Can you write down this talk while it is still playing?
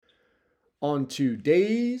On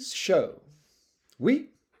today's show, we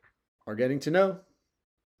are getting to know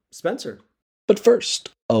Spencer. But first,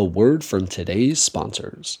 a word from today's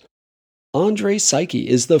sponsors. Andre Psyche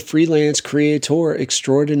is the freelance creator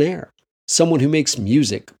extraordinaire, someone who makes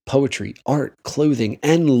music, poetry, art, clothing,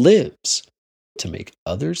 and lives to make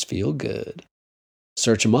others feel good.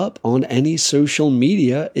 Search him up on any social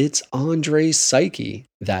media. It's Andre Psyche.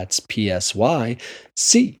 That's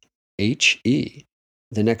Psyche.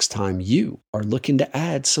 The next time you are looking to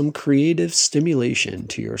add some creative stimulation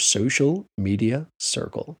to your social media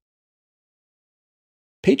circle.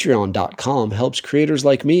 Patreon.com helps creators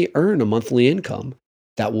like me earn a monthly income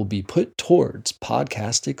that will be put towards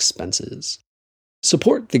podcast expenses.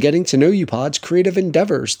 Support the Getting to Know You Pod's creative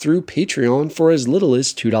endeavors through Patreon for as little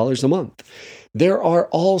as $2 a month. There are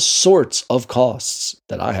all sorts of costs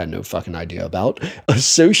that I had no fucking idea about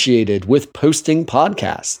associated with posting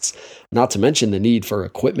podcasts, not to mention the need for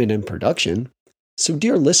equipment and production. So,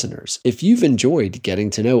 dear listeners, if you've enjoyed getting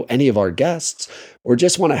to know any of our guests or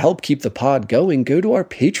just want to help keep the pod going, go to our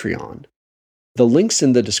Patreon. The link's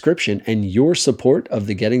in the description, and your support of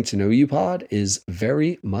the Getting to Know You Pod is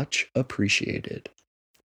very much appreciated.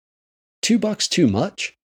 $2 too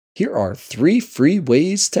much? Here are 3 free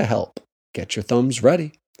ways to help. Get your thumbs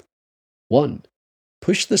ready. 1.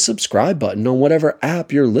 Push the subscribe button on whatever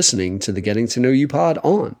app you're listening to the Getting to Know You Pod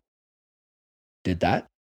on. Did that?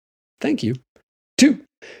 Thank you. 2.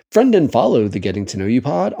 Friend and follow the Getting to Know You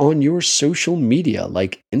Pod on your social media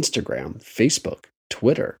like Instagram, Facebook,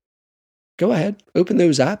 Twitter. Go ahead, open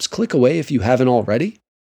those apps, click away if you haven't already.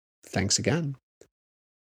 Thanks again.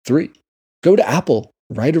 3. Go to Apple,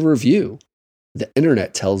 write a review. The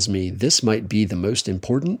internet tells me this might be the most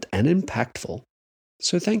important and impactful.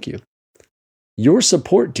 So thank you. Your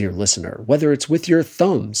support, dear listener, whether it's with your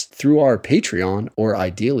thumbs through our Patreon or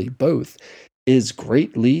ideally both, is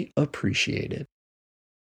greatly appreciated.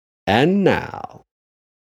 And now,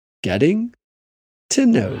 getting to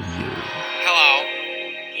know you. Hello.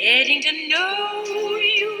 Getting to know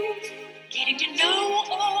you. Getting to know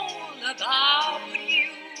all about you.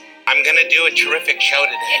 I'm going to do a terrific show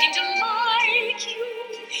today. Getting to like you.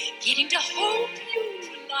 Getting to hope you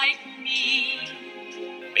like me.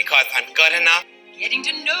 Because I'm good enough. Getting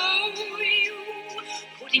to know you.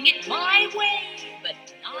 Putting it my way, but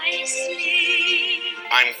nicely.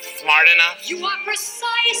 I'm smart enough. You are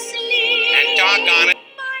precisely. And doggone it.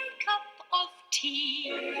 My cup of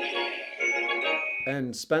tea.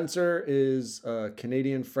 And Spencer is a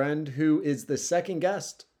Canadian friend who is the second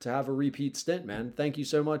guest to have a repeat stint, man. Thank you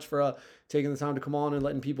so much for taking the time to come on and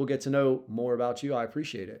letting people get to know more about you. I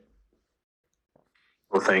appreciate it.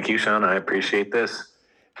 Well, thank you, Sean. I appreciate this.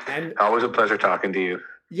 And always a pleasure talking to you.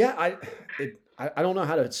 Yeah, I don't know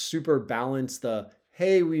how to super balance the,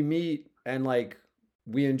 hey, we meet and like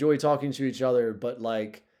we enjoy talking to each other, but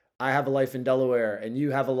like I have a life in Delaware and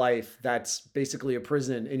you have a life that's basically a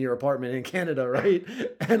prison in your apartment in Canada, right?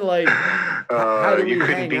 And like, how do you we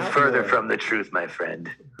couldn't hang be out further more? from the truth, my friend.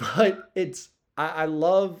 But I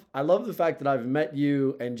love the fact that I've met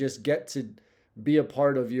you and just get to be a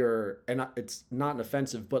part of your, and it's not an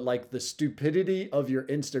offensive, but like the stupidity of your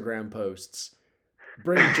Instagram posts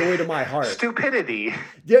bring joy to my heart. Stupidity.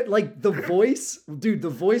 Yeah, like the voice, dude, the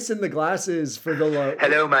voice in the glasses for the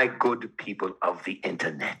hello, my good people of the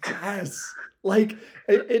internet. Yes. Like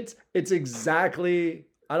it's exactly,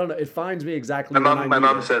 I don't know, it finds me exactly. My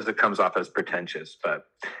mom says it comes off as pretentious, but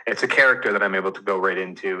it's a character that I'm able to go right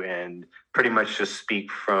into and pretty much just speak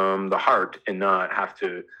from the heart and not have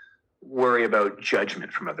to worry about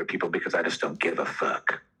judgment from other people because I just don't give a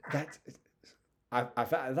fuck. That's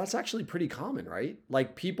actually pretty common, right?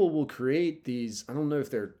 Like people will create these, I don't know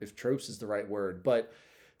if tropes is the right word, but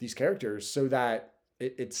these characters so that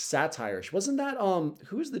it's satire-ish. Wasn't that,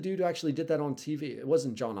 who was the dude who actually did that on TV? It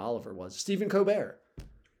wasn't John Oliver, was Stephen Colbert.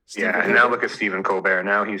 And now look at Stephen Colbert.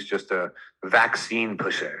 Now he's just a vaccine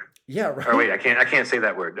pusher. Yeah, right. Oh wait, I can't say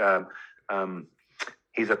that word.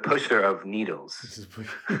 He's a pusher of needles.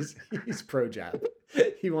 He's pro-jab.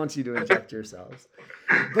 He wants you to inject yourselves.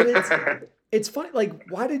 But it's funny. Like,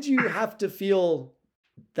 why did you have to feel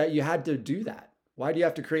that you had to do that? Why do you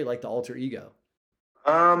have to create like the alter ego?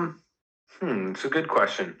 It's a good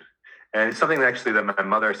question. And it's something actually that my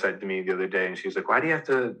mother said to me the other day. And she was like, why do you have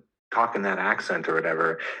to talk in that accent or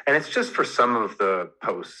whatever? And it's just for some of the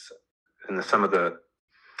posts and some of the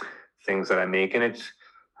things that I make. And it's,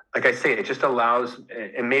 like I say, it just allows,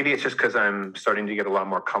 and maybe it's just because I'm starting to get a lot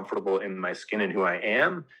more comfortable in my skin and who I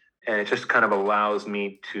am. And it just kind of allows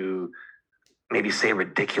me to maybe say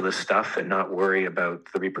ridiculous stuff and not worry about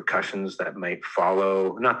the repercussions that might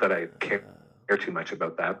follow. Not that I care too much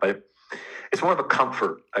about that, but it's more of a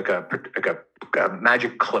comfort, like a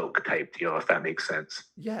magic cloak type deal, if that makes sense.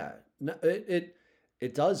 Yeah, no,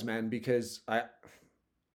 it does, man, because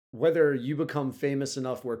whether you become famous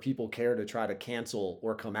enough where people care to try to cancel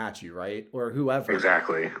or come at you, right? Or whoever.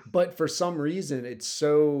 Exactly. But for some reason, it's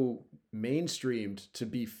so mainstreamed to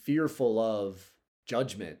be fearful of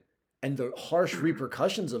judgment and the harsh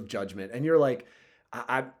repercussions of judgment. And you're like,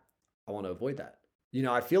 I want to avoid that. You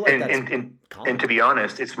know, I feel like that's and to be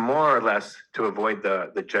honest, it's more or less to avoid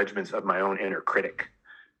the judgments of my own inner critic.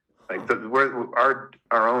 Like our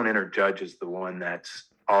own inner judge is the one that's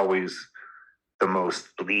always the most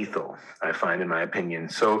lethal, I find, in my opinion.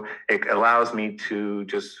 So it allows me to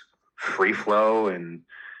just free flow and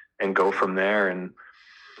go from there. And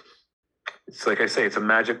it's like I say, it's a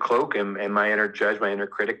magic cloak, and my inner judge, my inner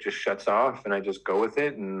critic just shuts off, and I just go with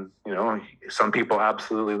it. And, you know, some people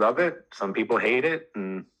absolutely love it. Some people hate it.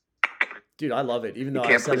 And dude, I love it. Even though you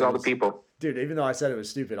can't please all the people. Dude, even though I said it was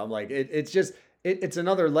stupid, I'm like, it's just, it's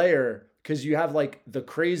another layer, because you have like the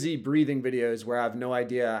crazy breathing videos where I have no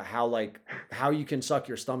idea how you can suck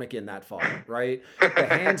your stomach in that far, right? The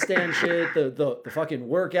handstand shit, the fucking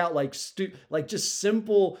workout, like just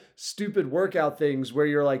simple, stupid workout things where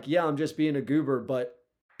you're like, yeah, I'm just being a goober, but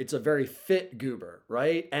it's a very fit goober,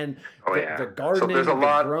 right? And the gardening, so there's a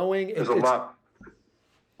lot, growing. There's a lot.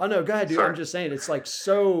 Oh no, go ahead, dude. Sorry. I'm just saying, it's like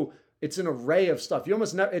it's an array of stuff. You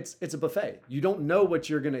almost know it's a buffet. You don't know what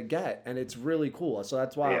you're gonna get, and it's really cool. So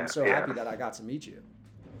that's why I'm so happy that I got to meet you.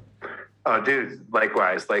 Oh, dude,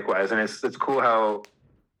 likewise. And it's cool how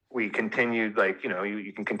we continued, like, you know,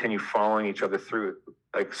 you can continue following each other through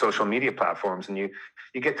like social media platforms, and you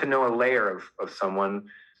get to know a layer of someone,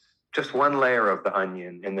 just one layer of the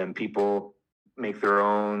onion, and then people make their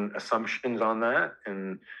own assumptions on that,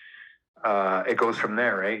 and it goes from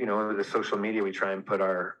there, right? You know, the social media, we try and put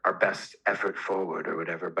our best effort forward or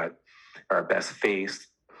whatever, but our best face.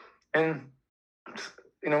 And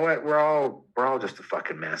you know what? We're all just a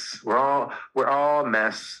fucking mess. We're all a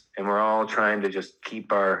mess, and we're all trying to just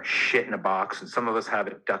keep our shit in a box. And some of us have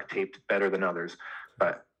it duct taped better than others.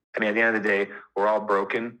 But I mean, at the end of the day, we're all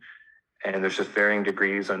broken, and there's just varying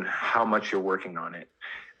degrees on how much you're working on it.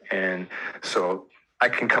 And so I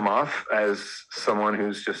can come off as someone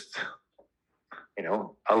who's just, you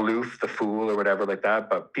know, aloof, the fool or whatever like that.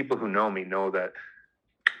 But people who know me know that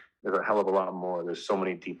there's a hell of a lot more. There's so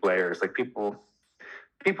many deep layers. Like people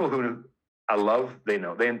who I love, they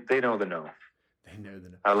know the know. They know the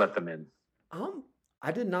know. I let them in.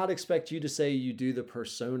 I did not expect you to say you do the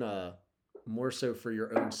persona more so for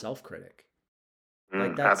your own self-critic.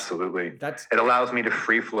 Like absolutely. It allows me to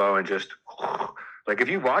free flow and just like, if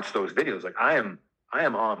you watch those videos, like I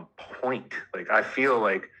am on point. Like I feel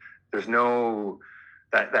like there's no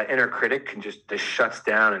that inner critic can just shuts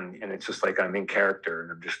down, and it's just like I'm in character,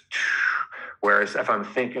 and I'm just. Whereas if I'm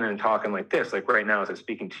thinking and talking like this, like right now as I'm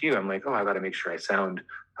speaking to you, I'm like, oh, I got to make sure I sound,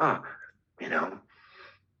 you know,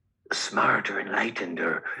 smart or enlightened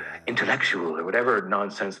or intellectual or whatever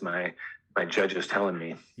nonsense my judge is telling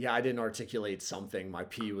me. Yeah, I didn't articulate something. My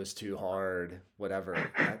P was too hard. Whatever.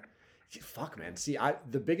 Fuck, man. See,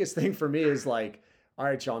 the biggest thing for me is like, all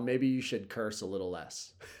right, Sean, maybe you should curse a little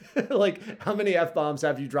less. Like, how many F-bombs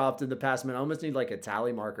have you dropped in the past minute? I almost need like a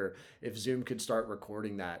tally marker if Zoom could start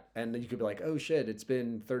recording that. And then you could be like, oh shit, it's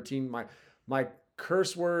been 13. My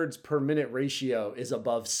curse words per minute ratio is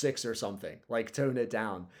above 6 or something. Like, tone it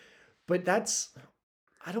down. But does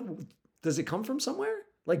it come from somewhere?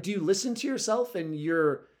 Like, do you listen to yourself and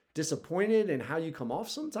you're disappointed in how you come off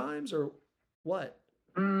sometimes, or what?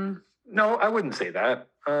 No, I wouldn't say that.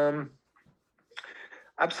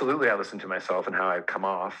 Absolutely, I listen to myself and how I come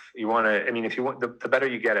off. You want to, I mean, if you want, the better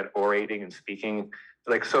you get at orating and speaking,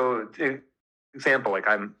 like, so example, like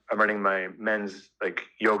I'm running my men's like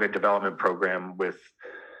yoga development program with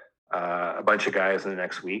a bunch of guys in the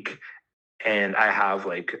next week. And I have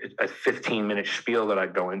like a 15-minute spiel that I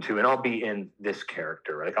go into, and I'll be in this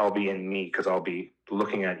character, like I'll be in me, because I'll be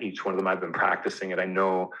looking at each one of them. I've been practicing it. I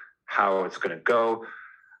know how it's going to go.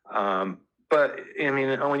 But I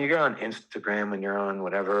mean, when you get on Instagram, when you're on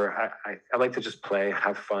whatever, I like to just play,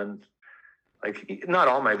 have fun. Like, not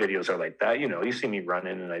all my videos are like that. You know, you see me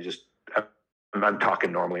running and I'm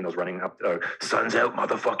talking normally, and those running up, sun's out,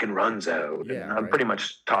 motherfucking runs out. Yeah, and I'm pretty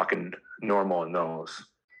much talking normal in those.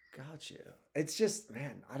 Got you. It's just,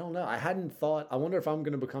 man, I don't know. I wonder if I'm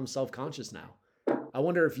going to become self-conscious now. I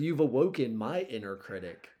wonder if you've awoken my inner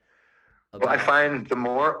critic. Well, I find the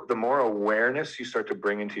more awareness you start to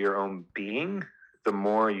bring into your own being, the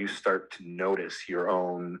more you start to notice your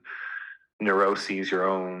own neuroses, your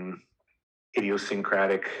own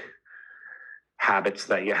idiosyncratic habits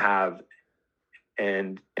that you have.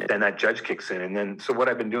 And then that judge kicks in. And then, so what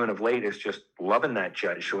I've been doing of late is just loving that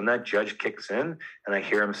judge. So when that judge kicks in and I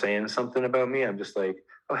hear him saying something about me, I'm just like,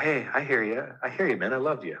 oh, hey, I hear you, man. I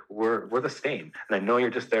love you. We're the same. And I know you're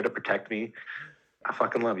just there to protect me. I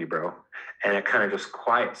fucking love you, bro. And it kind of just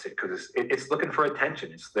quiets it because it's looking for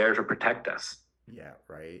attention. It's there to protect us. Yeah,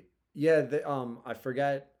 right. Yeah, I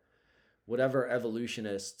forget whatever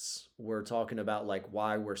evolutionists were talking about, like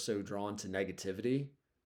why we're so drawn to negativity.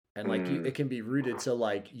 And like it can be rooted to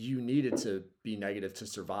like you needed to be negative to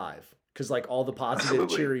survive. Because like all the positive,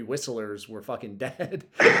 Absolutely. cheery whistlers were fucking dead.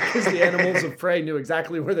 Because the animals of prey knew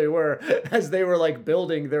exactly where they were as they were like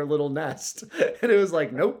building their little nest. And it was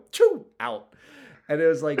like, nope, choo, out. And it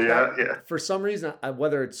was like, for some reason,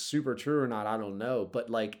 whether it's super true or not, I don't know. But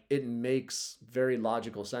like, it makes very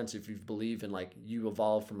logical sense if you believe in like you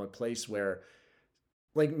evolve from a place where,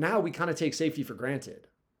 like, now we kind of take safety for granted,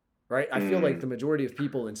 right? I feel like the majority of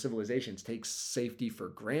people in civilizations take safety for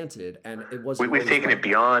granted, and it wasn't. We've taken it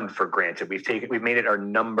beyond for granted. We've made it our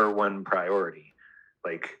number one priority.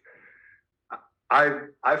 Like,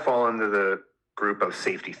 I fall into the group of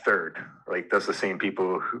safety third. Like, that's the same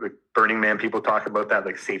people who, like, Burning Man people talk about that,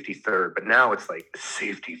 like safety third, but now it's like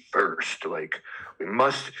safety first. Like, we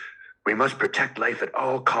must protect life at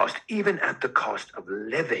all cost, even at the cost of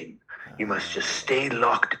living. You must just stay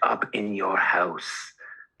locked up in your house.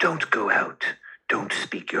 Don't go out. Don't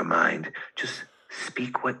speak your mind. Just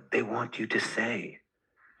speak what they want you to say.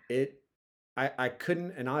 I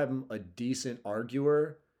couldn't, and I'm a decent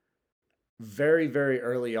arguer. Very, very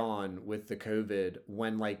early on with the COVID,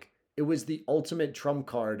 when like it was the ultimate trump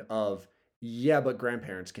card of, yeah, but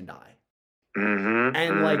grandparents can die.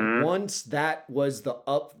 And like once that was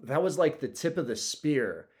that was like the tip of the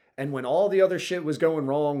spear. And when all the other shit was going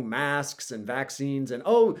wrong, masks and vaccines and,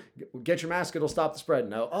 oh, get your mask, it'll stop the spread.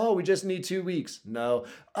 No. Oh, we just need 2 weeks. No.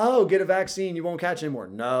 Oh, get a vaccine, you won't catch anymore.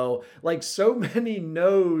 No. Like so many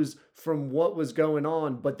no's from what was going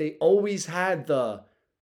on, but they always had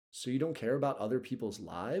so you don't care about other people's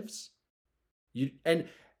lives? And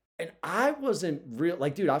I wasn't real,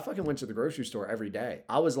 like, dude, I fucking went to the grocery store every day.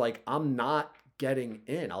 I was like, I'm not getting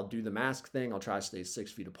in. I'll do the mask thing. I'll try to stay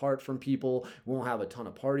 6 feet apart from people. We won't have a ton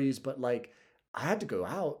of parties, but like, I had to go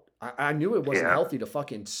out. I knew it wasn't healthy to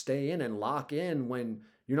fucking stay in and lock in when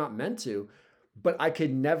you're not meant to, but I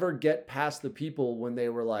could never get past the people when they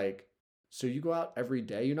were like, so you go out every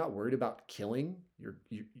day, you're not worried about killing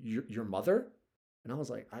your mother? And I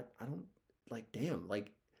was like, I don't, like, damn,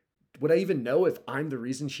 like, would I even know if I'm the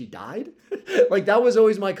reason she died? Like, that was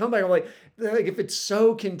always my comeback. I'm like, if it's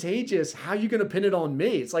so contagious, how are you going to pin it on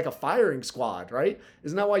me? It's like a firing squad, right?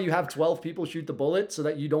 Isn't that why you have 12 people shoot the bullet so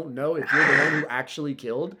that you don't know if you're the one who actually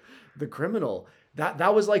killed the criminal?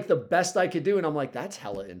 That was like the best I could do. And I'm like, that's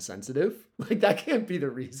hella insensitive. Like, that can't be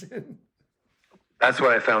the reason. That's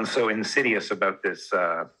what I found so insidious about this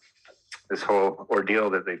whole ordeal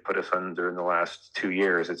that they've put us under in the last 2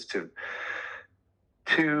 years. It's to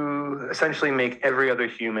essentially make every other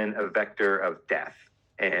human a vector of death.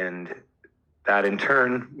 And that in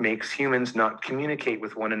turn makes humans not communicate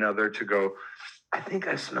with one another to go, I think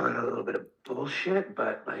I smell a little bit of bullshit,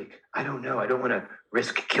 but like, I don't know. I don't want to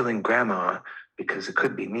risk killing grandma because it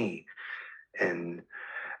could be me. And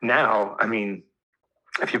now, I mean,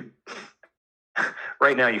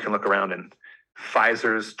 right now you can look around and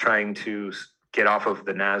Pfizer's trying to get off of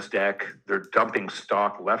the NASDAQ. They're dumping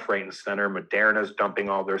stock left, right, and center. Moderna's dumping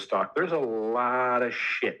all their stock. There's a lot of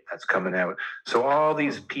shit that's coming out. So all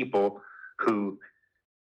these people who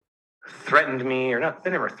threatened me, or not,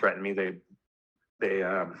 they never threatened me. They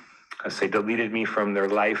I say deleted me from their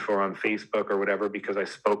life or on Facebook or whatever because I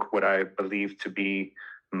spoke what I believed to be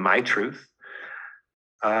my truth.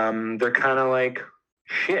 They're kind of like,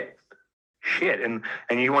 shit. And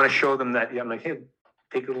you want to show them that, I'm like, hey,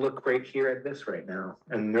 take a look right here at this right now.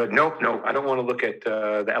 And they're like, nope, I don't want to look at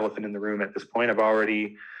the elephant in the room at this point. I've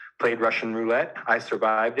already played Russian roulette. I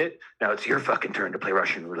survived it. Now it's your fucking turn to play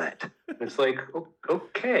Russian roulette. It's like,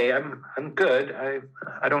 okay, I'm good.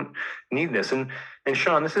 I don't need this. And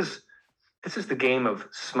Sean, this is the game of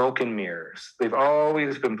smoke and mirrors. They've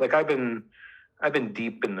always been like, I've been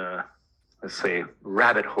deep in the, let's say,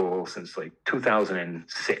 rabbit hole since like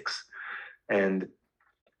 2006. And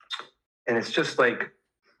it's just like,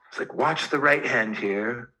 watch the right hand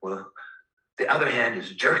here. Well, the other hand is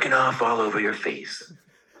jerking off all over your face.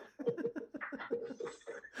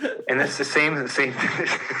 And it's the same it's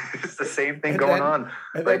the same thing going on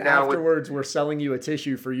and right then now. Afterwards, we're selling you a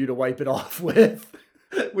tissue for you to wipe it off with.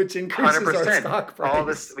 which increases our 100%. stock price. All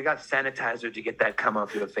this, we got sanitizer to get that cum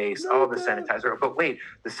off your face. No all the doubt. sanitizer, but wait,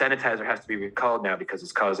 the sanitizer has to be recalled now because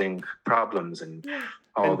it's causing problems and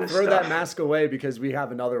all And this throw stuff. that mask away because we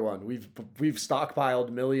have another one. We've stockpiled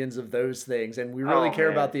millions of those things, and we really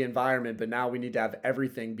care about the environment. But now we need to have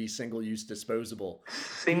everything be single-use disposable.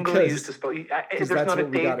 Single-use disposable. There's not a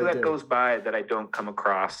day that goes by that I don't come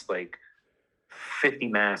across like 50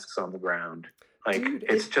 masks on the ground. Like, dude,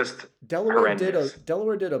 it's just Delaware horrendous.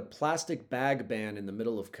 Delaware did a plastic bag ban in the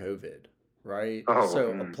middle of COVID, right? Oh,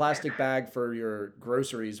 so a plastic bag for your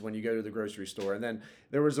groceries when you go to the grocery store. And then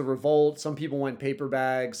there was a revolt. Some people went paper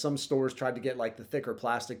bags. Some stores tried to get like the thicker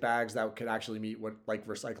plastic bags that could actually meet what like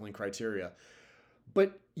recycling criteria.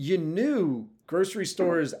 But you knew grocery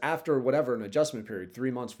stores after whatever, an adjustment period, 3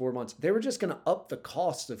 months, 4 months, they were just going to up the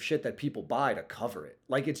cost of shit that people buy to cover it.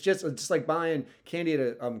 Like it's just like buying candy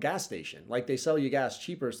at a gas station. Like they sell you gas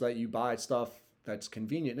cheaper so that you buy stuff that's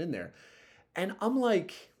convenient in there. And I'm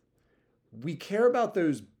like, we care about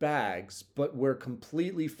those bags, but we're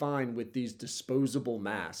completely fine with these disposable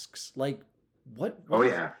masks. Like what? Oh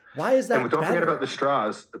yeah. Why is that? And don't forget about the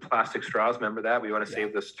straws, the plastic straws. Remember that? We want to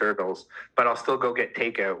save the sturgles, but I'll still go get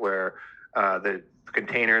takeout where the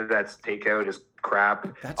container that's takeout is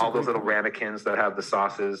crap. All those little ramekins that have the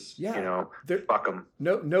sauces, you know, fuck them.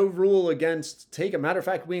 No rule against takeout. Matter of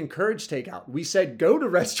fact, we encourage takeout. We said go to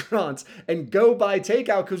restaurants and go buy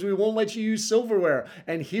takeout because we won't let you use silverware.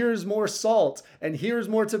 And here's more salt. And here's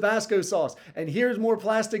more Tabasco sauce. And here's more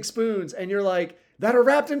plastic spoons. And you're like, that are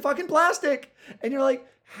wrapped in fucking plastic. And you're like,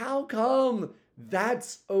 how come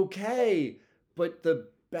that's okay, but the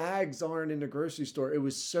bags aren't in the grocery store? It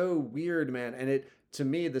was so weird, man. And it, to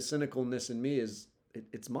me, the cynicalness in me is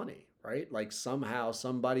it's money, right? Like somehow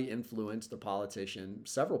somebody influenced a politician,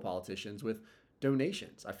 several politicians with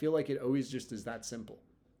donations. I feel like it always just is that simple.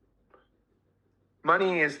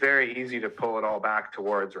 Money is very easy to pull it all back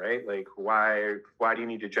towards, right? Like why do you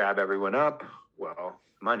need to jab everyone up? Well,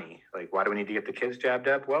 money. Like why do we need to get the kids jabbed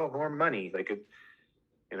up? Well, more money. Like it,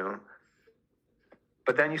 you know,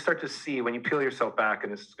 but then you start to see when you peel yourself back,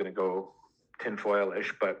 and this is going to go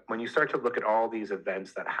tinfoil-ish, but when you start to look at all these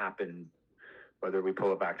events that happen, whether we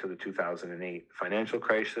pull it back to the 2008 financial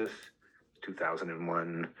crisis,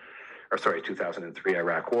 2003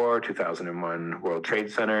 Iraq War, 2001 World Trade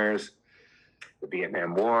Centers, the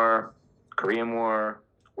Vietnam War, Korean War,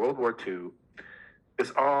 World War II,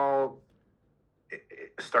 this all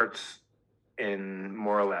it starts in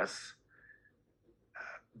more or less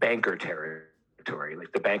banker territory,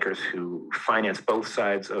 like the bankers who finance both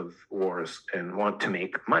sides of wars and want to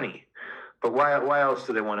make money. But why else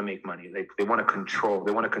do they want to make money? They want to control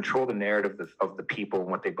the narrative of the people and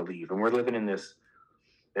what they believe. And we're living in this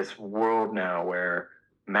world now where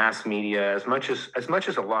mass media, as much as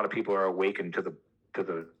a lot of people are awakened to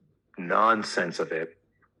the nonsense of it,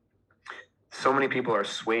 so many people are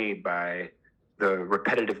swayed by the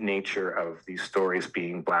repetitive nature of these stories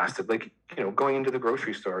being blasted. Like, you know, going into the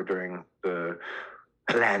grocery store during the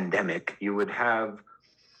pandemic, you would have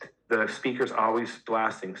the speakers always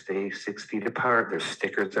blasting, stay 6 feet apart. There's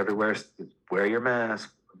stickers everywhere, wear your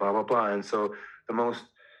mask, blah, blah, blah. And so the most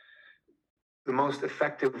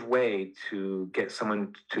effective way to get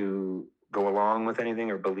someone to go along with anything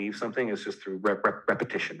or believe something is just through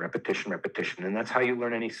repetition. And that's how you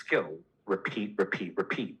learn any skill. Repeat.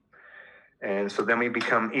 And so then we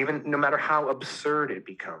become, even no matter how absurd it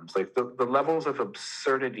becomes, like the levels of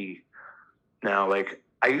absurdity now, like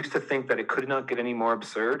I used to think that it could not get any more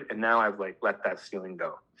absurd. And now I've like let that ceiling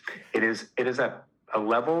go. It is at a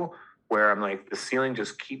level where I'm like, the ceiling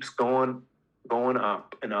just keeps going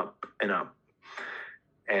up and up and up.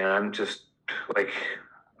 And I'm just like,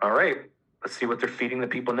 all right, let's see what they're feeding the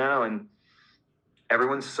people now. And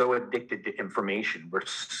everyone's so addicted to information. We're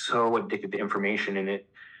so addicted to information in it.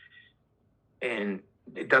 And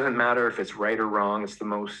it doesn't matter if it's right or wrong. It's the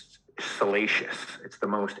most salacious. It's the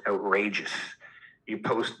most outrageous.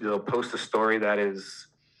 They'll post a story that is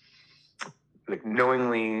like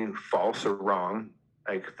knowingly false or wrong,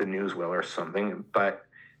 like the news will or something, but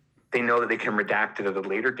they know that they can redact it at a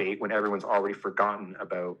later date when everyone's already forgotten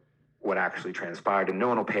about what actually transpired, and no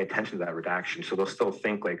one will pay attention to that redaction. So they'll still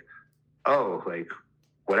think like, oh, like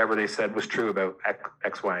whatever they said was true about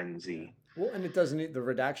X, Y, and Z. Well, and it doesn't, the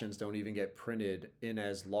redactions don't even get printed in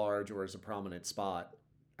as large or as a prominent spot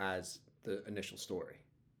as the initial story.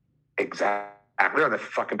 Exactly. On the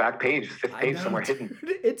fucking back page, fifth page, somewhere hidden.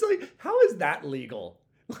 It's like, how is that legal?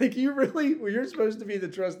 Like, you're supposed to be the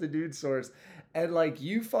trusted news source, and like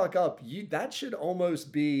you fuck up, that should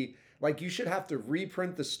almost be like you should have to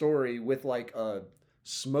reprint the story with like a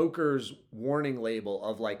smoker's warning label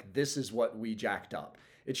of like, this is what we jacked up.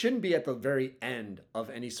 It shouldn't be at the very end of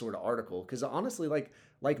any sort of article, because honestly, like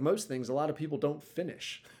most things, a lot of people don't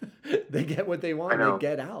finish. They get what they want and they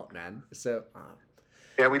get out, man. So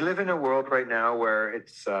yeah, we live in a world right now where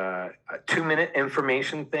it's a 2-minute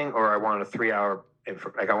information thing, or I want a 3-hour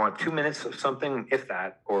like I want 2 minutes of something, if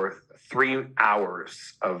that, or 3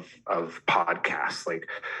 hours of podcasts. Like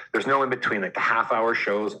there's no in between. Like the half-hour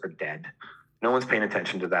shows are dead. No one's paying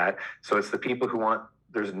attention to that. So it's the people who want,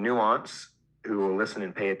 there's nuance, who will listen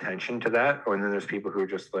and pay attention to that. Or then there's people who are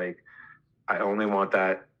just like, I only want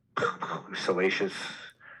that salaciousness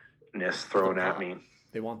thrown at me.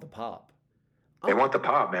 They want the pop. They want the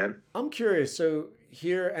pop, man. I'm curious. So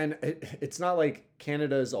here, and it's not like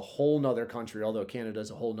Canada is a whole nother country, although Canada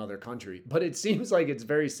is a whole nother country, but it seems like it's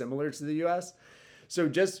very similar to the US. So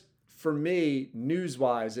just for me,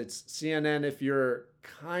 news-wise, it's CNN if you're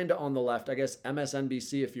kind of on the left, I guess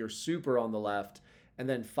MSNBC if you're super on the left, and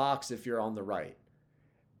then Fox if you're on the right.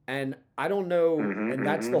 And I don't know, and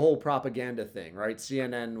that's the whole propaganda thing, right?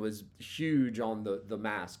 CNN was huge on the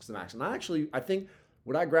masks. And I think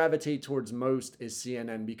what I gravitate towards most is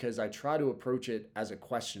CNN, because I try to approach it as a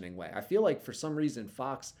questioning way. I feel like for some reason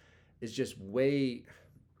Fox is just way,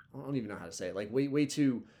 I don't even know how to say it, like way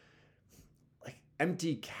too like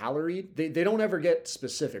empty calorie. They don't ever get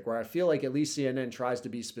specific, where I feel like at least CNN tries to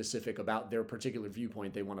be specific about their particular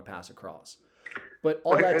viewpoint they want to pass across. But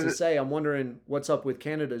all that to say, I'm wondering what's up with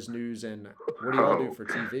Canada's news and what do y'all do for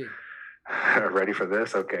TV? Ready for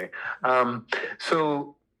this? Okay.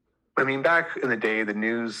 So, I mean, back in the day, the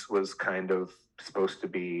news was kind of supposed to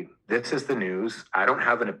be, this is the news. I don't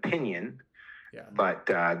have an opinion, but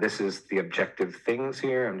this is the objective things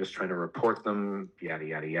here. I'm just trying to report them, yada,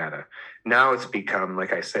 yada, yada. Now it's become,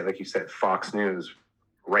 like I said, like you said, Fox News,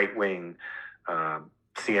 right wing,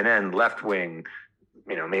 CNN, left wing,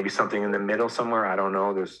 you know, maybe something in the middle somewhere. I don't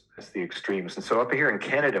know. There's the extremes. And so up here in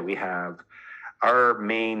Canada, we have our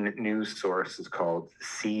main news source is called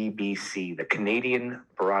CBC, the Canadian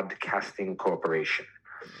Broadcasting Corporation.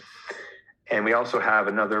 And we also have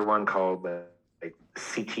another one called like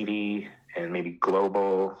CTV and maybe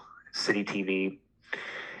Global, City TV.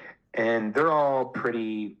 And they're all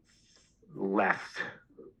pretty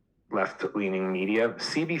left-leaning media.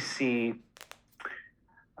 CBC,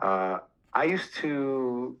 I used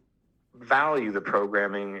to value the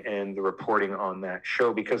programming and the reporting on that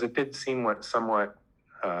show because it did seem somewhat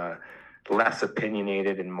less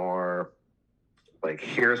opinionated and more like,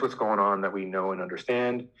 here's what's going on that we know and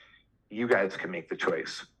understand. You guys can make the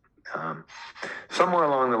choice. Somewhere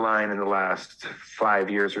along the line in the last 5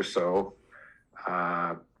 years or so,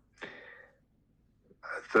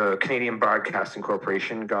 the Canadian Broadcasting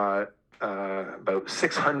Corporation got about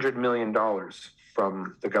 $600 million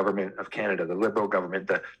from the government of Canada, the Liberal government,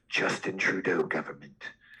 the Justin Trudeau government.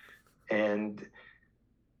 And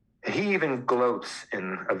he even gloats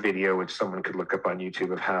in a video, which someone could look up on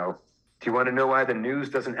YouTube, of how, do you want to know why the news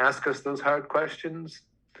doesn't ask us those hard questions?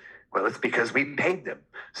 Well, it's because we paid them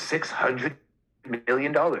 $600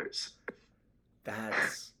 million.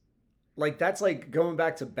 That's like going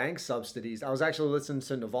back to bank subsidies. I was actually listening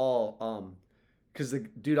to Naval, because the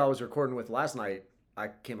dude I was recording with last night, I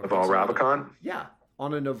came across Naval Ravikant? Yeah,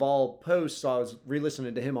 on a Naval post. So I was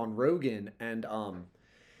re-listening to him on Rogan, and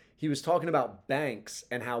he was talking about banks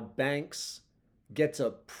and how banks get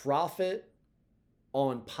to profit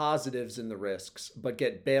on positives in the risks, but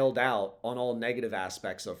get bailed out on all negative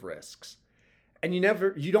aspects of risks. And you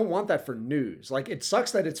don't want that for news. Like, it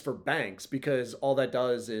sucks that it's for banks, because all that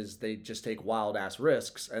does is they just take wild ass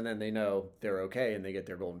risks and then they know they're okay and they get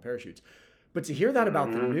their golden parachutes. But to hear that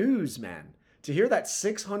about the news, man, to hear that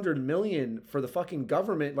 $600 million for the fucking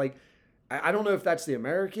government, like, I don't know if that's the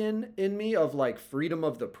American in me of like freedom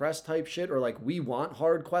of the press type shit, or like, we want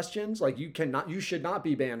hard questions. Like, you should not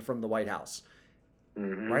be banned from the White House.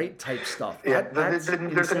 Right? Type stuff. Yeah, there's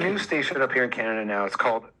a news station up here in Canada now. It's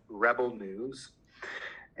called Rebel News.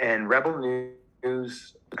 And Rebel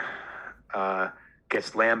News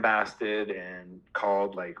gets lambasted and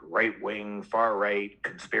called like right-wing, far-right,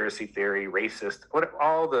 conspiracy theory, racist,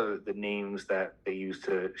 all the names that they use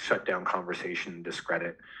to shut down conversation and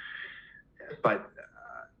discredit. But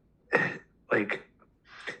like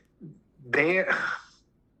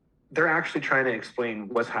they're actually trying to explain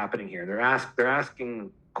what's happening here. They're asking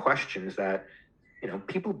questions that, you know,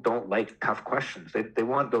 people don't like tough questions. They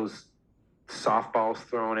want those softballs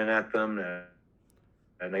thrown in at them at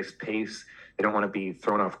a nice pace. They don't want to be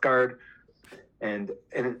thrown off guard. And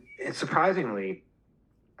surprisingly,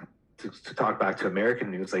 to talk back to American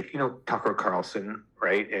news, like, you know, Tucker Carlson,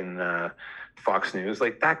 right? And Fox News,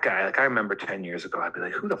 like that guy. Like I remember 10 years ago, I'd be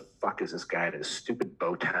like, who the fuck is this guy in his stupid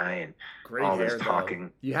bow tie and Great all hair, this talking?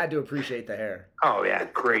 though. You had to appreciate the hair. Oh yeah,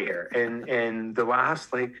 great hair. And the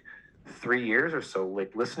last like 3 years or so,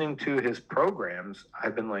 like listening to his programs,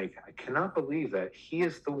 I've been like, I cannot believe that he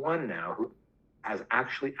is the one now who is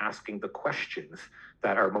actually asking the questions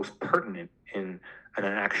that are most pertinent in an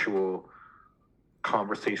actual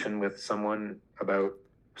conversation with someone about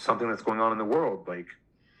something that's going on in the world. Like,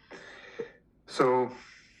 so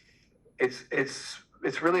it's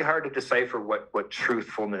really hard to decipher what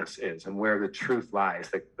truthfulness is and where the truth lies.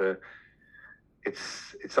 Like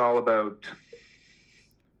it's all about,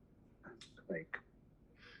 like,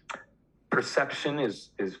 perception is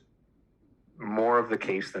more of the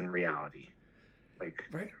case than reality. Like,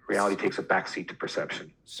 Right. reality takes a backseat to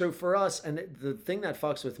perception. So for us, and the thing that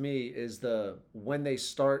fucks with me is when they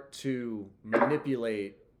start to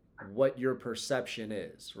manipulate what your perception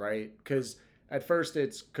is, right? Because at first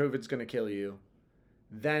it's COVID's going to kill you.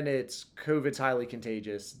 Then it's COVID's highly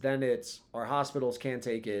contagious. Then it's our hospitals can't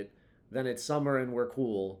take it. Then it's summer and we're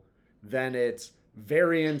cool. Then it's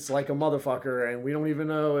variants like a motherfucker and we don't even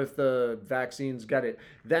know if the vaccines got it.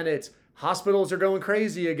 Then it's hospitals are going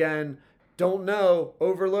crazy again. Don't know,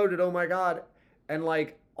 overloaded, oh my God. And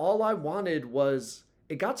like, all I wanted was,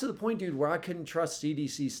 it got to the point, dude, where I couldn't trust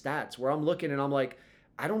CDC stats, where I'm looking and I'm like,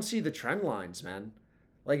 I don't see the trend lines, man.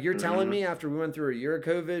 Like, you're telling me after we went through a year of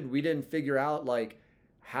COVID, we didn't figure out like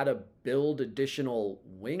how to build additional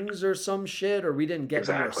wings or some shit, or we didn't get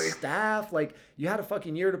more staff. Like, you had a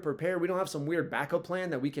fucking year to prepare. We don't have some weird backup plan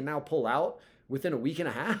that we can now pull out within a week and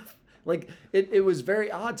a half. Like, it was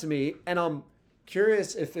very odd to me. And I'm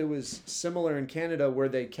curious if it was similar in Canada, where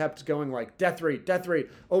they kept going like death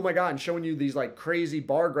rate, oh my God, and showing you these like crazy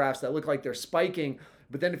bar graphs that look like they're spiking.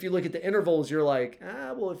 But then if you look at the intervals, you're like,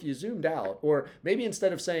 well, if you zoomed out, or maybe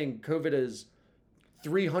instead of saying COVID is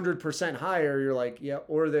 300% higher, you're like, yeah,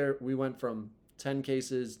 or we went from 10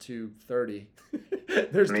 cases to 30.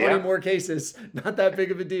 There's 20 more cases. Not that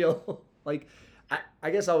big of a deal. Like,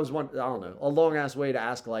 I guess I don't know, a long ass way to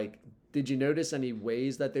ask, like, did you notice any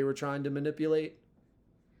ways that they were trying to manipulate?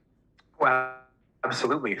 Well,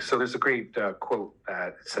 absolutely. So there's a great quote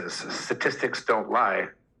that says, statistics don't lie,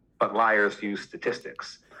 but liars use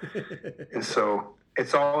statistics. And so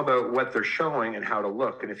it's all about what they're showing and how to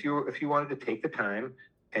look. And if you wanted to take the time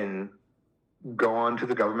and go onto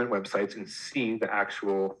the government websites and see the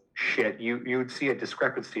actual shit, you would see a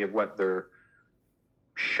discrepancy of what they're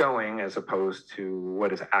showing as opposed to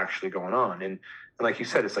what is actually going on. And like you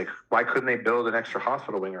said, it's like, why couldn't they build an extra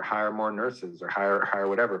hospital wing or hire more nurses or hire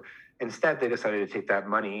whatever? Instead, they decided to take that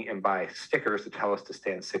money and buy stickers to tell us to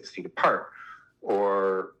stand 6 feet apart,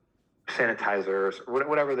 or sanitizers, or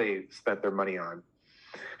whatever they spent their money on.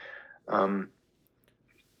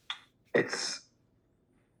 It's,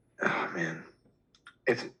 oh man,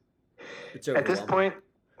 it's at this point.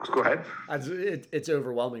 Go ahead. It's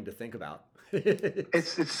overwhelming to think about.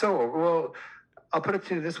 It's so, well, I'll put it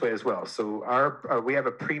to you this way as well. So we have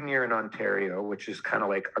a premier in Ontario, which is kind of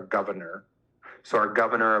like a governor. So our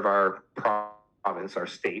governor of our province, our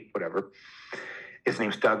state, whatever, his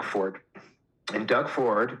name's Doug Ford. And Doug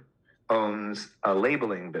Ford owns a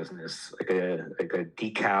labeling business, like a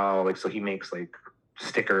decal, like, so he makes like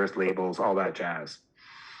stickers, labels, all that jazz.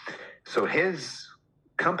 So his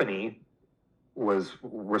company was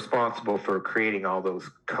responsible for creating all those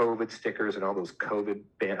COVID stickers and all those COVID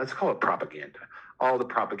let's call it propaganda, all the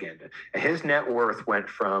propaganda. And his net worth went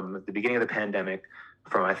from the beginning of the pandemic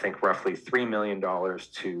from, I think, roughly $3 million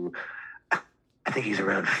to, I think he's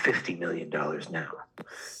around $50 million now.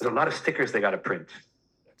 There's a lot of stickers they got to print.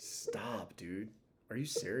 Stop, dude. Are you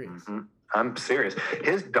serious? Mm-hmm. I'm serious.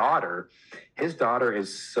 His daughter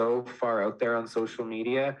is so far out there on social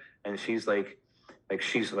media, and she's like,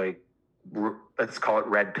 let's call it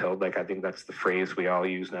red pilled. Like, I think that's the phrase we all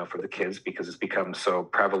use now for the kids because it's become so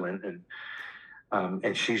prevalent.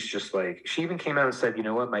 And she's just like, she even came out and said, you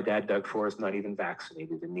know what, my dad, Doug Ford, is not even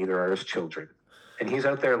vaccinated, and neither are his children. And he's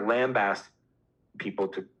out there lambasting people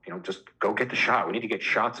to, just go get the shot. We need to get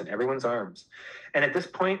shots in everyone's arms. And at this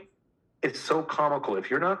point, it's so comical.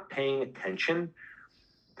 If you're not paying attention,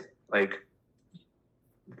 like,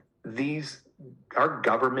 our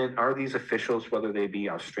government, are these officials, whether they be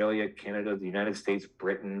Australia, Canada, the United States,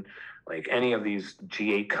 Britain, like any of these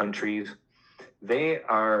G8 countries, they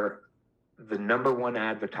are the number one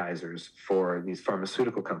advertisers for these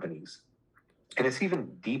pharmaceutical companies. And it's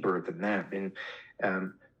even deeper than that. And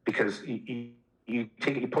because you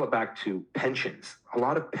pull it back to pensions. A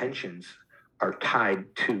lot of pensions are tied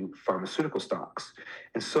to pharmaceutical stocks.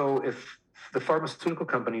 And so if the pharmaceutical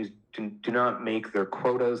companies do not make their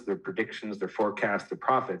quotas, their predictions, their forecasts, their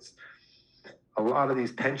profits, a lot of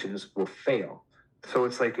these pensions will fail. So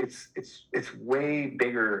it's like it's way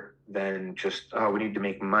bigger than just, oh, we need to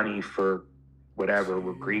make money for whatever,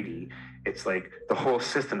 we're greedy. It's like the whole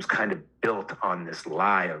system's kind of built on this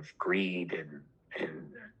lie of greed and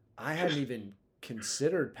I hadn't even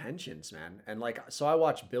considered pensions, man. And like, so I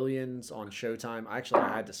watched Billions on Showtime. Actually,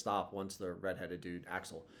 I had to stop once the redheaded dude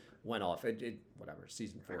Axel went off. It whatever,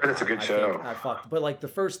 season 4. That's a good show. I fucked, but like the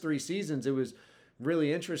first 3 seasons, it was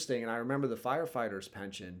really interesting. And I remember the firefighters'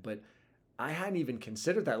 pension, but I hadn't even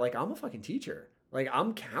considered that. Like, I'm a fucking teacher. Like,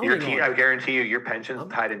 I'm counting I guarantee you, your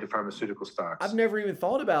pension's tied into pharmaceutical stocks. I've never even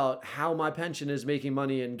thought about how my pension is making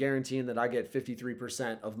money and guaranteeing that I get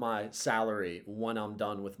 53% of my salary when I'm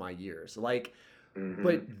done with my years. Like,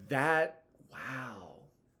 but that, wow.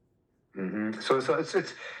 So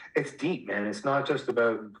it's deep, man. It's not just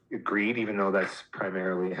about greed, even though that's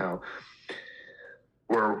primarily how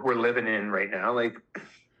we're living in right now. Like,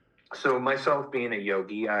 so myself being a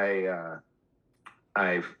yogi, I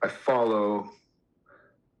follow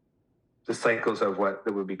the cycles of what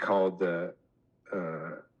would be called the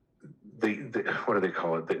what do they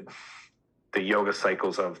call it? The yoga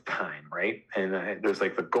cycles of time, right? And there's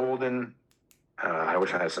like the golden. I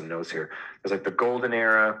wish I had some notes here. There's like the golden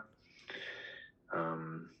era.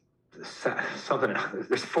 Something.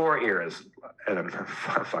 There's 4 eras, and I'm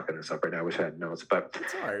fucking this up right now. I wish I had notes, but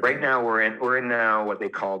right now we're in now what they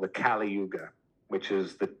call the Kali Yuga, which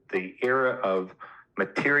is the era of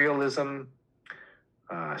materialism,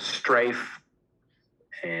 strife,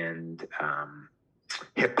 and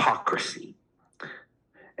hypocrisy.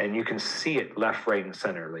 And you can see it left, right, and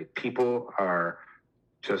center. Like, people are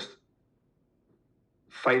just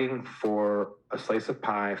fighting for a slice of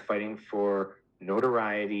pie, fighting for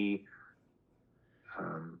notoriety.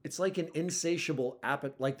 It's like an insatiable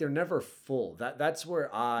appetite. Like, they're never full. That's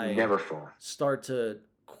where I never full start to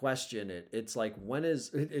question it. It's like, when is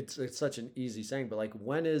it's such an easy saying, but like,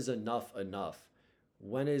 when is enough enough?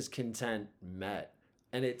 When is content met?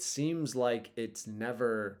 And it seems like it's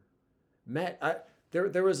never met.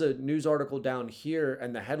 There was a news article down here,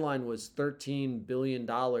 and the headline was $13 billion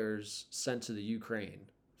sent to the Ukraine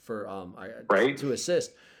for to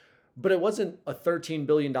assist. But it wasn't a $13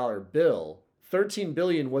 billion bill. $13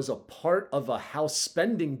 billion was a part of a House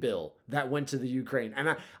spending bill that went to the Ukraine.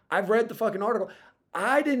 And I've read the fucking article.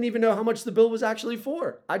 I didn't even know how much the bill was actually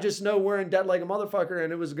for. I just know we're in debt like a motherfucker,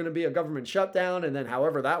 and it was going to be a government shutdown. And then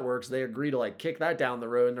however that works, they agree to like kick that down the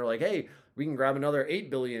road. And they're like, hey, we can grab another $8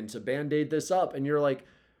 billion to band-aid this up. And you're like,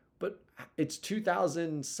 but it's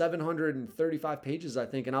 2,735 pages, I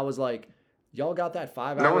think. And I was like, y'all got that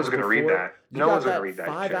 5 hours. No one's going to read that. No one's going to read that.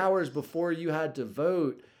 5 hours before you had to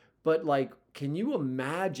vote. But like, can you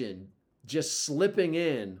imagine just slipping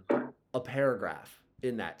in a paragraph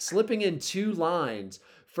in that, slipping in 2 lines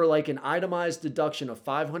for like an itemized deduction of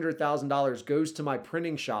 $500,000 goes to my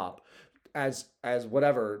printing shop as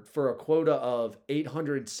whatever for a quota of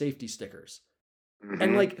 800 safety stickers.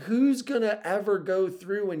 And like, who's going to ever go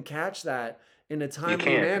through and catch that in a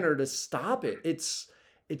timely manner to stop it? It's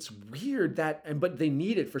weird but they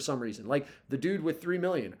need it for some reason. Like the dude with 3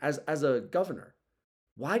 million as a governor.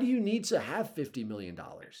 Why do you need to have $50 million?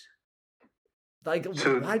 Like,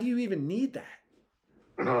 why do you even need that?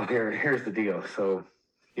 Well, here's the deal. So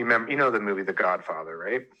you know the movie The Godfather,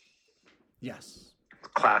 right? Yes.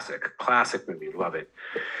 Classic movie. Love it.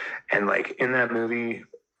 And like in that movie,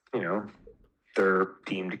 you know, they're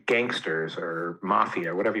deemed gangsters or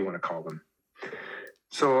mafia, whatever you want to call them.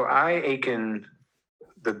 So I akin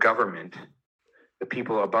the government, the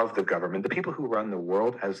people above the government, the people who run the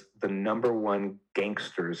world as the number one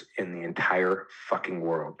gangsters in the entire fucking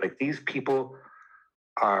world. Like, these people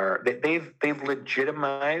they've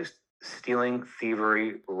legitimized stealing,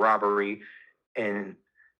 thievery, robbery, and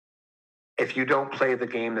if you don't play the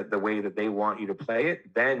game the way that they want you to play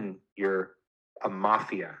it, then you're a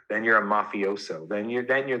mafia, then you're a mafioso, then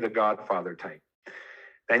you're the Godfather type,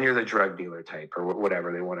 then you're the drug dealer type, or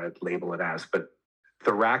whatever they want to label it as. But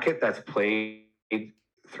the racket that's played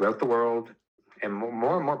throughout the world, and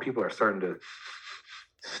more people are starting to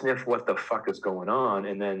sniff what the fuck is going on,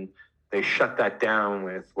 and then they shut that down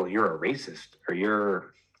with, well, you're a racist, or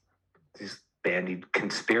you're these bandied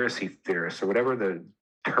conspiracy theorists, or whatever the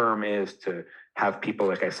term is to have people,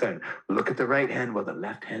 like I said, look at the right hand while the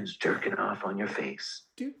left hand's jerking off on your face.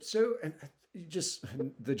 Dude, so and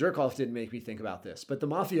the jerk off didn't make me think about this, but the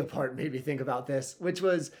mafia part made me think about this, which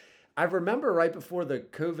was, I remember right before the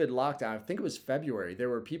COVID lockdown, I think it was February, there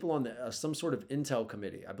were people on the some sort of intel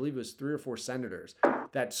committee. I believe it was 3 or 4 senators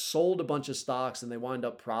that sold a bunch of stocks and they wound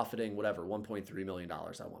up profiting whatever, $1.3 million,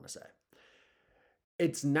 I want to say.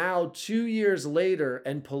 It's now 2 years later,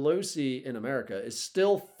 and Pelosi in America is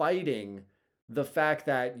still fighting the fact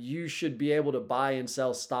that you should be able to buy and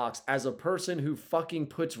sell stocks as a person who fucking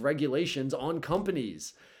puts regulations on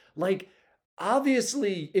companies. Like,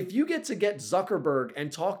 obviously, if you get Zuckerberg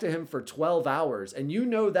and talk to him for 12 hours and you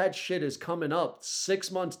know that shit is coming up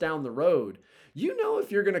 6 months down the road, you know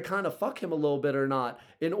if you're going to kind of fuck him a little bit or not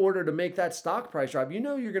in order to make that stock price drop. You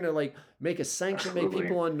know you're going to like make a sanction, make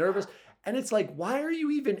people unnervous. And it's like, why are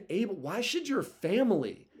you even able? Why should your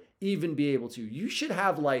family even be able to? You should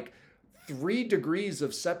have like 3 degrees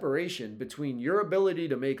of separation between your ability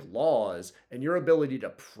to make laws and your ability to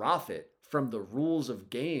profit from the rules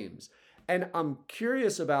of games. And I'm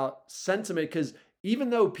curious about sentiment because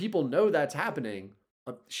even though people know that's happening,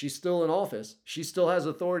 she's still in office. She still has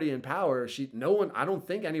authority and power. I don't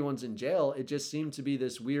think anyone's in jail. It just seemed to be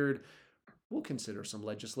this weird, we'll consider some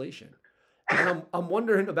legislation. And I'm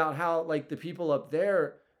wondering about how like the people up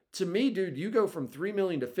there, to me, dude, you go from 3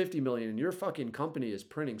 million to 50 million and your fucking company is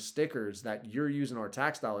printing stickers that you're using our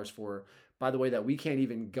tax dollars for, by the way, that we can't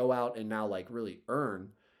even go out and now like really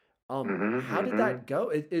earn. How did that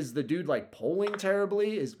go? Is the dude like polling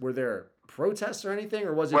terribly? Were there protests or anything?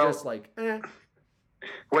 Or was it just like, eh?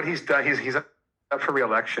 What he's done, he's up for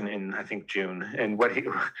re-election in, I think, June. And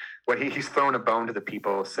he's thrown a bone to the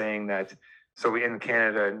people saying that, so in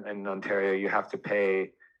Canada and Ontario, you have to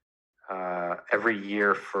pay every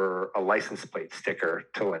year for a license plate sticker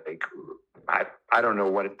to like, I don't know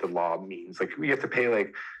what the law means. Like you have to pay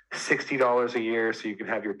like $60 a year so you can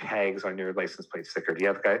have your tags on your license plate sticker. Do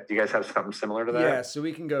you guys have something similar to that? Yeah, so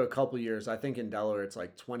we can go a couple years. I think in Delaware it's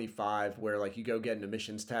like 25, where like you go get an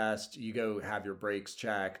emissions test, you go have your brakes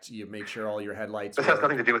checked, you make sure all your headlights. This has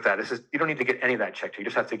nothing to do with that. You don't need to get any of that checked. You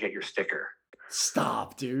just have to get your sticker.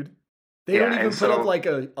 Stop, dude. They don't even put up like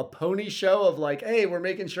a pony show of like, hey, we're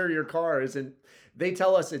making sure your car isn't. They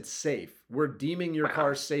tell us it's safe. We're deeming your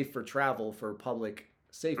car safe for travel for public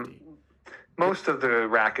safety. Most of the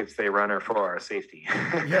rackets they run are for our safety.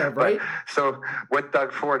 Yeah, right. So what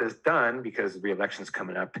Doug Ford has done, because the re-election's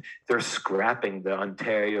coming up, they're scrapping the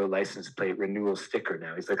Ontario license plate renewal sticker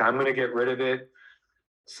now. He's like, I'm going to get rid of it.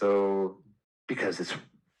 So because it's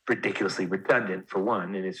ridiculously redundant for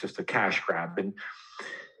one, and it's just a cash grab. And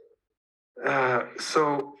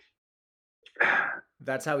so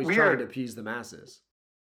that's how he's trying to appease the masses.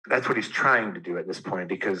 That's what he's trying to do at this point,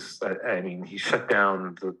 because I mean, he shut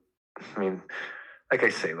down like I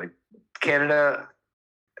say, like Canada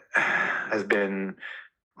has been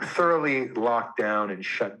thoroughly locked down and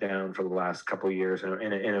shut down for the last couple of years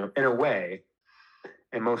in a way.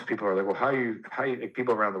 And most people are like, well, how you like,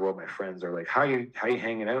 people around the world, my friends are like, how you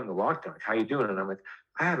hanging out in the lockdown? Like, how you doing? And I'm like,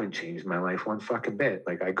 I haven't changed my life one fucking bit.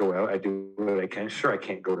 Like I go out, I do what I can. Sure, I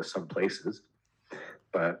can't go to some places,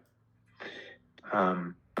 but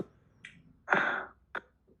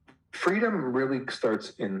freedom really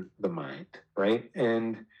starts in the mind, right?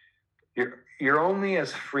 And you're only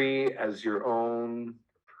as free as your own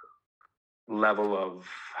level of,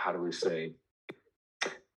 how do we say,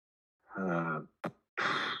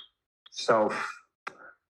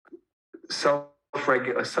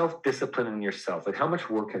 self-discipline in yourself. Like how much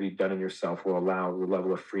work have you done in yourself will allow the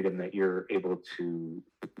level of freedom that you're able to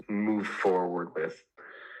move forward with.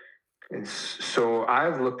 And so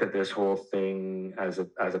I've looked at this whole thing as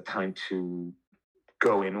a time to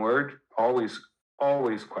go inward, always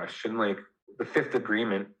question, like the fifth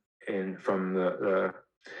agreement from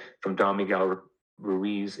Don Miguel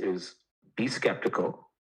Ruiz is be skeptical,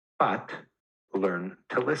 but learn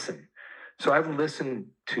to listen. So I've listened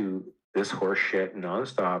to this horse shit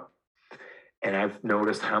nonstop, and I've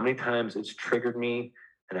noticed how many times it's triggered me,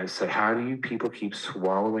 and I've said, how do you people keep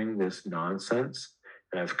swallowing this nonsense?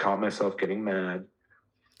 And I've caught myself getting mad.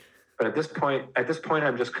 But at this point,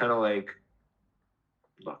 I'm just kind of like,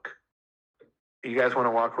 look, you guys want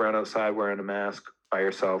to walk around outside wearing a mask by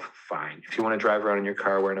yourself? Fine. If you want to drive around in your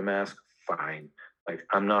car wearing a mask? Fine. Like,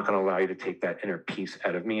 I'm not going to allow you to take that inner peace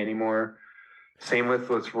out of me anymore. Same with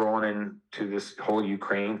what's rolling into this whole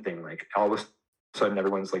Ukraine thing. Like, all of a sudden,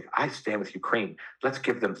 everyone's like, I stand with Ukraine. Let's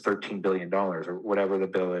give them $13 billion or whatever the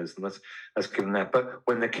bill is. And let's give them that. But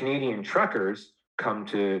when the Canadian truckers come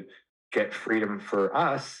to get freedom for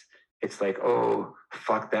us, it's like, oh,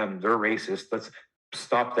 fuck them, they're racist, let's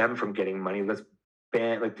stop them from getting money, let's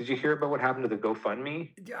banned. Like, did you hear about what happened to the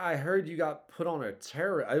GoFundMe? Yeah, I heard you got put on a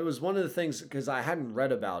terror. It was one of the things because I hadn't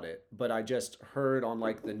read about it, but I just heard on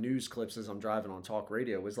like the news clips as I'm driving on talk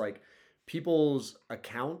radio was like people's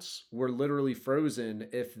accounts were literally frozen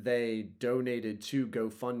if they donated to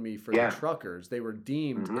GoFundMe for the Yeah. truckers. They were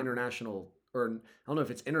deemed Mhm. international, or I don't know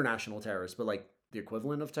if it's international terrorists, but like the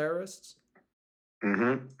equivalent of terrorists.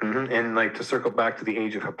 And like to circle back to the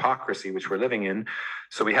age of hypocrisy, which we're living in.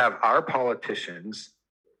 So we have our politicians,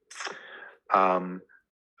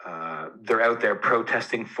 they're out there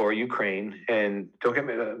protesting for Ukraine. And don't get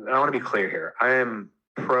me, I want to be clear here. I am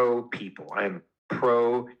pro people. I am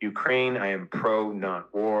pro Ukraine. I am pro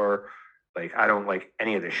not war. Like, I don't like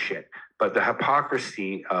any of this shit. But the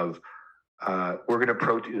hypocrisy of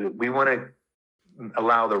we want to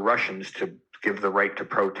allow the Russians to give the right to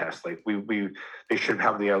protest. Like they should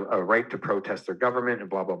have the right to protest their government and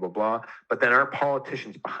blah, blah, blah, blah. But then our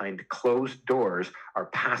politicians behind closed doors are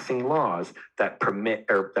passing laws that permit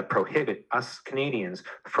or that prohibit us Canadians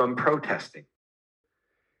from protesting.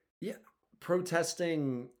 Yeah.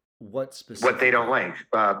 Protesting what specifically? What they don't like.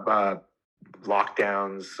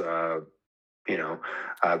 Lockdowns,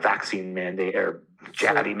 vaccine mandate or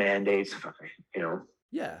jabby mandates,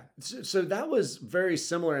 Yeah. So that was very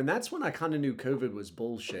similar. And that's when I kind of knew COVID was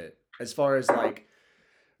bullshit as far as like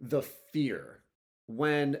the fear.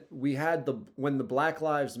 When the Black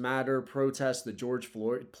Lives Matter protests, the George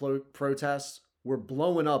Floyd protests were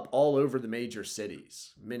blowing up all over the major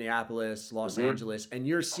cities, Minneapolis, Los Angeles, and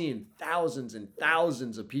you're seeing thousands and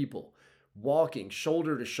thousands of people walking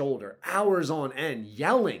shoulder to shoulder, hours on end,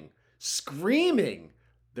 yelling, screaming.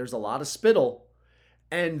 There's a lot of spittle.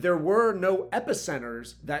 And there were no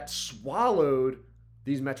epicenters that swallowed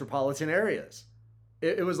these metropolitan areas.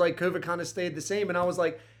 It was like COVID kind of stayed the same. And I was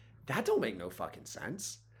like, that don't make no fucking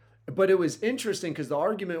sense. But it was interesting because the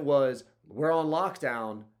argument was, we're on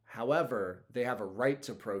lockdown. However, they have a right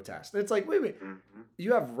to protest. And it's like, wait,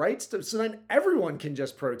 you have rights to, so then everyone can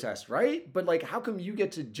just protest, right? But like, how come you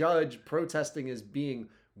get to judge protesting as being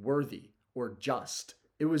worthy or just?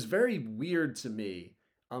 It was very weird to me.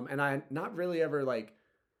 And I not really ever like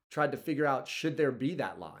tried to figure out, should there be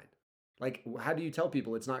that line? Like, how do you tell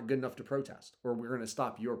people it's not good enough to protest or we're going to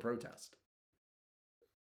stop your protest?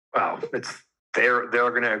 Well, they're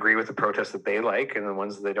going to agree with the protests that they like, and the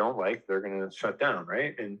ones that they don't like, they're going to shut down,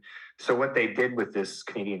 right? And so what they did with this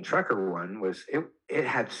Canadian trucker one was it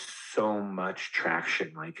had so much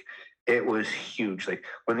traction. Like, it was huge. Like,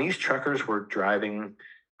 when these truckers were driving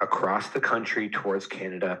across the country towards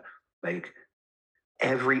Canada, like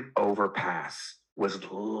every overpass was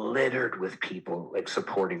littered with people like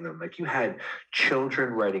supporting them. Like, you had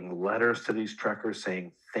children writing letters to these truckers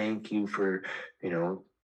saying thank you for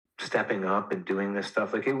stepping up and doing this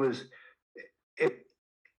stuff. Like, I'm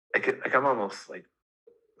almost like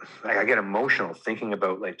I get emotional thinking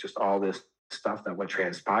about like just all this stuff that what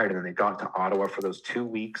transpired. And then they got to Ottawa for those 2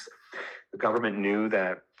 weeks. The government knew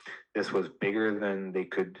that this was bigger than they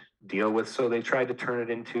could deal with, so they tried to turn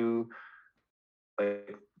it into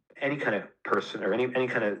like any kind of person or any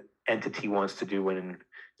kind of entity wants to do when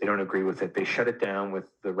they don't agree with it. They shut it down with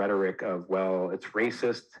the rhetoric of, well, it's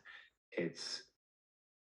racist, it's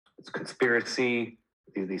conspiracy,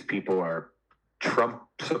 these people are Trump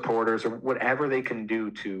supporters, or whatever they can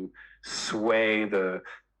do to sway the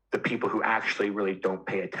people who actually really don't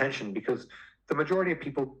pay attention, because the majority of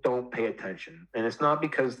people don't pay attention. And it's not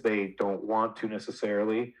because they don't want to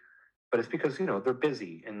necessarily, but it's because, they're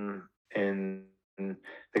busy and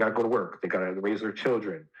they got to go to work. They got to raise their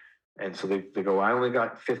children. And so they go, I only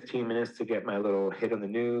got 15 minutes to get my little hit on the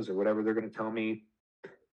news or whatever they're going to tell me.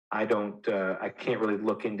 I can't really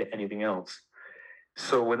look into anything else.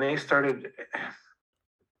 So when they started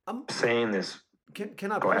saying this.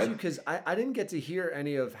 Can I pause you? Because I didn't get to hear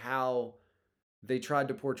any of how they tried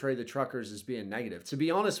to portray the truckers as being negative. To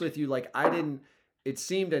be honest with you, like it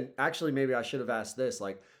seemed, and actually maybe I should have asked this,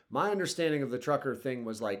 like my understanding of the trucker thing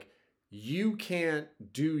was like, you can't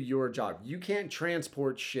do your job. You can't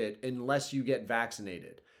transport shit unless you get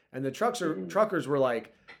vaccinated. And the truckers were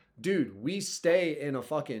like, dude, we stay in a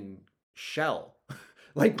fucking shell.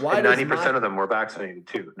 Like, why? 90% of them were vaccinated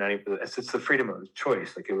too. It's the freedom of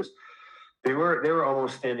choice. Like, it was, they were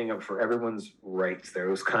almost standing up for everyone's rights there.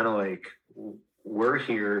 It was kind of like, we're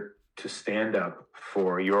here to stand up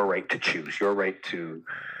for your right to choose, your right to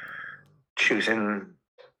choose. And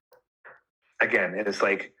again, it's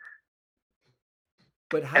like,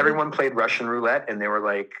 but everyone played Russian roulette, and they were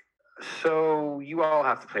like, so you all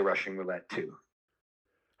have to play Russian roulette too.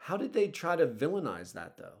 How did they try to villainize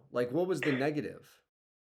that though? Like, what was the negative?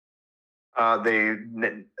 You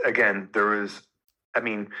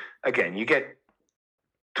get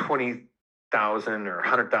 20,000 or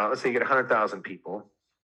 100,000, let's say you get 100,000 people.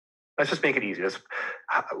 Let's just make it easy. That's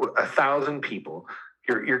 1,000 people.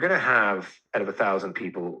 You're going to have, out of 1,000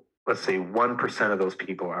 people, let's say 1% of those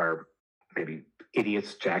people are maybe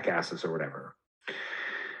idiots, jackasses, or whatever.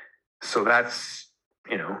 So that's,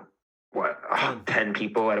 what, 10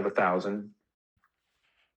 people out of 1,000.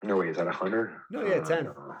 No way, is that 100? No, yeah, 10.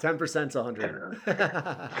 10%'s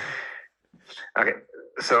 100. Okay,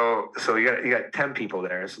 so you got 10 people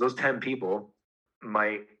there. So those 10 people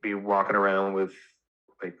might be walking around with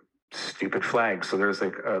like stupid flags. So there's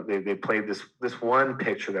like they played this one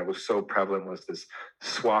picture that was so prevalent, was this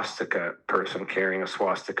swastika person carrying a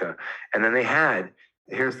swastika, and then they had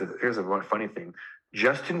here's the one funny thing.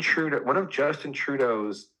 Justin Trudeau, one of Justin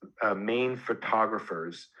Trudeau's main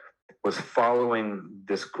photographers, was following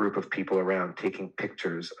this group of people around, taking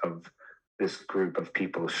pictures of this group of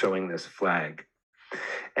people showing this flag.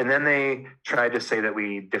 And then they tried to say that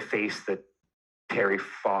we defaced the Terry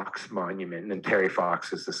Fox monument. And Terry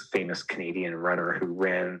Fox is this famous Canadian runner who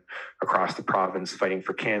ran across the province fighting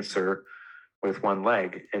for cancer with one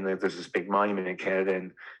leg. And there's this big monument in Canada.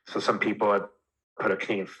 And so some people had put a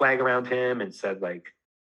Canadian flag around him and said like,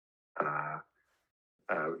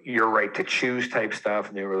 your right to choose type stuff.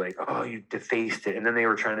 And they were like, oh, you defaced it. And then they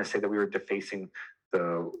were trying to say that we were defacing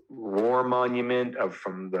the war monument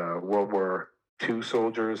from the World War II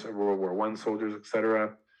soldiers, World War I soldiers,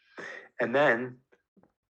 etc. And then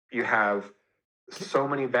you have so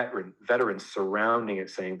many veterans surrounding it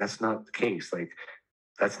saying that's not the case. Like,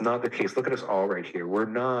 that's not the case. Look at us all right here. We're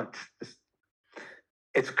not.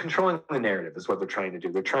 It's controlling the narrative is what they're trying to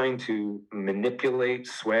do. They're trying to manipulate,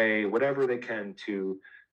 sway, whatever they can to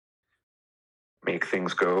make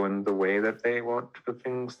things go in the way that they want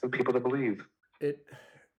the people to believe.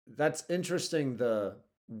 That's interesting.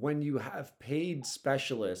 When you have paid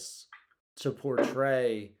specialists to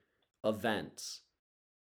portray events,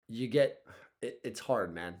 it's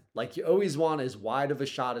hard, man. Like, you always want as wide of a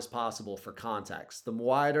shot as possible for context. The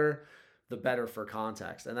wider, the better for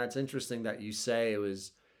context. And that's interesting that you say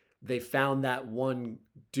they found that one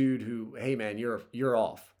dude who, hey man, you're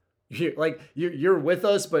off. You're with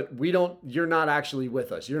us, but you're not actually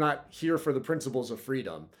with us. You're not here for the principles of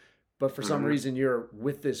freedom, but for some reason you're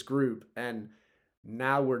with this group, and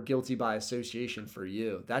now we're guilty by association for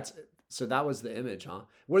you. So that was the image, huh?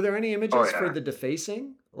 Were there any images for the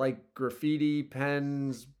defacing? Like graffiti,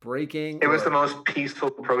 pens, breaking? It was the most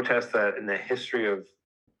peaceful protest that in the history of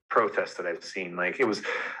protests that I've seen. Like, it was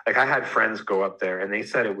like, I had friends go up there and they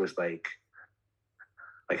said it was like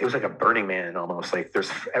it was like a Burning Man almost. Like,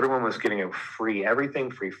 everyone was getting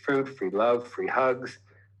everything, free food, free love, free hugs.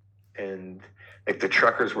 And like, the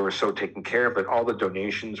truckers were so taken care of, but all the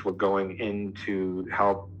donations were going in to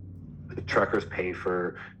help the truckers pay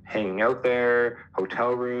for hanging out there,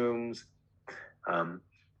 hotel rooms.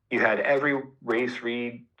 You had every race,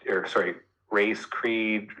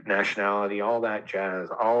 creed, nationality, all that jazz,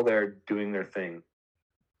 all there doing their thing.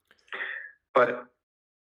 But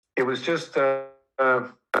it was just,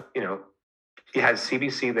 you had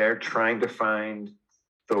CBC there trying to find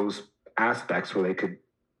those aspects where they could,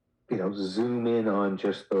 zoom in on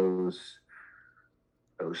just those.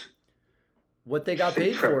 What they got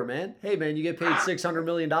paid for, man. Hey, man, you get paid $600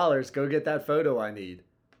 million. Go get that photo I need.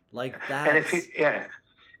 Like that. And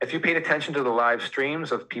if you paid attention to the live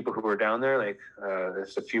streams of people who were down there, like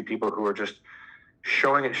there's a few people who were just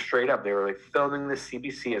showing it straight up. They were like filming the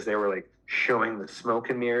CBC as they were like showing the smoke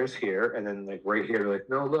and mirrors here, and then like right here, like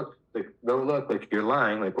no look, like you're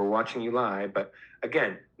lying, like we're watching you lie. But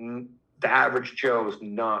again, the average Joe is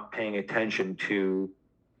not paying attention to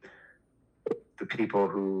the people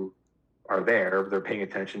who are there. They're paying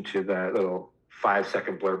attention to that little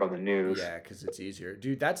 5-second blurb on the news. Yeah, because it's easier.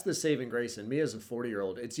 Dude, that's the saving grace. And me as a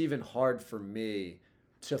 40-year-old, it's even hard for me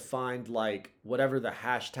to find like whatever the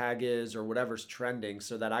hashtag is or whatever's trending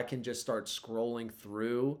so that I can just start scrolling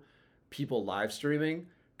through people live streaming.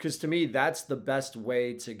 Because to me, that's the best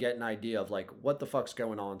way to get an idea of like what the fuck's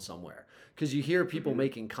going on somewhere. Because you hear people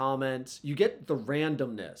making comments. You get the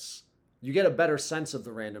randomness. You get a better sense of the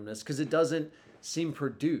randomness because it doesn't seem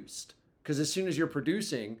produced. Because as soon as you're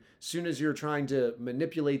producing, as soon as you're trying to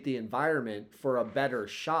manipulate the environment for a better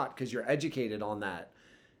shot because you're educated on that,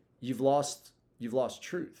 you've lost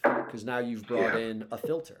truth because now you've brought in a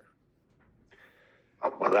filter.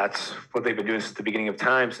 Well, that's what they've been doing since the beginning of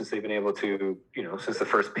time, since they've been able to, since the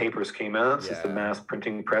first papers came out, since the mass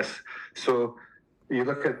printing press. So you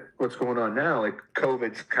look at what's going on now, like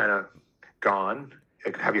COVID's kind of gone.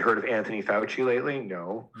 Like, have you heard of Anthony Fauci lately?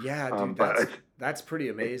 No. Yeah, dude, that's pretty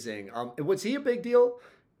amazing. Was he a big deal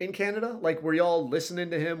in Canada? Like, were y'all listening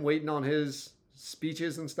to him, waiting on his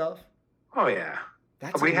speeches and stuff? Oh yeah.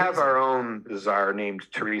 That's We have amazing. our own czar named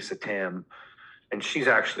That's we have amazing. our own czar named Theresa Tam, and she's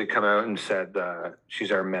actually come out and said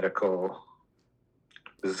she's our medical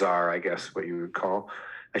czar, I guess what you would call.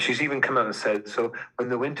 And she's even come out and said, so when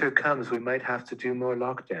the winter comes, we might have to do more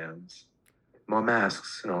lockdowns, more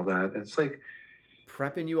masks, and all that. And it's like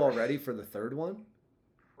Prepping you already for the third one?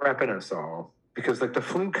 prepping us all because like the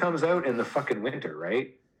flu comes out in the fucking winter,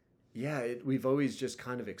 right? Yeah, we've always just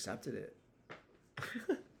kind of accepted it.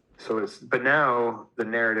 So but now the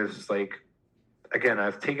narrative is like, again,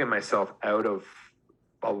 I've taken myself out of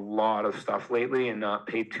a lot of stuff lately and not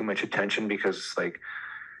paid too much attention because like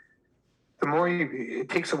the more it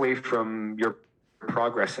takes away from your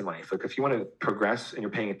progress in life. Like if you want to progress and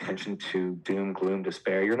you're paying attention to doom, gloom,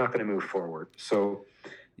 despair, you're not going to move forward. So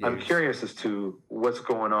I'm curious as to what's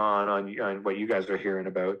going on what you guys are hearing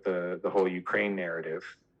about the whole Ukraine narrative.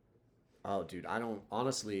 Oh, dude, I don't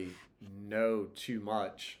honestly know too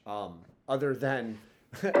much. Other than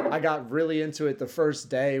I got really into it the first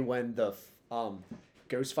day when the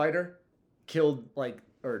Ghost Fighter killed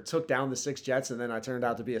or took down the 6 jets, and then I turned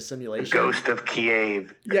out to be a simulation. Ghost of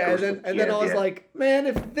Kiev. Yeah, and then I was like, man,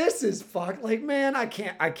 if this is fucked, like, man, I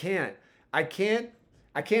can't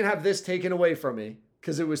have this taken away from me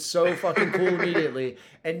because it was so fucking cool immediately,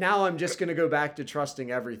 and now I'm just gonna go back to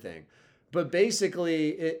trusting everything. But basically,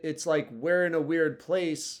 it's like we're in a weird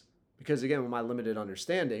place because, again, with my limited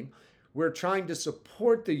understanding, we're trying to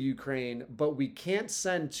support the Ukraine, but we can't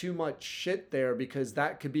send too much shit there because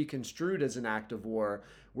that could be construed as an act of war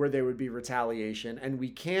where there would be retaliation. And we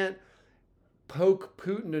can't poke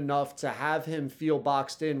Putin enough to have him feel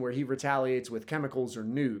boxed in where he retaliates with chemicals or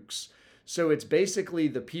nukes. So it's basically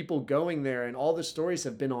the people going there, and all the stories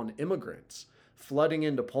have been on immigrants flooding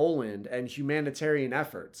into Poland and humanitarian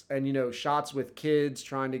efforts and, shots with kids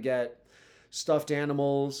trying to get stuffed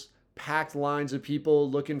animals, packed lines of people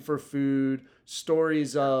looking for food,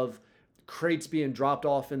 stories of crates being dropped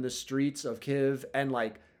off in the streets of Kyiv, and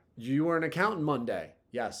like, you were an accountant Monday.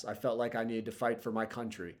 Yes, I felt like I needed to fight for my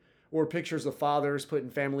country. Or pictures of fathers putting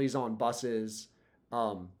families on buses.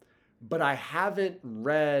 But I haven't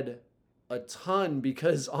read a ton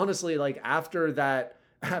because honestly, like after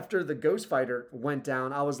the Ghost Fighter went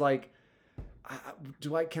down, I was like,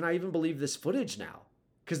 can I even believe this footage now?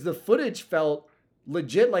 Because the footage felt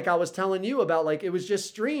legit, like I was telling you about, like it was just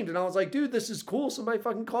streamed, and I was like, dude, this is cool. Somebody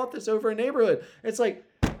fucking caught this over a neighborhood. It's like,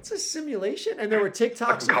 it's a simulation. And there were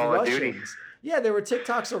TikToks of Russians. Yeah, there were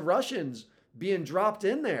TikToks of Russians being dropped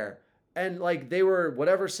in there. And like they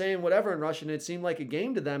were saying whatever in Russian. It seemed like a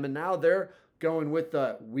game to them. And now they're going with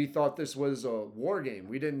we thought this was a war game.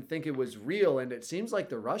 We didn't think it was real. And it seems like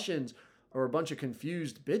the Russians are a bunch of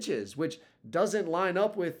confused bitches, which doesn't line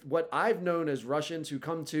up with what I've known as Russians who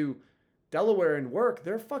come to Delaware and work.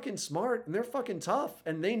 They're fucking smart and they're fucking tough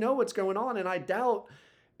and they know what's going on. And I doubt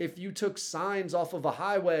if you took signs off of a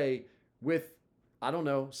highway with, I don't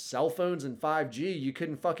know, cell phones and 5G, you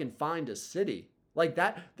couldn't fucking find a city. Like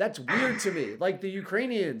that's weird to me. Like the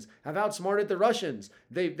Ukrainians have outsmarted the Russians.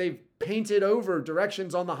 They've painted over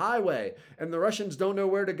directions on the highway and the Russians don't know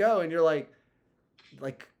where to go. And you're like,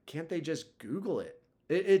 can't they just Google it?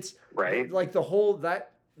 It's right. Like the whole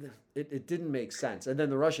it didn't make sense. And then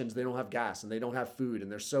the Russians, they don't have gas and they don't have food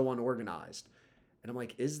and they're so unorganized. And I'm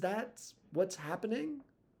like, is that what's happening?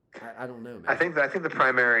 I don't know, man. I think the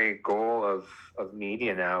primary goal of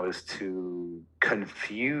media now is to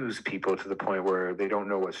confuse people to the point where they don't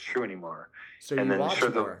know what's true anymore. So you watch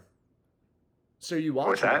more. So you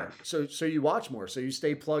watch more. So you watch more. So you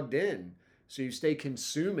stay plugged in. So you stay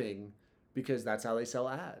consuming because that's how they sell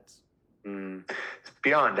ads. It's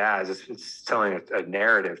beyond ads. It's telling a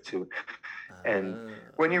narrative too. And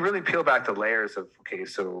when you really peel back the layers of, okay,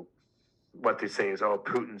 so what they say is, oh,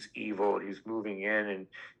 Putin's evil. He's moving in, and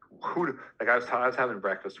I was having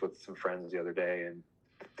breakfast with some friends the other day, and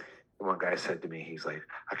one guy said to me, he's like,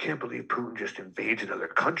 I can't believe Putin just invades another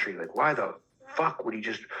country. Like, why the fuck would he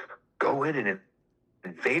just go in and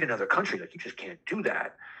invade another country? Like, you just can't do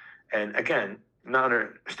that. And again, not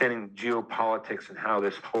understanding geopolitics and how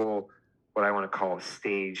this whole, what I want to call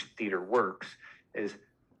stage theater works, is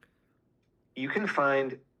you can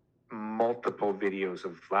find multiple videos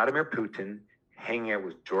of Vladimir Putin hanging out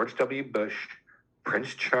with George W. Bush,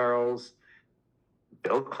 Prince Charles,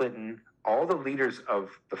 Bill Clinton, all the leaders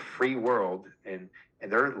of the free world, and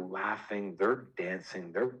they're laughing, they're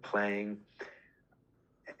dancing, they're playing.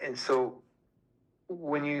 And so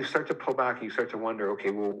when you start to pull back, you start to wonder,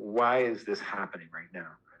 okay, well, why is this happening right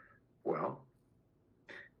now? Well,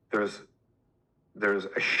 there's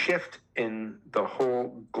a shift in the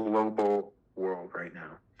whole global world right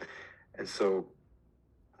now. And so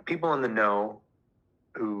people in the know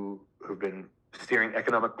who've been steering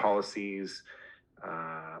economic policies,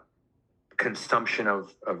 consumption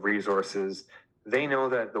of resources, they know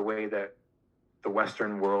that the way that the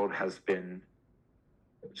Western world has been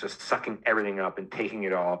just sucking everything up and taking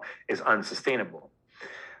it all is unsustainable.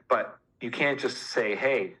 But you can't just say,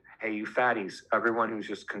 hey, you fatties, everyone who's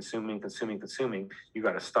just consuming, you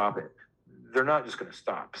got to stop it. They're not just going to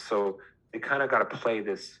stop. So they kind of got to play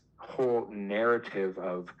this whole narrative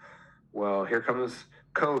of, well, here comes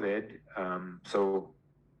COVID. So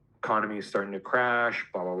economy is starting to crash,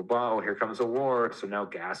 blah, blah, blah, blah. Oh, here comes a war. So now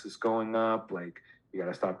gas is going up. Like, you got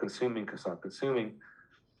to stop consuming.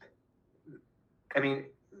 I mean,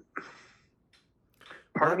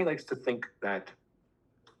 part of me likes to think that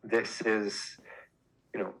this is,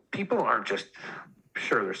 people aren't just,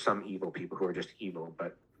 sure, there's some evil people who are just evil,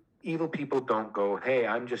 but evil people don't go, hey,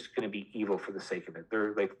 I'm just going to be evil for the sake of it.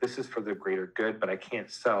 They're like, this is for the greater good, but I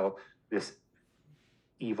can't sell this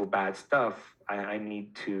evil, bad stuff. I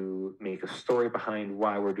need to make a story behind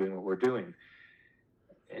why we're doing what we're doing.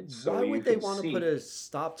 And so why would they want to put a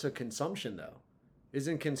stop to consumption, though?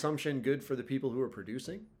 Isn't consumption good for the people who are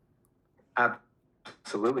producing?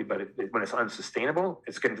 Absolutely, but when it's unsustainable,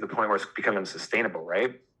 it's getting to the point where it's becoming unsustainable,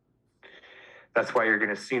 right? That's why you're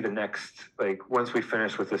going to see the next, like, once we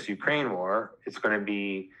finish with this Ukraine war, it's going to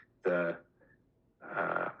be the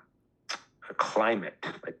climate,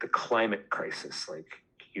 like the climate crisis. Like,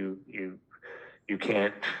 you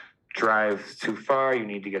can't drive too far. You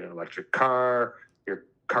need to get an electric car. They're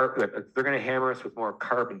going to hammer us with more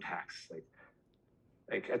carbon tax.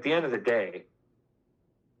 Like at the end of the day,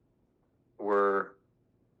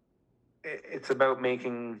 it's about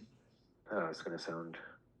making, it's going to sound,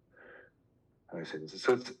 how do I say this?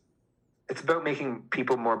 So it's about making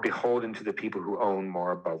people more beholden to the people who own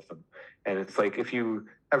more above them. And it's like, if you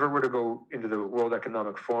ever were to go into the World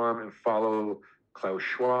Economic Forum and follow Klaus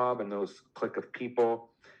Schwab and those clique of people,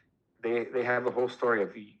 they have a whole story of,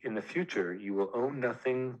 in the future, you will own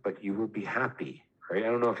nothing, but you will be happy, right? I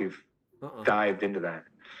don't know if you've dived into that.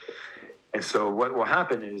 And so what will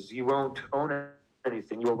happen is you won't own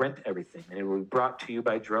anything, you will rent everything, and it will be brought to you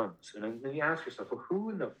by drones. And then you ask yourself, well, who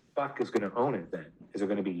in the fuck is going to own it then? Is it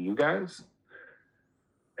going to be you guys?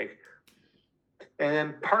 Like, and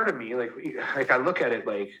then part of me, like I look at it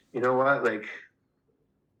like, you know what, like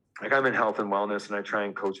I'm in health and wellness, and I try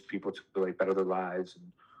and coach people to like better their lives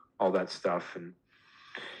and all that stuff. And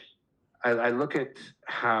I look at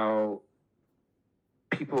how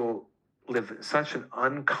people live such an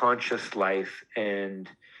unconscious life and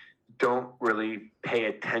don't really pay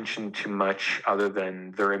attention to much other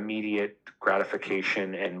than their immediate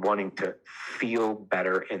gratification and wanting to feel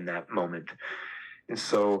better in that moment. And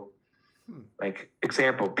so, like,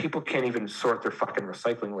 example, people can't even sort their fucking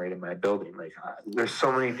recycling rate in my building. Like, there's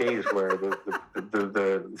so many days where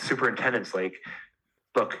the superintendent's like,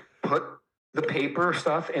 look, put the paper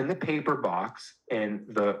stuff in the paper box and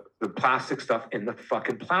the plastic stuff in the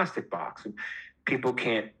fucking plastic box. And people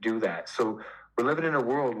can't do that. So we're living in a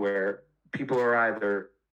world where people are either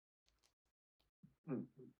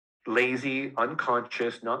lazy,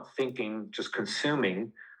 unconscious, not thinking, just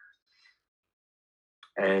consuming.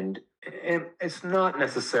 And it's not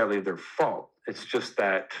necessarily their fault. It's just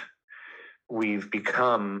that we've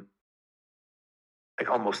become like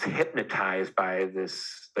almost hypnotized by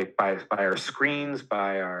this, like by our screens,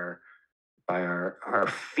 by our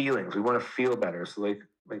feelings. We want to feel better. So like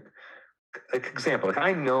example, like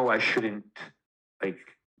I know I shouldn't like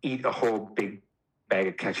eat a whole big bag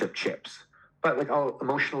of ketchup chips, but like I'll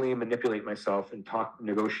emotionally manipulate myself and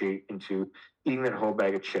negotiate into eating that whole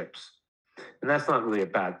bag of chips. And that's not really a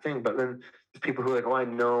bad thing. But then there's people who are like, oh, I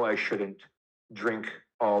know I shouldn't drink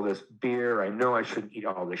all this beer. I know I shouldn't eat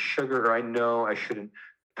all this sugar. Or I know I shouldn't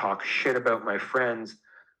talk shit about my friends.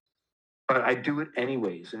 But I do it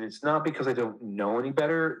anyways. And it's not because I don't know any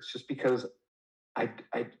better. It's just because I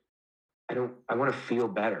want to feel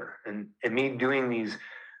better. And me doing these,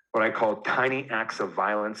 what I call tiny acts of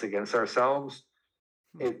violence against ourselves,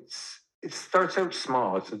 it starts out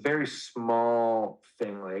small. It's a very small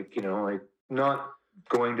thing, like, you know, like not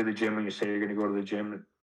going to the gym when you say you're going to go to the gym.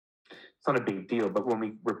 It's not a big deal. But when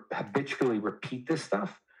we habitually repeat this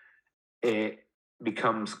stuff, it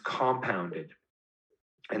becomes compounded.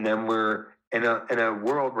 And then we're in a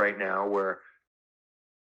world right now where,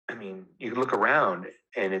 I mean, you look around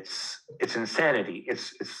and it's insanity.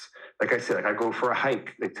 It's like I said, like I go for a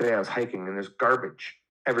hike. Like today I was hiking and there's garbage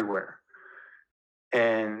everywhere.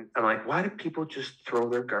 And I'm like, why do people just throw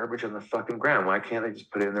their garbage on the fucking ground? Why can't they just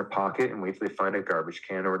put it in their pocket and wait till they find a garbage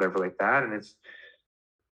can or whatever like that? And it's,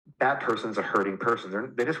 that person's a hurting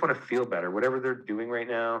person. They just want to feel better. Whatever they're doing right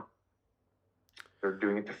now, They're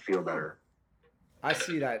doing it to feel better. I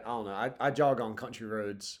see that. I don't know. I jog on country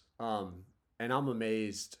roads, and I'm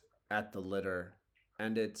amazed at the litter.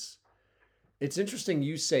 And it's interesting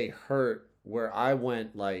you say hurt, where I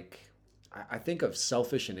went like I think of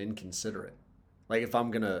selfish and inconsiderate. Like if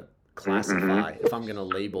I'm gonna classify, Mm-hmm. if I'm gonna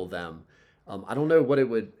label them, I don't know what it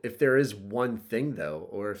would. If there is one thing though,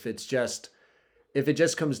 or if it just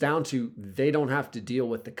comes down to they don't have to deal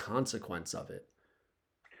with the consequence of it.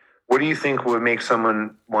 What do you think would make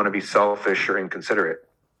someone want to be selfish or inconsiderate?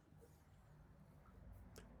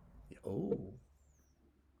 Oh,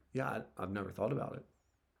 yeah, I've never thought about it.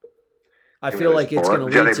 I You know, feel like it's going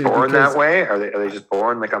to are lead they to born because that way? Are they just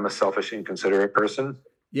born like I'm a selfish, inconsiderate person?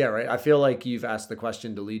 yeah, right. I feel like you've asked the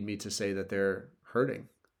question to lead me to say that they're hurting.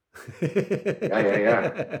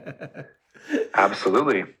 Yeah.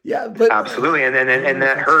 Absolutely. Yeah, but Absolutely. And then I don't and know if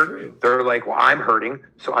that that's hurt, true. they're like, well, I'm hurting,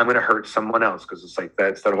 so I'm going to hurt someone else, because it's like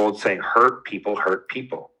that's that whole saying, hurt people hurt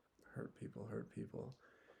people. Hurt people, hurt people.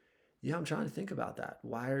 Yeah, I'm trying to think about that.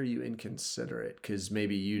 Why are you inconsiderate? Because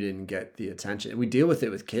maybe you didn't get the attention. We deal with it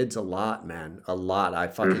with kids a lot, man. A lot. I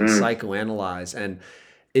fucking psychoanalyze, and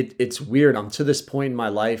it's weird. I'm to this point in my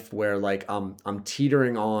life where like I'm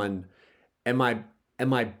teetering on. Am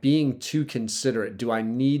I being too considerate? Do I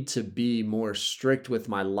need to be more strict with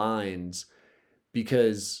my lines?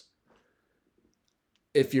 Because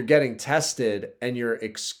if you're getting tested and you're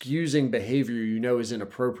excusing behavior you know is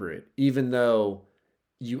inappropriate, even though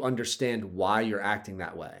you understand why you're acting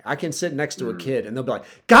that way. I can sit next to a kid and they'll be like,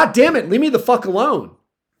 God damn it, leave me the fuck alone.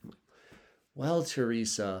 Well,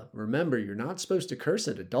 Teresa, remember, you're not supposed to curse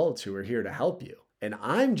at adults who are here to help you. And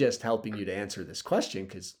I'm just helping you to answer this question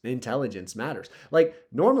because intelligence matters. Like,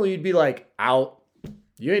 normally you'd be like, out,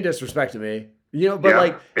 you ain't disrespecting me. You know,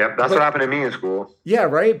 but that's what happened to me in school. Yeah,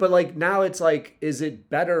 right. But like now it's like, is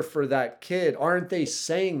it better for that kid? Aren't they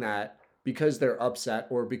saying that because they're upset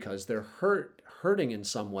or because they're hurting in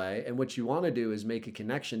some way? And what you want to do is make a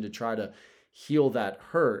connection to try to heal that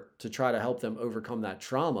hurt, to try to help them overcome that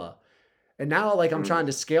trauma. And now like I'm trying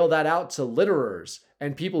to scale that out to litterers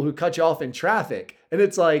and people who cut you off in traffic. And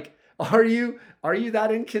it's like, are you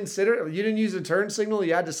that inconsiderate? You didn't use a turn signal,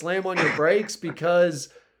 you had to slam on your brakes because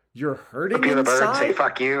you're hurting Be the bird and say inside?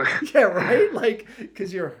 fuck you. Yeah, right? Like,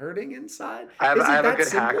 because you're hurting inside? I have Is it a that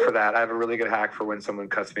good hack simple? for that. I have a really good hack for when someone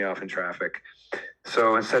cuts me off in traffic.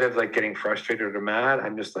 So instead of like getting frustrated or mad,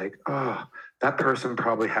 I'm just like, oh, that person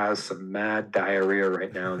probably has some mad diarrhea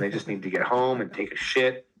right now, and they just need to get home and take a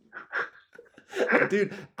shit.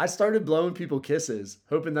 Dude, I started blowing people kisses,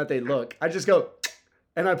 hoping that they look. I just go,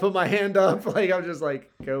 and I put my hand up, like I'm just like,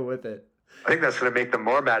 go with it. I think that's going to make them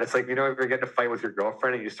more mad. It's like, you know, if you're getting a fight with your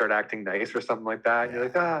girlfriend and you start acting nice or something like that, and you're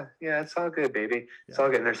like, yeah, it's all good, baby. It's all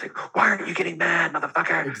good. And they're just like, why aren't you getting mad,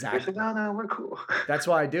 motherfucker? Exactly. You're like, no, we're cool. That's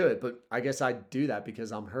why I do it. But I guess I do that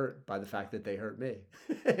because I'm hurt by the fact that they hurt me.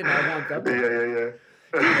 And I want them to.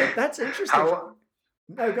 Yeah. Dude, that's interesting. How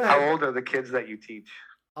No, go ahead. old are the kids that you teach?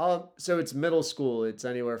 So it's middle school. It's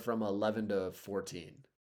anywhere from 11 to 14.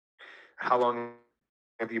 How long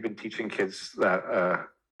have you been teaching kids that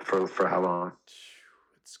for how long?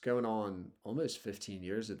 It's going on almost 15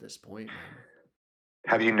 years at this point, man.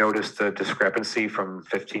 Have you noticed the discrepancy from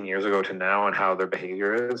 15 years ago to now and how their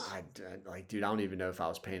behavior is? Like, dude, I don't even know if I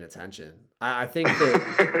was paying attention. I think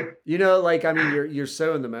that, you know, like, I mean, you're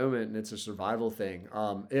so in the moment and it's a survival thing.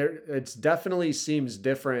 It's definitely seems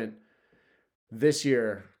different this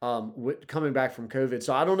year, coming back from COVID.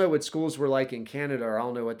 So I don't know what schools were like in Canada, or I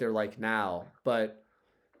don't know what they're like now, but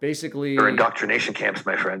basically They're indoctrination camps,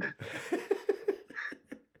 my friend.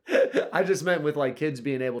 I just meant with like kids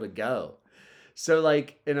being able to go. So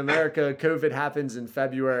like in America, COVID happens in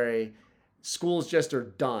February, schools just are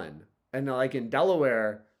done. And like in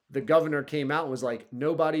Delaware, the governor came out and was like,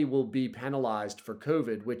 nobody will be penalized for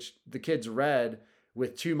COVID, which the kids read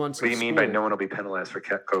with 2 months What do of you mean school. by no one will be penalized for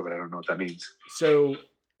COVID? I don't know what that means. So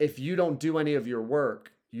if you don't do any of your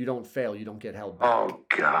work, you don't fail, you don't get held back. Oh,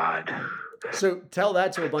 God. So tell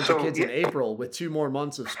that to a bunch of kids in April with 2 more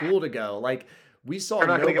months of school to go. Like we saw They're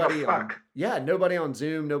not gonna give a nobody fuck. nobody on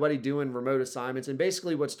Zoom, nobody doing remote assignments. And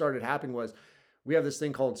basically what started happening was we have this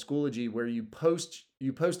thing called Schoology where you post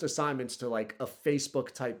assignments to like a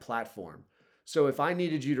Facebook type platform. So if I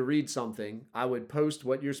needed you to read something, I would post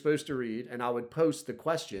what you're supposed to read and I would post the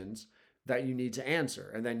questions that you need to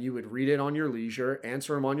answer. And then you would read it on your leisure,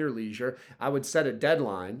 answer them on your leisure. I would set a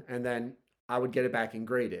deadline and then I would get it back and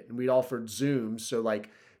grade it. And we'd offered Zooms. So like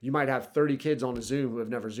you might have 30 kids on a Zoom who have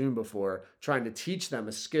never Zoomed before, trying to teach them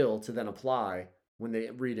a skill to then apply when they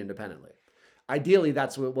read independently. Ideally,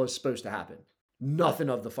 that's what was supposed to happen. Nothing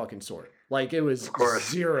of the fucking sort. Like it was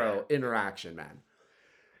zero interaction, man.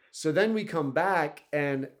 So then we come back,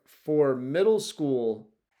 and for middle school,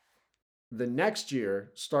 the next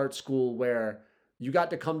year start school where you got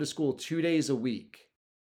to come to school 2 days a week.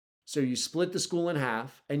 So you split the school in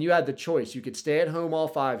half, and you had the choice. You could stay at home all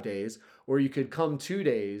 5 days, or you could come 2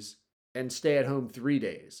 days and stay at home 3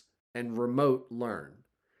 days and remote learn.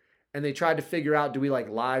 And they tried to figure out, do we like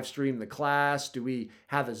live stream the class? Do we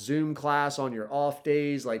have a Zoom class on your off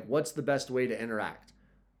days? Like, what's the best way to interact?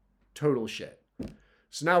 Total shit.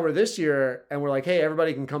 So now we're this year, and we're like, hey,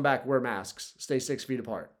 everybody can come back, wear masks, stay 6 feet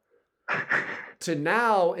apart. To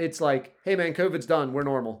now, it's like, hey man, COVID's done. We're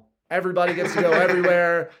normal. Everybody gets to go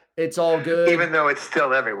everywhere. It's all good. Even though it's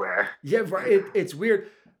still everywhere. Yeah, it's weird.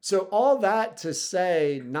 So all that to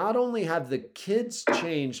say, not only have the kids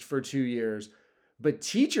changed for 2 years, but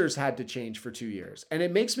teachers had to change for 2 years. And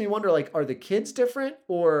it makes me wonder, like, are the kids different,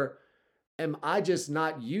 or am I just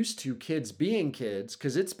not used to kids being kids?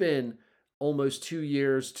 Because it's been almost 2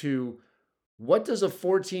 years to what does a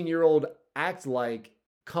 14-year-old act like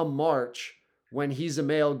come March when he's a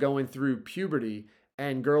male going through puberty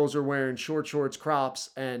and girls are wearing short shorts, crops,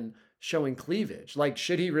 and showing cleavage? Like,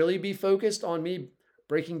 should he really be focused on me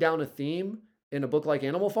breaking down a theme in a book like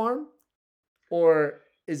Animal Farm? Or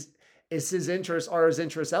is his interest, are his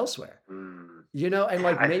interests elsewhere? You know, and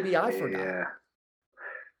like maybe I forgot.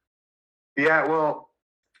 Yeah, well,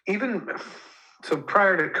 even so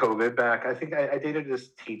prior to COVID back, I think I dated this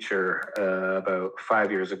teacher about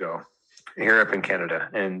 5 years ago here up in Canada.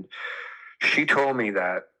 And she told me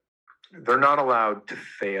that they're not allowed to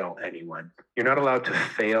fail anyone. You're not allowed to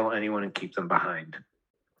fail anyone and keep them behind.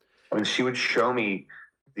 And she would show me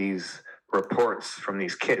these reports from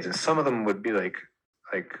these kids, and some of them would be like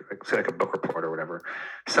say like a book report or whatever.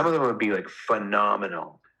 Some of them would be like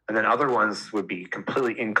phenomenal, and then other ones would be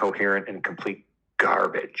completely incoherent and complete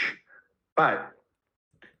garbage. But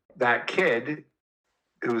that kid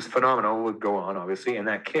who was phenomenal would go on, obviously, and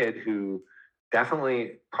that kid who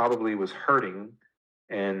definitely probably was hurting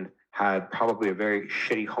and had probably a very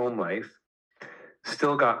shitty home life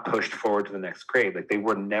still got pushed forward to the next grade. Like, they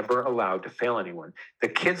were never allowed to fail anyone. The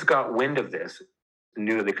kids got wind of this,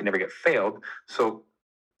 knew that they could never get failed. So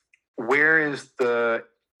where is the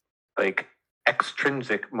like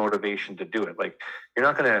extrinsic motivation to do it? Like, you're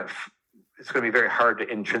not going to, it's going to be very hard to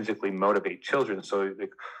intrinsically motivate children. So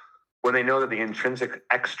like, when they know that the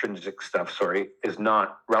extrinsic stuff, is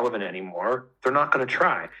not relevant anymore, they're not going to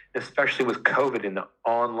try. Especially with COVID and the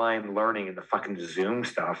online learning and the fucking Zoom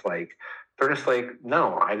stuff. Like, they're just like,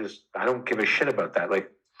 no, I don't give a shit about that. Like,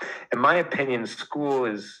 in my opinion, school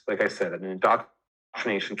is, like I said, an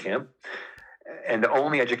indoctrination camp. And the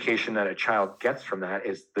only education that a child gets from that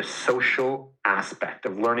is the social aspect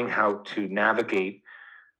of learning how to navigate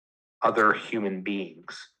other human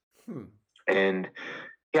beings. And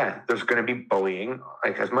yeah, there's going to be bullying.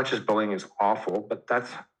 Like, as much as bullying is awful, but that's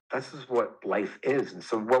just what life is. And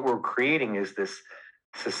so what we're creating is this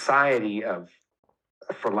society of,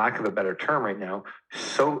 for lack of a better term right now,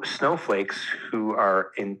 so snowflakes who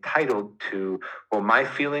are entitled to, well, my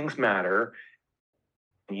feelings matter.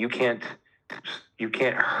 You can't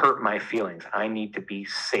hurt my feelings. I need to be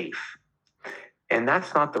safe. And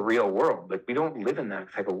that's not the real world. Like, we don't live in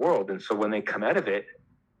that type of world. And so when they come out of it,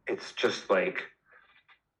 it's just like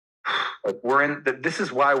this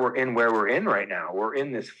is why we're in where we're in right now. We're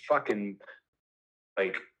in this fucking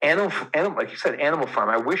like animal, like you said, Animal Farm.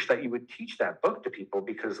 I wish that you would teach that book to people,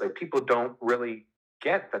 because like people don't really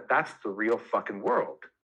get that that's the real fucking world.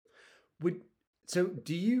 So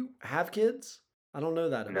do you have kids? I don't know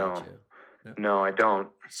that about you. No, I don't.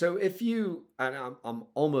 So if you, and I'm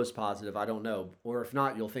almost positive, I don't know, or if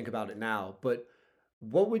not, you'll think about it now, but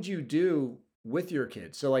what would you do with your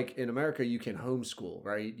kids? So like in America, you can homeschool,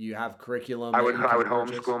 right? You have curriculum. I would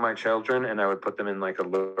homeschool my children, and I would put them in like a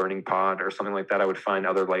learning pod or something like that. I would find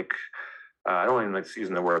other like, I don't even like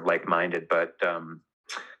using the word like-minded, but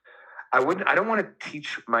I don't want to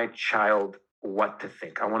teach my child what to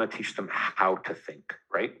think. I want to teach them how to think,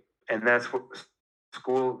 right? And that's what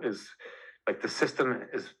school is. Like, the system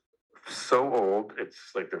is so old. It's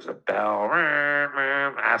like there's a bell.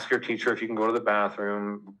 Ask your teacher if you can go to the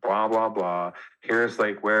bathroom. Blah blah blah. Here's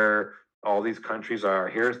like where all these countries are.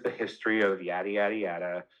 Here's the history of yada yada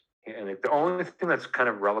yada. And like, the only thing that's kind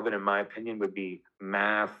of relevant, in my opinion, would be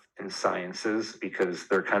math and sciences, because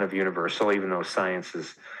they're kind of universal, even though science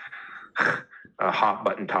is a hot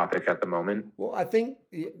button topic at the moment. Well, I think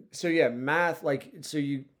so. Yeah, math. Like, so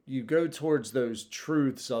you go towards those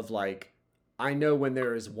truths of like, I know when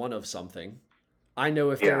there is one of something. I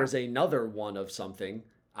know if there is another one of something.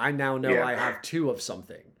 I now know I have two of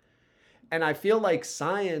something. And I feel like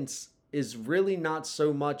science is really not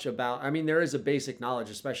so much about, I mean, there is a basic knowledge,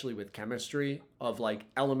 especially with chemistry, of like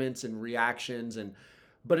elements and reactions,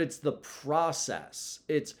 but it's the process.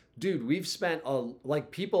 It's, dude, we've spent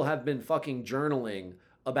like people have been fucking journaling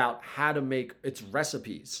about how to make, it's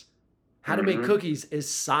recipes. How to make cookies is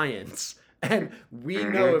science. And we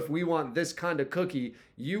know if we want this kind of cookie,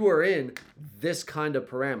 you are in this kind of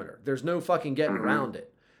parameter. There's no fucking getting around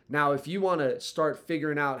it. Now, if you want to start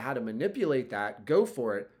figuring out how to manipulate that, go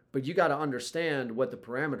for it. But you got to understand what the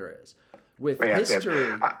parameter is. With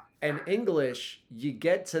history and English, you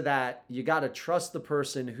get to that. You got to trust the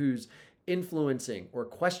person who's influencing or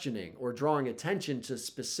questioning or drawing attention to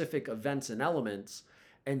specific events and elements.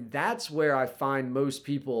 And that's where I find most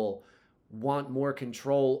people want more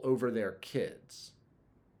control over their kids.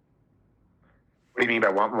 What do you mean by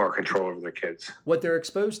want more control over their kids? What they're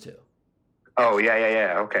exposed to. Oh,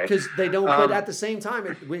 yeah. Okay. Because they don't, but at the same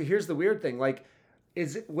time, here's the weird thing. Like,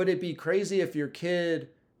 would it be crazy if your kid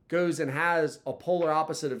goes and has a polar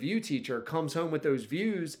opposite of you teacher, comes home with those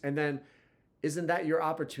views, and then isn't that your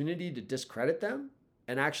opportunity to discredit them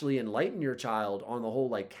and actually enlighten your child on the whole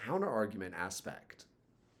like counter argument aspect?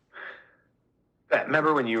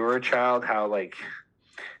 Remember when you were a child, how like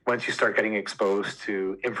once you start getting exposed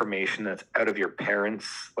to information that's out of your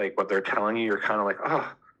parents, like what they're telling you, you're kind of like,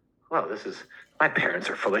 oh, well, my parents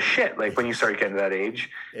are full of shit. Like when you start getting to that age,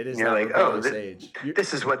 it is, you're like, oh, age.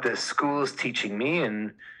 This is what the school is teaching me,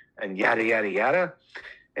 and yada yada yada.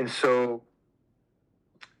 And so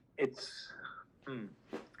it's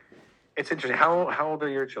interesting. How old are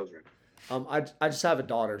your children? I just have a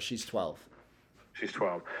daughter. She's 12. She's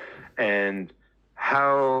 12, and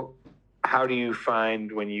how do you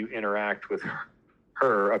find when you interact with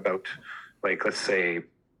her about, like, let's say,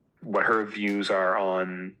 what her views are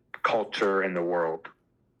on culture and the world?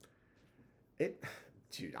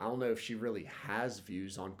 Dude, I don't know if she really has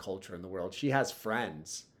views on culture in the world. She has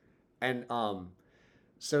friends, and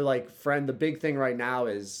so like the big thing right now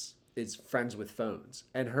is friends with phones,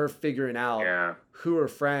 and her figuring out who are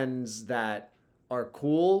friends that are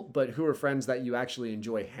cool, but who are friends that you actually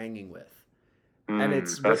enjoy hanging with. And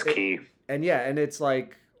that's key. And it's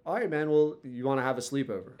like, all right, man, well, you want to have a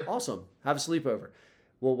sleepover? Awesome. Have a sleepover.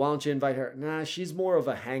 Well, why don't you invite her? Nah, she's more of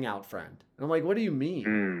a hangout friend. And I'm like, what do you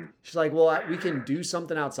mean? She's like, well, we can do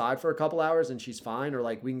something outside for a couple hours and she's fine. Or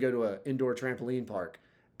like we can go to an indoor trampoline park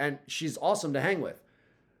and she's awesome to hang with.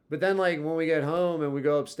 But then like when we get home and we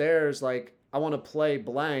go upstairs, like I want to play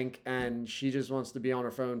blank and she just wants to be on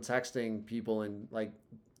her phone texting people and like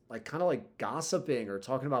kind of like gossiping or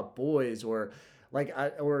talking about boys or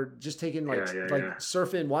or just taking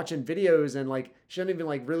surfing, watching videos, and like she doesn't even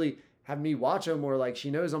like really have me watch them, or like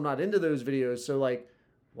she knows I'm not into those videos, so like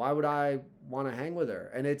why would I want to hang with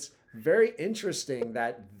her? And it's very interesting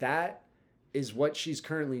that is what she's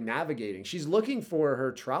currently navigating. She's looking for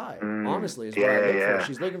her tribe, honestly, is what I look for.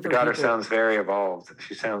 She's looking for your daughter sounds very evolved.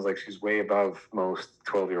 She sounds like she's way above most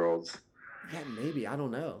 12-year-olds. Yeah, maybe, I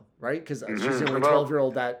don't know, right? Because she's the only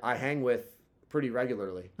 12-year-old that I hang with pretty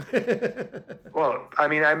regularly. Well, I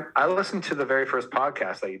mean, I listened to the very first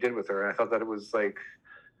podcast that you did with her, and I thought that it was like,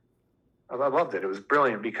 I loved it. It was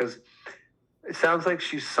brilliant because it sounds like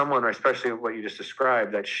she's someone, especially what you just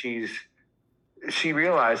described, that she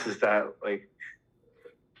realizes that like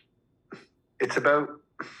it's about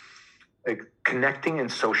like connecting and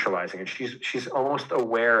socializing, and she's almost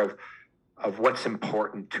aware of what's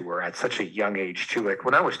important to her at such a young age too. Like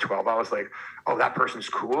when I was 12, I was like, oh, that person's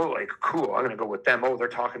cool. Like, cool. I'm going to go with them. Oh, they're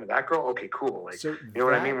talking to that girl. Okay, cool. Like, you know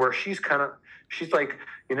what I mean? Where she's like,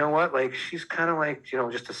 you know what? Like, she's kind of like, you know,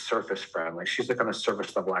 just a surface friend. Like she's like on a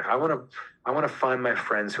surface level. Like I want to find my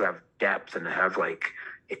friends who have depth and have like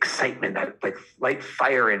excitement, that like light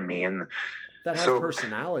fire in me. And that has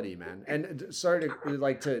personality, man. And sorry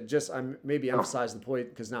to just maybe emphasize the point,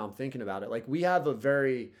 because now I'm thinking about it. Like we have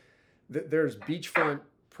there's beachfront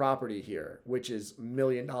property here, which is $1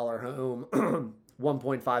 million home,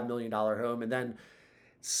 $1.5 million home. And then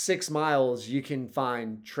 6 miles, you can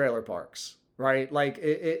find trailer parks, right? Like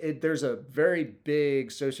there's a very big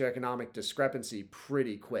socioeconomic discrepancy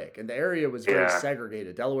pretty quick. And the area was very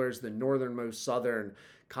segregated. Delaware's the northernmost southern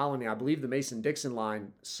colony. I believe the Mason-Dixon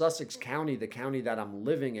line, Sussex County, the county that I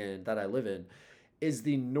live in, is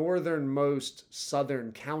the northernmost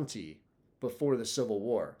southern county before the Civil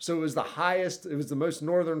War. So it was the most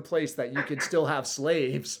northern place that you could still have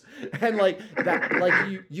slaves. And like that,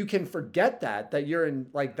 like you can forget that you're in,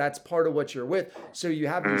 like, that's part of what you're with. So you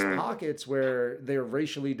have these pockets where they're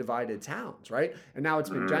racially divided towns, right? And now it's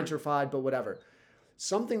been gentrified, but whatever.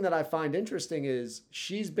 something that I find interesting is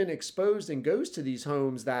she's been exposed and goes to these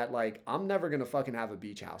homes that, like, I'm never going to fucking have a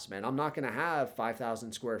beach house, man. I'm not going to have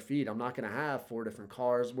 5,000 square feet. I'm not going to have 4 different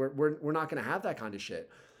cars. We're not going to have that kind of shit.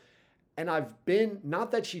 And I've been, not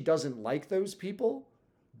that she doesn't like those people,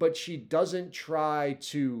 but she doesn't try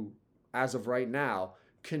to, as of right now,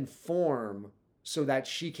 conform so that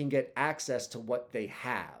she can get access to what they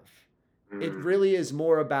have. It really is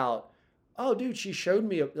more about, oh, dude, she showed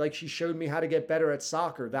me how to get better at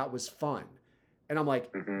soccer. That was fun. And I'm like,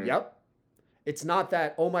 yep. It's not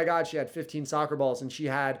that, oh my God, she had 15 soccer balls and she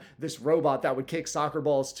had this robot that would kick soccer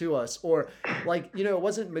balls to us. Or, like, you know, it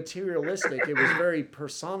wasn't materialistic. It was very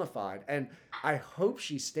personified. And I hope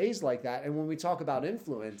she stays like that. And when we talk about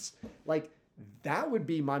influence, like, that would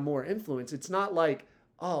be my more influence. It's not like,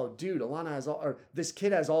 oh, dude, Alana has all, or this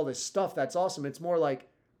kid has all this stuff. That's awesome. It's more like,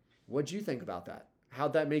 what'd you think about that?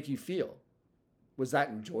 How'd that make you feel? Was that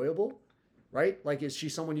enjoyable? Right? Like, is she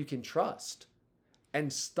someone you can trust?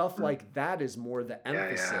 And stuff like that is more the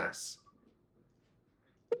emphasis.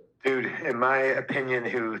 Dude, in my opinion,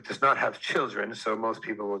 who does not have children, so most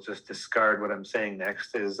people will just discard what I'm saying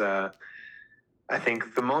next, is I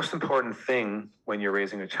think the most important thing when you're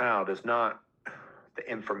raising a child is not the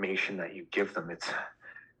information that you give them.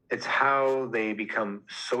 It's how they become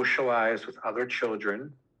socialized with other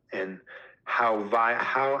children, and how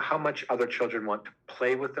much other children want to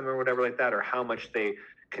play with them or whatever like that, or how much they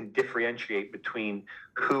can differentiate between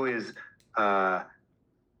who is,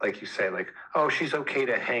 like you say, like, oh, she's okay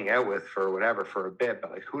to hang out with for whatever, for a bit,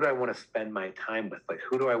 but like, who do I want to spend my time with? Like,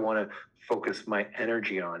 who do I want to focus my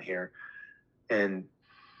energy on here? And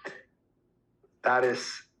that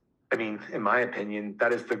is, I mean, in my opinion,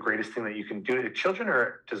 that is the greatest thing that you can do. Children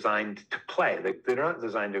are designed to play. Like, they're not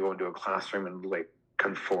designed to go into a classroom and like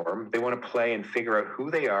conform. They want to play and figure out who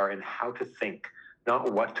they are and how to think,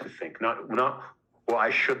 not what to think, not well,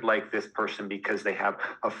 I should like this person because they have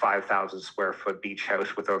a 5,000 square foot beach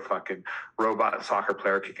house with a fucking robot soccer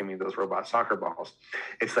player kicking me those robot soccer balls.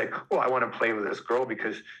 It's like, well, I want to play with this girl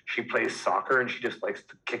because she plays soccer and she just likes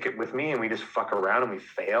to kick it with me, and we just fuck around and we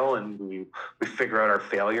fail and we figure out our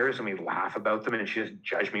failures and we laugh about them, and she doesn't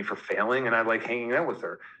judge me for failing, and I like hanging out with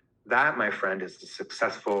her. That, my friend, is the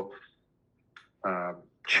successful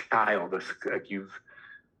child. Like,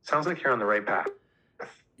 sounds like you're on the right path.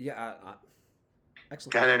 Yeah.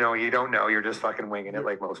 Excellent. And I know you don't know. You're just fucking winging it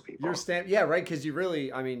like most people. Yeah, right. Because you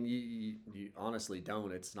really, I mean, you honestly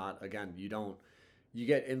don't. It's not, again, you don't. You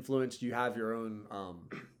get influenced. You have your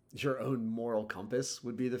own moral compass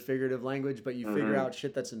would be the figurative language, but you figure out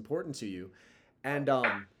shit that's important to you. And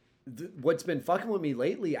what's been fucking with me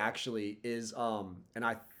lately, actually, is and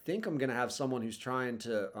I think I'm gonna have someone who's trying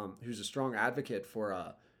to who's a strong advocate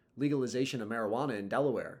for legalization of marijuana in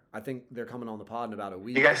Delaware. I think they're coming on the pod in about a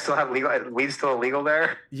week. You guys still have weed still illegal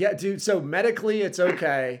there? Yeah, dude. So medically, it's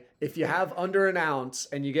okay. If you have under an ounce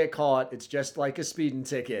and you get caught, it's just like a speeding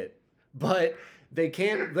ticket. But they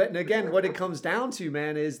can't. And again, what it comes down to,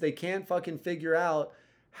 man, is they can't fucking figure out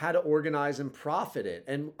how to organize and profit it.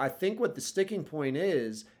 And I think what the sticking point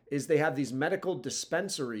is they have these medical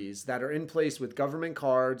dispensaries that are in place with government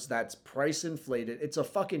cards that's price inflated. It's a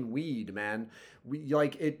fucking weed, man.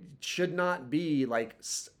 It should not be like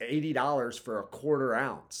 $80 for a quarter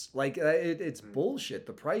ounce. Like, it's bullshit.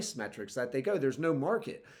 The price metrics that they go, there's no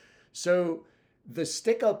market. So the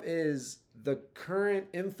stick up is the current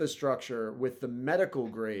infrastructure with the medical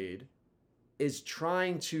grade is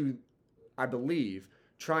trying to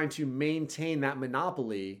maintain that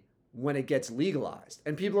monopoly when it gets legalized.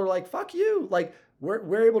 And people are like, fuck you. Like,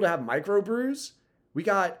 we're able to have microbrews. We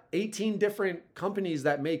got 18 different companies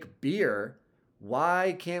that make beer.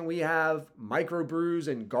 Why can't we have microbrews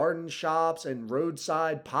and garden shops and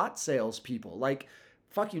roadside pot salespeople? Like,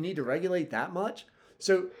 fuck, you need to regulate that much?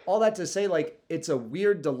 So all that to say, like, it's a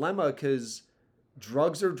weird dilemma because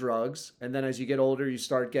drugs are drugs. And then as you get older, you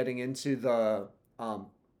start getting into the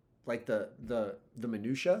like the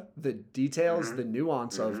minutia, the details, the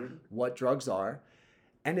nuance of what drugs are.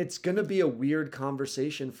 And it's going to be a weird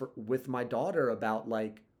conversation with my daughter about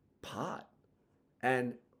like pot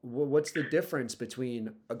and what's the difference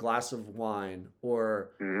between a glass of wine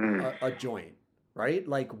or a joint, right?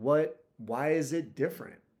 Like why is it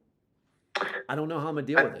different? I don't know how I'm gonna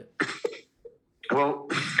deal with it. Well,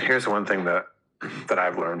 here's one thing that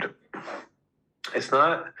I've learned. It's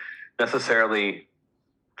not necessarily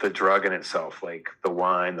the drug in itself, like the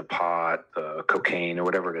wine, the pot, the cocaine, or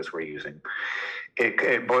whatever it is we're using.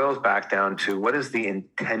 It boils back down to what is the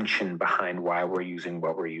intention behind why we're using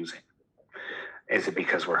what we're using. Is it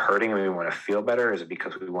because we're hurting and we want to feel better? Is it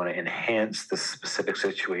because we want to enhance the specific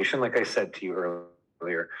situation? Like I said to you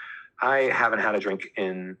earlier, I haven't had a drink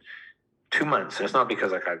in 2 months. And it's not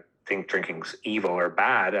because like I think drinking's evil or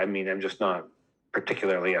bad. I mean, I'm just not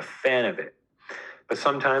particularly a fan of it. But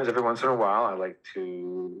sometimes, every once in a while, I like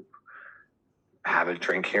to have a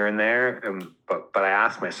drink here and there. But I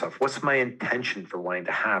ask myself, what's my intention for wanting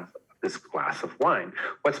to have this glass of wine?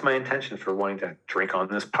 What's my intention for wanting to drink on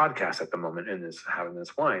this podcast at the moment and having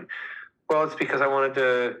this wine? Well, it's because I wanted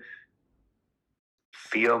to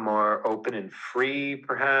feel more open and free,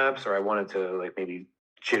 perhaps, or I wanted to like maybe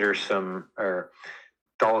jitter some or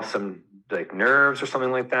dull some like nerves or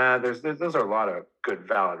something like that. Those are a lot of good,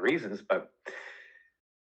 valid reasons, but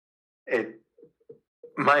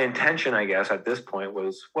my intention, I guess, at this point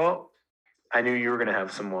was, well, I knew you were going to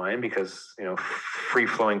have some wine because, free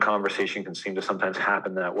flowing conversation can seem to sometimes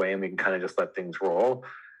happen that way, and we can kind of just let things roll.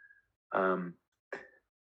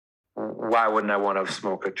 Why wouldn't I want to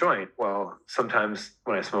smoke a joint? Well, sometimes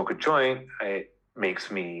when I smoke a joint, it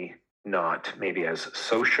makes me not maybe as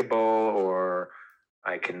sociable, or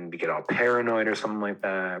I can get all paranoid or something like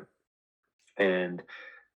that. And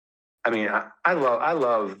I mean, I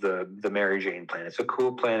love the Mary Jane plan. It's a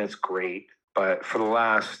cool plan. It's great. But for the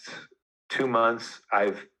last 2 months,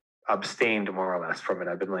 I've abstained more or less from it.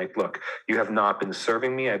 I've been like, look, you have not been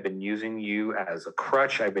serving me. I've been using you as a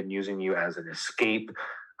crutch. I've been using you as an escape.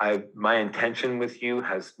 My intention with you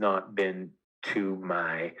has not been to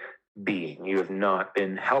my being. You have not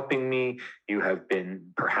been helping me. You have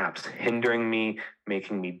been perhaps hindering me,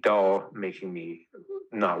 making me dull, making me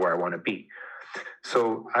not where I want to be.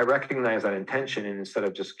 So I recognize that intention, and instead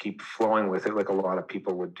of just keep flowing with it like a lot of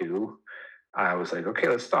people would do, I was like, okay,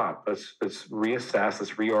 let's stop. Let's reassess.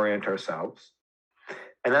 Let's reorient ourselves.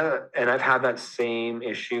 And I've had that same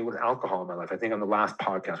issue with alcohol in my life. I think on the last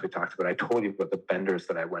podcast we talked about, I told you about the benders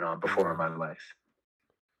that I went on before in my life.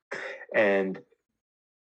 And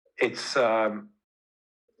it's and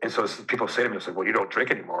so people say to me, it's like, well, you don't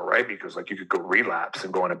drink anymore, right? Because like you could go relapse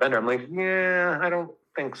and go on a bender. I'm like, yeah, I don't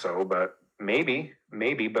think so, but maybe.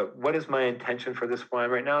 But what is my intention for this wine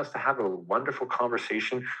right now is to have a wonderful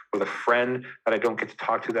conversation with a friend that I don't get to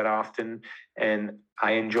talk to that often, and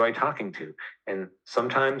I enjoy talking to. And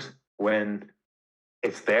sometimes when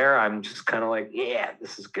it's there, I'm just kind of like, yeah,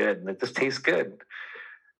 this is good. Like this tastes good,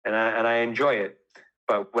 and I enjoy it.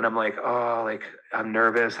 But when I'm like, oh, like I'm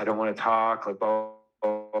nervous, I don't want to talk, like blah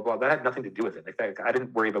blah blah, that had nothing to do with it. Like I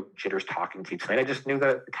didn't worry about jitters talking to you tonight. I just knew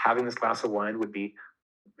that having this glass of wine would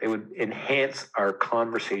enhance our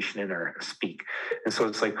conversation and our speak. And so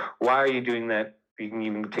it's like, why are you doing that? You can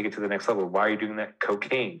even take it to the next level. Why are you doing that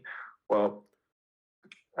cocaine? Well,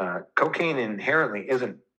 cocaine inherently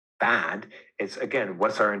isn't bad. It's, again,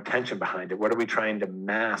 what's our intention behind it? What are we trying to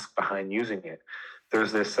mask behind using it?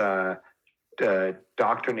 There's this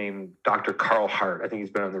doctor named Dr. Carl Hart. I think he's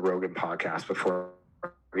been on the Rogan podcast before.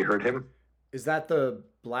 Have you heard him? Is that the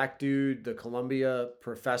black dude, the Columbia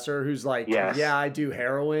professor who's like, yes. Yeah, I do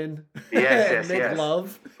heroin and make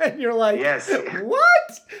love? And you're like, yes.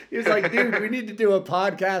 What? He was like, dude, we need to do a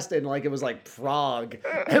podcast in like, it was like Prague,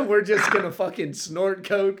 and we're just going to fucking snort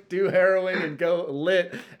coke, do heroin, and go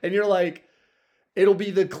lit. And you're like, it'll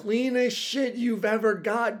be the cleanest shit you've ever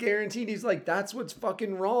got, guaranteed. He's like, that's what's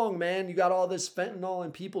fucking wrong, man. You got all this fentanyl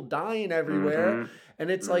and people dying everywhere. Mm-hmm. And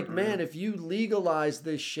it's like, man, if you legalize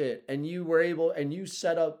this shit and you were able, and you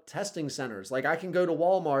set up testing centers, like I can go to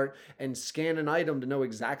Walmart and scan an item to know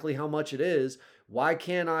exactly how much it is. Why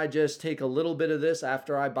can't I just take a little bit of this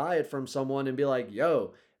after I buy it from someone and be like,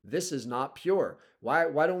 yo, this is not pure? Why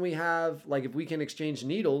don't we have, like, if we can exchange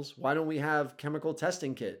needles, why don't we have chemical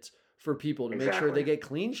testing kits for people to make sure they get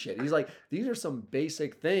clean shit? He's like, these are some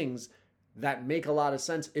basic things that make a lot of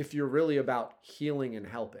sense if you're really about healing and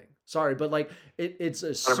helping. Sorry, but like it's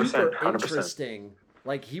a super 100%. Interesting,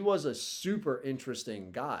 like he was a super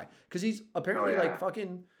interesting guy because he's apparently like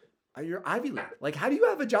fucking, you're Ivy League. Like, how do you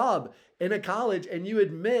have a job in a college and you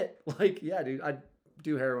admit like, yeah, dude, I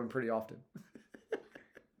do heroin pretty often?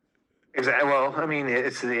 Exactly. Well, I mean,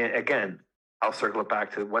 it's again, I'll circle it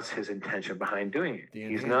back to what's his intention behind doing it.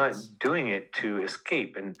 He's not doing it to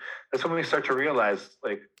escape. And that's when we start to realize,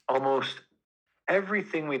 like, almost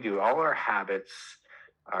everything we do, all our habits,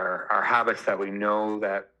 are habits that we know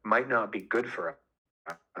that might not be good for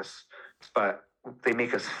us, but they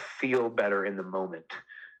make us feel better in the moment.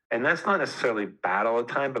 And that's not necessarily bad all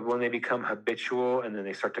the time, but when they become habitual and then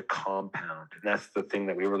they start to compound, and that's the thing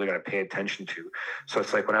that we really got to pay attention to. So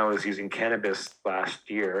it's like when I was using cannabis last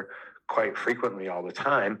year, quite frequently all the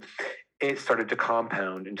time, it started to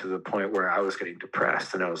compound into the point where I was getting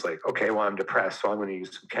depressed. And I was like, okay, well, I'm depressed, so I'm going to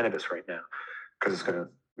use some cannabis right now because it's going to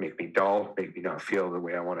make me dull, make me not feel the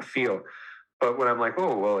way I want to feel. But when I'm like,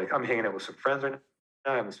 oh, well, like I'm hanging out with some friends right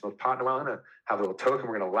I haven't smoked pot in a while. I'm gonna have a little token.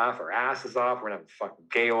 We're gonna laugh our asses off. We're gonna have a fucking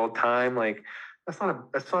gay old time. Like that's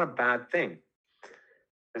not a bad thing.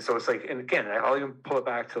 And so it's like, and again, I'll even pull it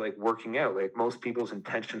back to like working out. Like most people's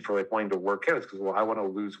intention for like wanting to work out is because, well, I want to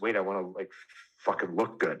lose weight. I want to like fucking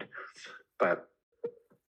look good. But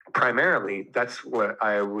primarily, that's what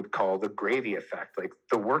I would call the gravy effect. Like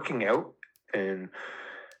the working out and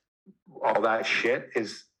all that shit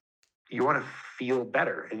is you want to feel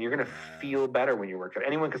better, and you're going to feel better when you work out.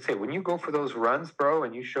 Anyone could say, when you go for those runs, bro,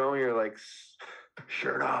 and you show me you're like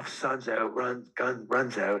shirt off, sun's out,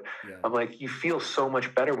 runs out. Yeah. I'm like, you feel so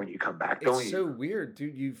much better when you come back, don't you? It's so weird,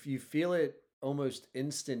 dude. You feel it almost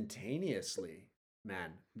instantaneously,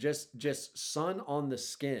 man. Just sun on the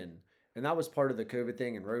skin. And that was part of the COVID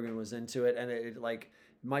thing, and Rogan was into it. And it like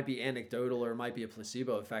might be anecdotal or it might be a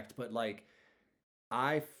placebo effect, but like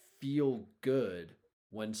I feel good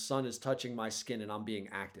when sun is touching my skin and I'm being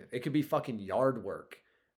active. It could be fucking yard work.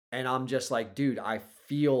 And I'm just like, dude, I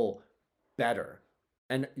feel better.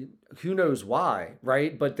 And who knows why,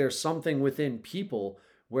 right? But there's something within people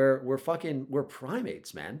where we're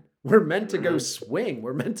primates, man. We're meant to go swing.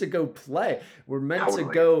 We're meant to go play. We're meant to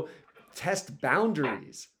go test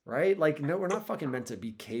boundaries, right? Like, no, we're not fucking meant to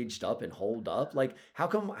be caged up and holed up. Like, how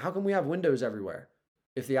come we have windows everywhere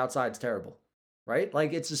if the outside's terrible? Right?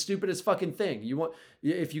 Like, it's the stupidest fucking thing.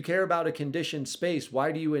 If you care about a conditioned space,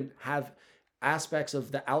 why do you have aspects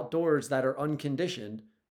of the outdoors that are unconditioned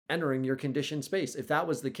entering your conditioned space? If that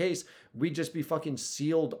was the case, we'd just be fucking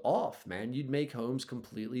sealed off, man. You'd make homes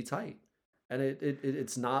completely tight. And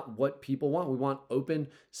it's not what people want. We want open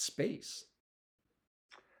space.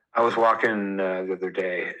 I was walking the other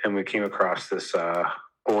day and we came across this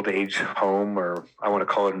old age home, or I want to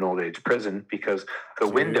call it an old age prison, because the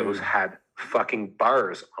windows had fucking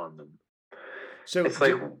bars on them. So it's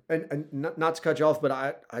like, and not to cut you off, but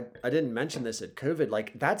I didn't mention this at COVID.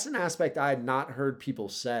 Like, that's an aspect I had not heard people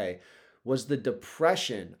say, was the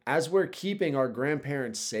depression as we're keeping our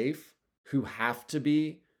grandparents safe, who have to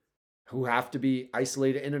be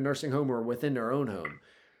isolated in a nursing home or within their own home.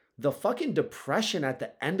 The fucking depression at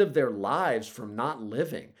the end of their lives from not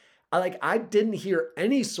living. I didn't hear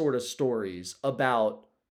any sort of stories about,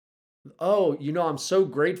 oh, I'm so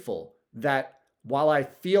grateful that while I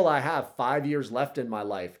feel I have 5 years left in my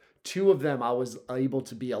life, 2 of them I was able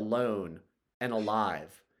to be alone and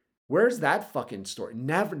alive. Where's that fucking story?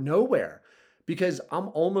 Never, nowhere. Because I'm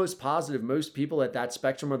almost positive most people at that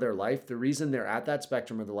spectrum of their life, the reason they're at that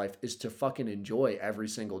spectrum of their life is to fucking enjoy every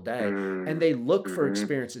single day. And they look for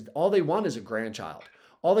experiences. All they want is a grandchild.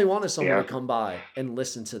 All they want is someone to come by and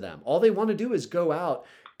listen to them. All they want to do is go out.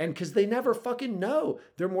 And because they never fucking know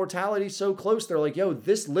their mortality's so close. They're like, yo,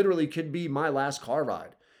 this literally could be my last car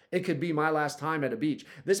ride. It could be my last time at a beach.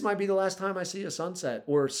 This might be the last time I see a sunset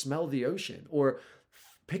or smell the ocean or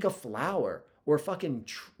pick a flower or fucking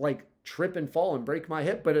trip and fall and break my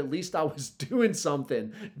hip. But at least I was doing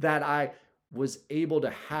something that I was able to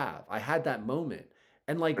have. I had that moment.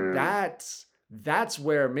 And like, that's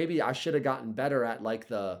where maybe I should have gotten better at like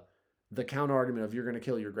the counter argument of you're going to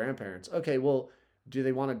kill your grandparents. Okay, well, do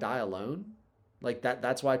they want to die alone? Like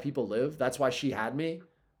that's why people live. That's why she had me,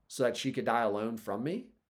 so that she could die alone from me.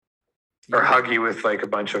 Or hug you with like a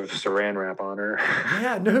bunch of saran wrap on her.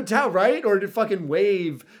 Yeah, no doubt, right? Or to fucking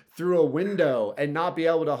wave through a window and not be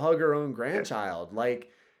able to hug her own grandchild.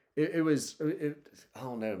 Like it was, I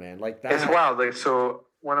don't know, man. Like that. It's wild. Like, so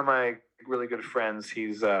one of my really good friends,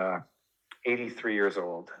 he's 83 years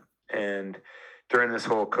old. And during this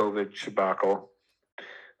whole COVID debacle,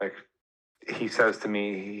 like, he says to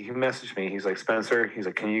me, he messaged me, he's like, Spencer, he's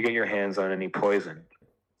like, can you get your hands on any poison?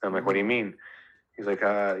 I'm like, what do you mean? He's like,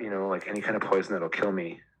 like any kind of poison that'll kill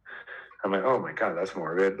me. I'm like, oh my God, that's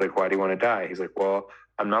morbid. Like, why do you want to die? He's like, well,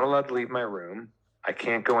 I'm not allowed to leave my room. I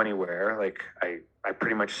can't go anywhere. Like, I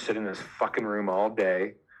pretty much sit in this fucking room all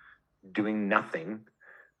day doing nothing.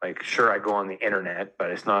 Like, sure, I go on the internet, but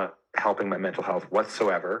it's not helping my mental health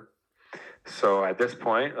whatsoever. So at this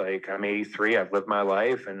point, like, I'm 83, I've lived my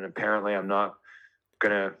life, and apparently I'm not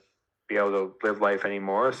going to be able to live life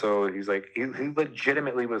anymore. So he's like, he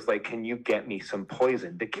legitimately was like, can you get me some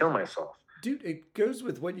poison to kill myself? Dude, it goes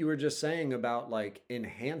with what you were just saying about like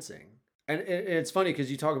enhancing. And it's funny because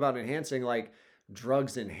you talk about enhancing, like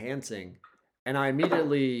drugs enhancing. And I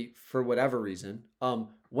immediately, for whatever reason,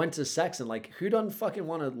 went to sex, and like, who doesn't fucking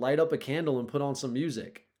want to light up a candle and put on some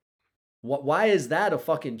music? Why is that a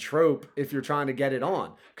fucking trope if you're trying to get it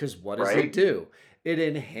on? Because what does it do? It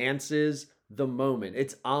enhances the moment.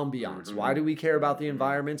 It's ambiance. Mm-hmm. Why do we care about the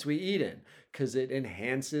environments we eat in? Because it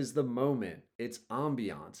enhances the moment. It's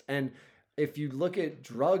ambiance. And if you look at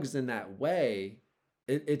drugs in that way,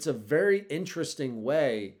 it's a very interesting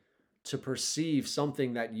way to perceive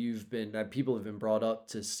something that people have been brought up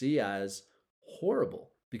to see as horrible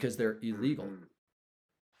because they're illegal. Mhm.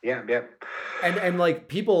 Yeah, yeah. And like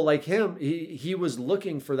people like him, he was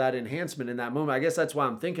looking for that enhancement in that moment. I guess that's why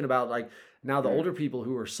I'm thinking about like now the Mm. older people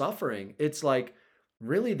who are suffering, it's like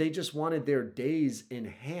really they just wanted their days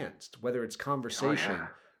enhanced, whether it's Oh conversation, yeah.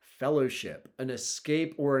 fellowship, an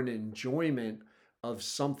escape or an enjoyment of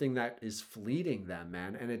something that is fleeting them,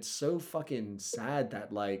 man. And it's so fucking sad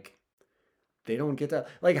that like they don't get that.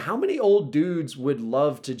 Like, how many old dudes would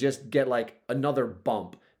love to just get like another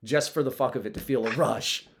bump just for the fuck of it to feel a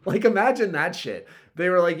rush? Like, imagine that shit. They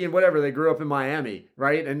were like, whatever, they grew up in Miami,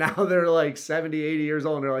 right? And now they're like 70, 80 years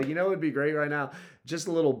old. And they're like, it would be great right now. Just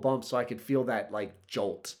a little bump so I could feel that like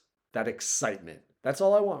jolt, that excitement. That's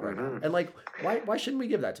all I want right now. Mhm. And like, why shouldn't we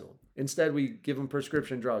give that to them? Instead, we give them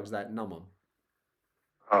prescription drugs that numb them.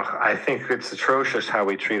 Oh, I think it's atrocious how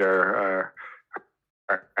we treat our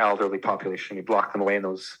elderly population. We block them away in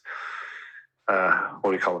those, what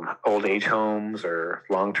do you call them, old age homes or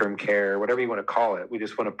long-term care, whatever you want to call it. We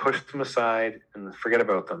just want to push them aside and forget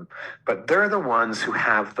about them. But they're the ones who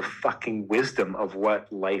have the fucking wisdom of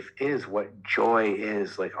what life is, what joy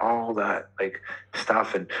is, like all that like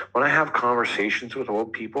stuff. And when I have conversations with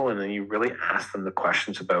old people and then you really ask them the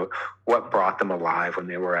questions about what brought them alive when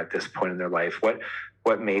they were at this point in their life,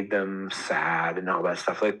 what made them sad and all that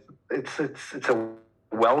stuff, like it's a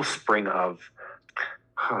wellspring of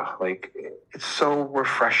like it's so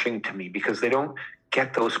refreshing to me because they don't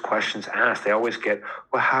get those questions asked. They always get,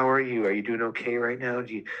 well, how are you? Are you doing okay right now?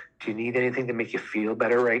 Do you need anything to make you feel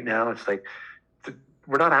better right now? It's like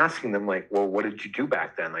we're not asking them like, well, what did you do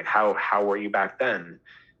back then? Like how were you back then?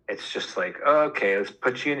 It's just like, okay, let's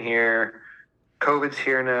put you in here. COVID's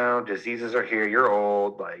here now, diseases are here, you're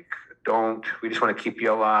old, like we just want to keep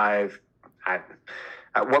you alive. At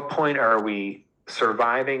what point are we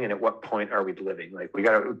surviving and at what point are we living? Like we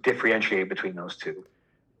got to differentiate between those two.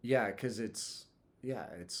 Yeah, because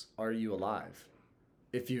are you alive?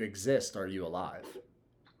 If you exist, are you alive?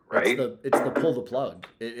 Right? It's the pull the plug.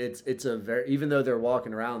 It's a very, even though they're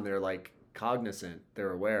walking around, they're like cognizant,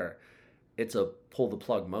 they're aware. It's a pull the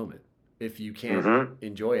plug moment if you can't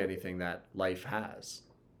enjoy anything that life has.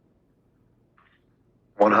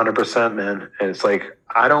 100%, man. And it's like,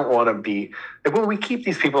 I don't want to be like, well, we keep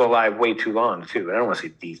these people alive way too long too. And I don't want to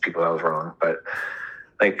say these people, that was wrong, but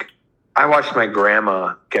like I watched my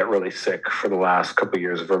grandma get really sick for the last couple of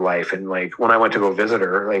years of her life. And like when I went to go visit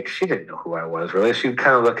her, like she didn't know who I was really. She'd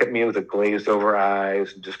kind of look at me with the glazed over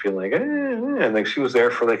eyes and just be like, and like she was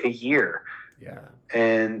there for like a year. Yeah.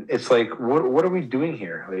 And it's like, what are we doing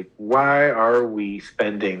here? Like, why are we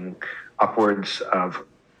spending upwards of,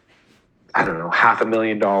 I don't know,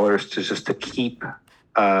 $500,000 to keep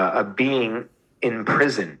a being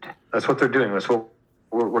imprisoned? That's what they're doing. That's what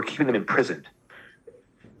we're keeping them imprisoned.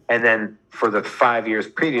 And then for the 5 years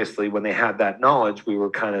previously, when they had that knowledge, we were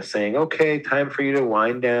kind of saying, okay, time for you to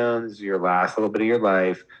wind down. This is your last little bit of your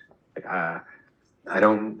life.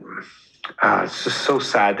 It's just so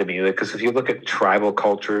sad to me. Because if you look at tribal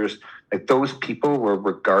cultures, like those people were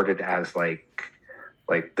regarded as like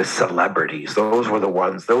the celebrities. Those were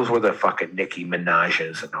the fucking Nicki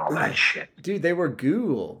Minaj's and all that shit. Dude, they were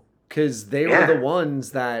Google because they were the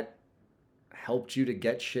ones that helped you to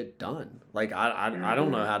get shit done. Like I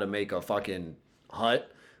don't know how to make a fucking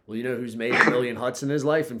hut. Well, you know who's made a million huts in his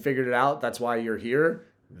life and figured it out? That's why you're here.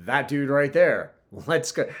 That dude right there.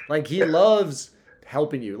 Let's go. Like he loves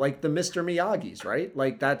helping you. Like the Mr. Miyagi's, right?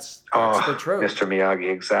 Like that's the trope. Mr.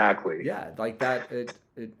 Miyagi, exactly. Yeah, like that.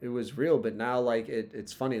 It was real, but now like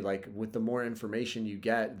it's funny. Like with the more information you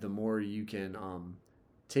get, the more you can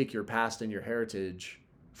take your past and your heritage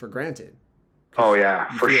for granted. Oh yeah,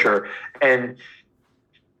 for sure. And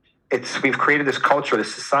we've created this culture,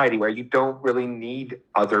 this society where you don't really need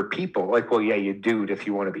other people. Like, well, yeah, you do if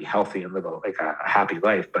you want to be healthy and live a happy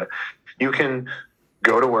life, but you can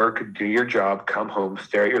go to work, do your job, come home,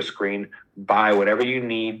 stare at your screen, buy whatever you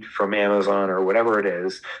need from Amazon or whatever it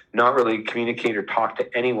is, not really communicate or talk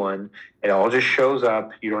to anyone. It all just shows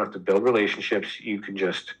up. You don't have to build relationships. You can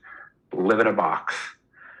just live in a box.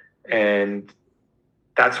 And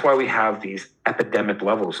that's why we have these epidemic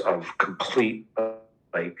levels of complete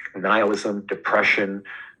like nihilism, depression,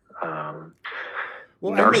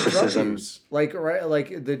 narcissism. Like right,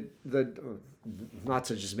 like the not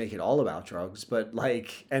to just make it all about drugs, but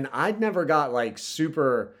like, and I'd never got like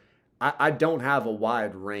super. I don't have a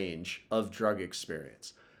wide range of drug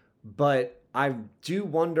experience, but I do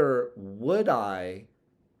wonder, would I,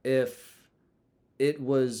 if it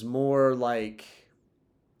was more like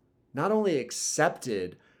not only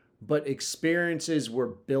accepted, but experiences were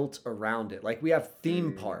built around it. Like we have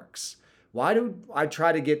theme parks. Why do I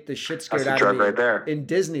try to get the shit scared out of me right there. in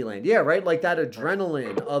Disneyland? Yeah, right? Like that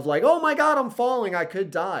adrenaline of like, oh my God, I'm falling. I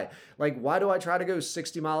could die. Like, why do I try to go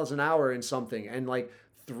 60 miles an hour in something and like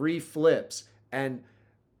 3 flips?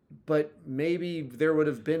 But maybe there would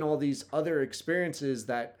have been all these other experiences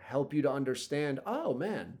that help you to understand, oh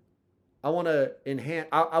man, I want to enhance,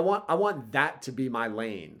 I want that to be my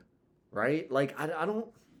lane, right? Like, I don't,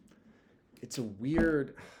 it's a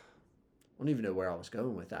weird, I don't even know where I was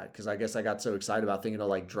going with that because I guess I got so excited about thinking of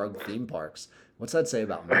like drug theme parks. What's that say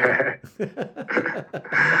about me?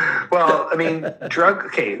 Well, I mean,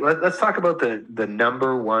 okay, let's talk about the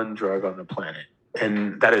number one drug on the planet,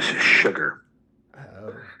 and that is sugar.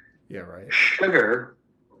 Oh, yeah, right. Sugar,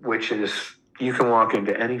 which is, you can walk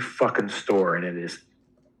into any fucking store and it is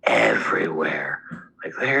everywhere.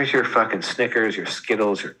 Like, there's your fucking Snickers, your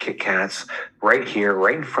Skittles, your Kit Kats right here,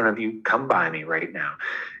 right in front of you. Come buy me right now.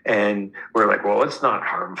 And we're like, well, it's not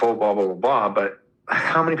harmful, blah, blah, blah, blah. But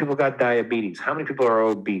how many people got diabetes? How many people are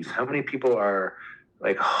obese? How many people are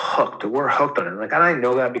like hooked? We're hooked on it. Like, and I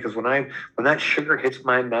know that because when that sugar hits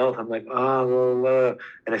my mouth, I'm like, oh,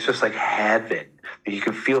 and it's just like heaven. You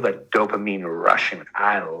can feel that dopamine rushing. Like,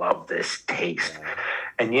 I love this taste.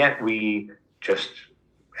 And yet we just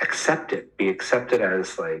accept it, be accepted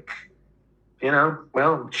as like,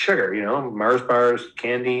 well, sugar, Mars bars,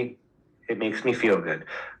 candy, it makes me feel good.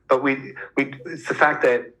 But it's the fact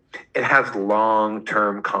that it has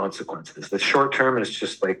long-term consequences. The short term is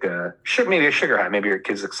just like maybe a sugar high. Maybe your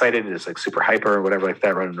kid's excited, it's like super hyper or whatever like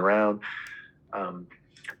that running around.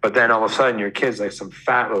 But then all of a sudden your kid's like some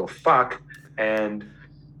fat little fuck and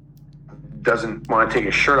doesn't want to take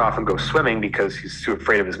his shirt off and go swimming because he's too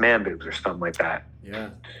afraid of his man boobs or something like that. Yeah.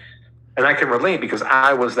 And I can relate because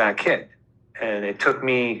I was that kid. And it took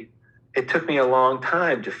me a long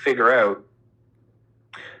time to figure out,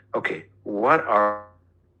 okay, what are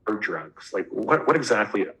drugs? Like, what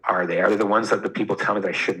exactly are they? Are they the ones that the people tell me that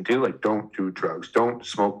I shouldn't do? Like, don't do drugs, don't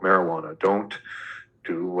smoke marijuana, don't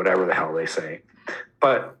do whatever the hell they say.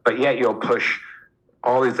 But yet you'll push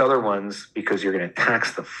all these other ones because you're going to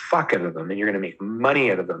tax the fuck out of them and you're going to make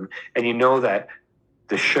money out of them. And you know that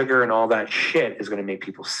the sugar and all that shit is going to make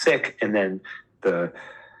people sick. And then the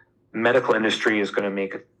medical industry is going to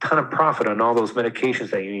make a ton of profit on all those medications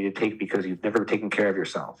that you need to take because you've never taken care of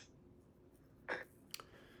yourself.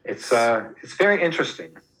 It's very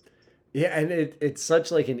interesting. Yeah, and it's such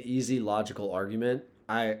like an easy logical argument.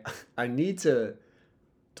 I need to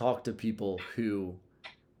talk to people who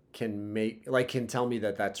can tell me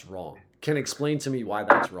that that's wrong. Can explain to me why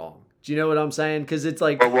that's wrong. Do you know what I'm saying? Because it's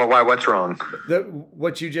like, well, why? What's wrong?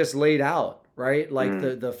 What you just laid out, right? Like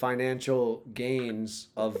the financial gains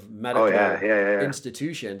of medical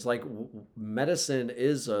institutions. Like medicine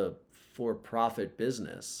is a for-profit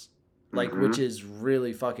business, like which is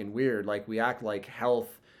really fucking weird. Like we act like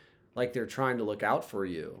health, like they're trying to look out for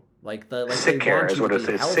you. Like sick care is what it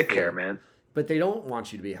is. Sick care, man. But they don't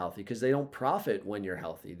want you to be healthy because they don't profit when you're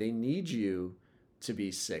healthy. They need you to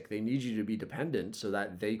be sick. They need you to be dependent so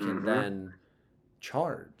that they can then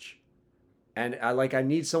charge. And I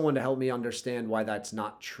need someone to help me understand why that's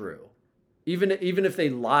not true. Even if they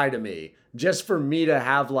lie to me, just for me to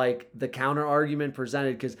have like the counter argument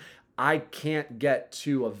presented, because I can't get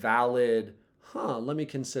to a valid, let me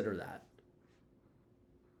consider that.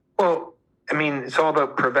 Well, I mean, it's all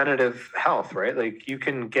about preventative health, right? Like you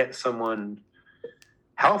can get someone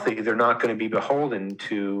healthy. They're not going to be beholden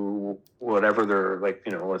to whatever their, like,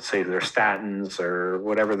 let's say their statins or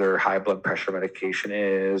whatever their high blood pressure medication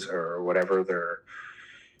is, or whatever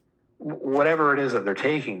it is that they're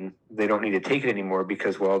taking. They don't need to take it anymore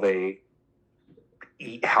because, well, they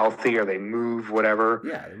eat healthy or they move, whatever.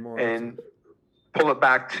 Yeah. And pull it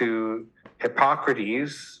back to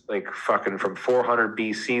Hippocrates, like fucking from 400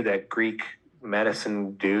 BC, that Greek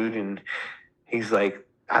medicine dude. And he's like,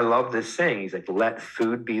 I love this saying. He's like, let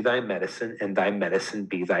food be thy medicine and thy medicine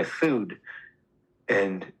be thy food.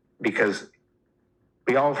 And because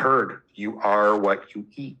we all have heard, you are what you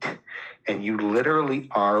eat. And you literally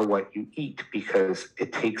are what you eat, because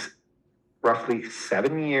it takes roughly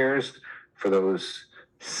 7 years for those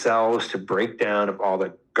cells to break down of all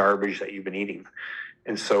the garbage that you've been eating.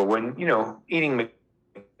 And so when, eating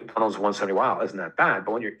McDonald's once in a while isn't that bad,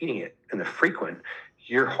 but when you're eating it in the frequent,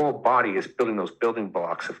 your whole body is building those building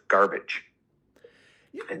blocks of garbage.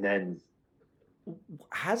 And then,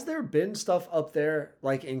 has there been stuff up there,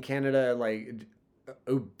 like in Canada, like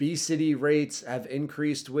obesity rates have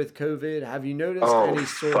increased with COVID? Have you noticed any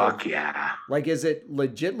sort of, yeah. Like, is it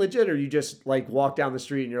legit, or you just like walk down the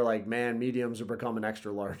street and you're like, man, mediums are becoming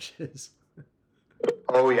extra larges?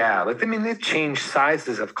 Oh yeah, like I mean, they've changed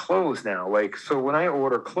sizes of clothes now. Like, so when I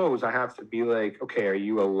order clothes, I have to be like, okay, are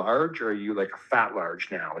you a large or are you like a fat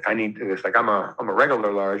large now? Like, I need it's like I'm a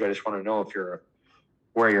regular large. I just want to know if you're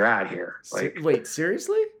where you're at here. Like, Wait,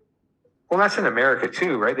 seriously? well, that's in America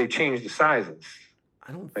too, right? They changed the sizes.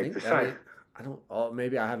 I don't Like think. the I size. mean, I don't. Oh,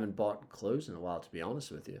 maybe I haven't bought clothes in a while, to be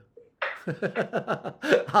honest with you.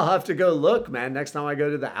 I'll have to go look, man, next time I go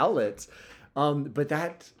to the outlets. But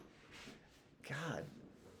that, God,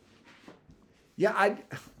 yeah,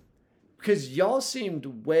 because y'all seemed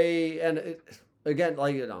way, and again,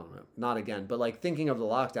 like, I don't know, not again, but like thinking of the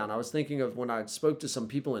lockdown, I was thinking of when I spoke to some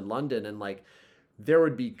people in London, and like there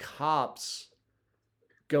would be cops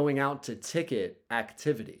going out to ticket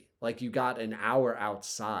activity. Like you got an hour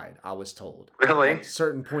outside, I was told. Really? At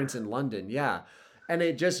certain points in London, yeah. And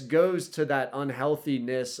it just goes to that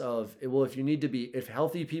unhealthiness of, well, if you need to be, if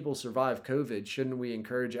healthy people survive COVID, shouldn't we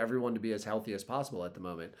encourage everyone to be as healthy as possible at the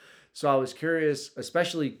moment? So I was curious,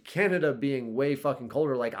 especially Canada being way fucking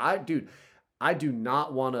colder. Like, dude, I do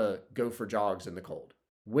not want to go for jogs in the cold.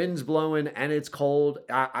 Wind's blowing and it's cold.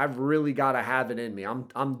 I've really got to have it in me.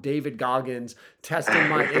 I'm David Goggins testing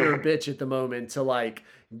my inner bitch at the moment to like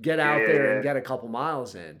get out there and get a couple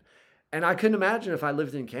miles in. And I couldn't imagine if I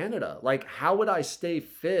lived in Canada. Like, how would I stay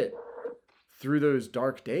fit through those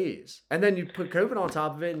dark days? And then you put COVID on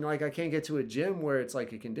top of it, and like I can't get to a gym where it's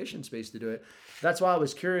like a conditioned space to do it. That's why I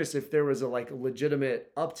was curious if there was a like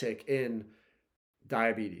legitimate uptick in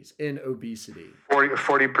diabetes, in obesity.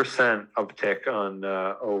 40% uptick on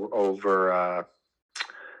over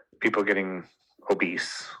people getting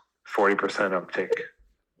obese. 40% uptick.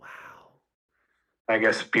 Wow. I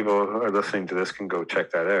guess people who are listening to this can go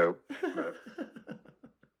check that out.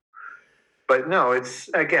 But no, it's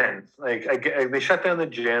again like they shut down the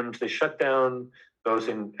gyms. They shut down those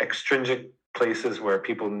in extrinsic places where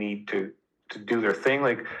people need to do their thing.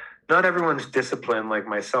 Like, not everyone's disciplined like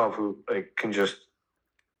myself, who like can just,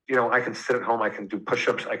 you know, I can sit at home, I can do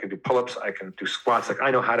push-ups, I can do pull-ups, I can do squats. Like,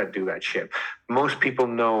 I know how to do that shit. Most people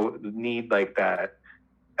need like that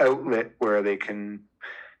outlet where they can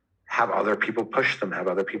have other people push them, have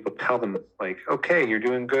other people tell them like, okay, you're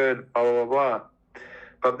doing good, blah, blah, blah.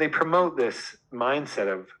 But they promote this mindset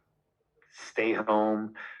of stay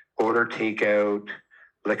home, order takeout,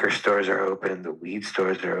 liquor stores are open, the weed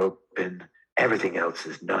stores are open, everything else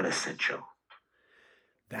is non-essential.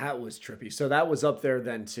 That was trippy. So that was up there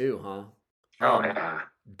then too, huh? Oh, yeah.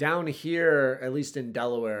 Down here, at least in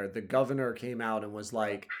Delaware, the governor came out and was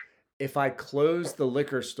like, if I close the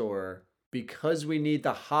liquor store because we need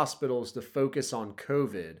the hospitals to focus on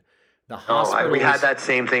COVID, the hospitals... we had that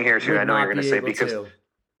same thing here too. I know you're going to say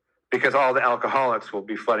because all the alcoholics will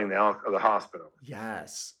be flooding the hospital.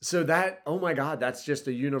 Yes. So that, oh my God, that's just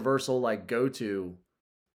a universal like go-to.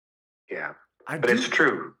 Yeah. But it's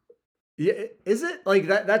true. Yeah, is it? Like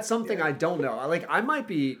that's something I don't know. Like I might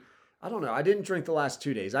be, I don't know. I didn't drink the last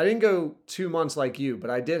 2 days. I didn't go 2 months like you, but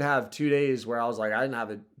I did have 2 days where I was like, I didn't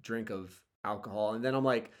have a drink of alcohol. And then I'm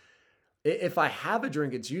like, if I have a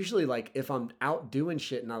drink, it's usually like if I'm out doing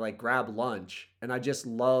shit and I like grab lunch and I just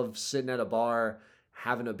love sitting at a bar,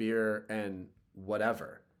 having a beer and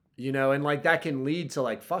whatever, you know, and like that can lead to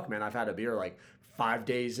like, fuck man, I've had a beer like 5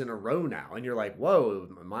 days in a row now. And you're like, whoa,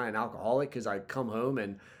 am I an alcoholic? Cause I come home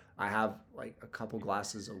and I have like a couple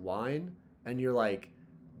glasses of wine and you're like,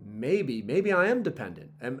 maybe I am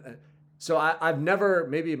dependent. And so I've never,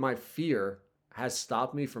 maybe my fear has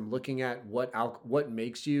stopped me from looking at what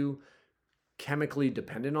makes you chemically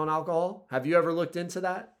dependent on alcohol. Have you ever looked into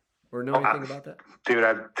that or know anything about that? Dude,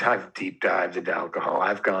 I've deep dived into alcohol.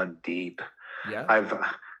 I've gone deep. Yeah.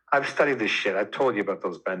 I've studied this shit. I've told you about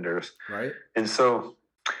those benders. Right. And so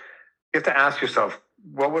you have to ask yourself,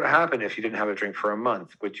 what would happen if you didn't have a drink for a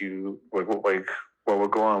month? Would you what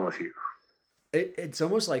would go on with you? It's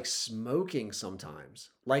almost like smoking sometimes.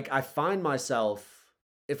 Like I find myself,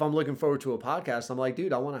 if I'm looking forward to a podcast, I'm like,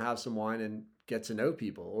 dude, I want to have some wine and get to know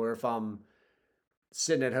people. Or if I'm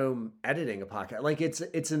sitting at home editing a podcast, like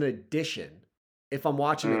it's an addition. If I'm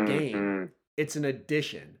watching a game, it's an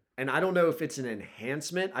addition. And I don't know if it's an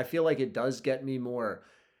enhancement. I feel like it does get me more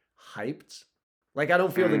hyped. Like I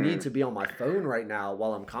don't feel the need to be on my phone right now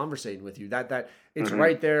while I'm conversating with you. That it's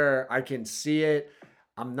right there. I can see it.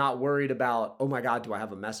 I'm not worried about, oh my God, do I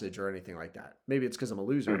have a message or anything like that? Maybe it's because I'm a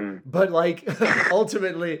loser. But like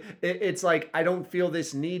ultimately, it's like I don't feel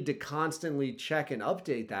this need to constantly check and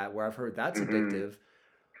update that, where I've heard that's addictive.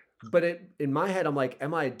 But in my head, I'm like,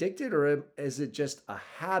 am I addicted or is it just a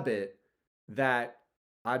habit that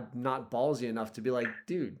I'm not ballsy enough to be like,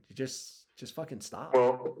 dude, just fucking stop?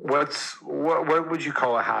 Well, what would you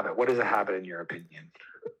call a habit? What is a habit in your opinion?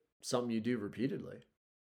 Something you do repeatedly.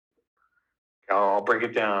 I'll break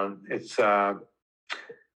it down. It's a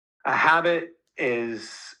habit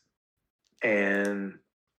is an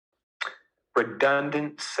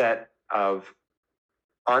redundant set of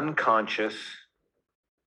unconscious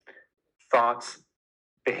thoughts,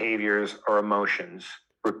 behaviors, or emotions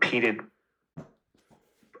repeated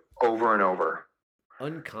over and over.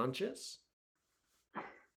 Unconscious?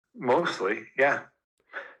 Mostly, yeah.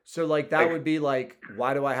 So like that would be like,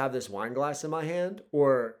 why do I have this wine glass in my hand?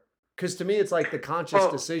 Or because to me it's like the conscious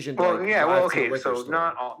decision to like yeah, drive well, to the okay, liquor so store.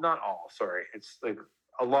 not all. Sorry, it's like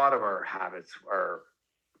a lot of our habits are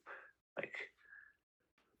like.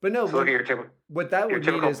 But no, So look at your typical. what that your would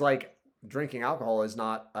mean typical- is like drinking alcohol is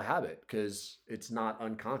not a habit because it's not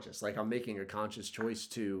unconscious. Like I'm making a conscious choice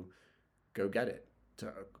to go get it,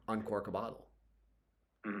 to uncork a bottle.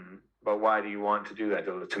 Mhm. But why do you want to do that?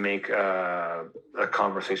 To make a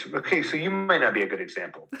conversation? Okay, so you might not be a good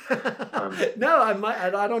example. No,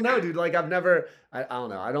 I don't know, dude. Like I've never, I don't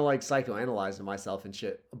know. I don't like psychoanalyzing myself and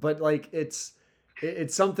shit. But like it's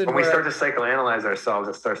something When where we start to psychoanalyze ourselves,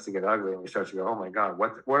 it starts to get ugly, and we start to go, "Oh my God,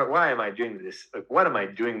 why am I doing this? Like, what am I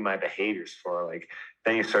doing my behaviors for?" Like,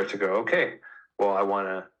 then you start to go, "Okay, well, I want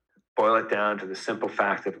to boil it down to the simple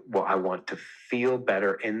fact of, well, I want to feel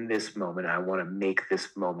better in this moment. I want to make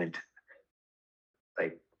this moment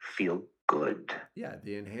like feel good." yeah,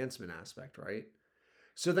 the enhancement aspect, right?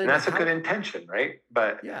 So then And that's a good intention, right?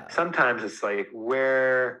 But Yeah. sometimes it's like,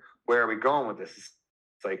 where are we going with this?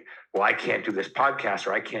 It's like, well, I can't do this podcast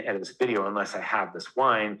or I can't edit this video unless I have this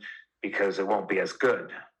wine because it won't be as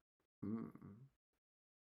good.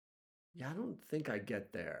 Yeah, I don't think I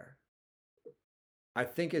get there. I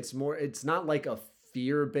think it's not like a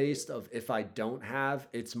fear based of if I don't have,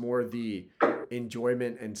 it's more the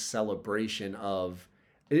enjoyment and celebration of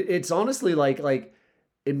it's honestly like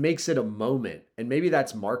it makes it a moment. And maybe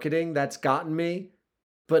that's marketing that's gotten me.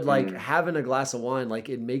 But like having a glass of wine, like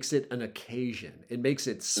it makes it an occasion. It makes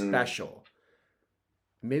it special.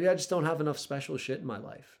 Maybe I just don't have enough special shit in my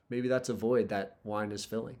life. Maybe that's a void that wine is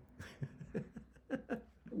filling.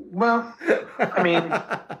 Well, I mean,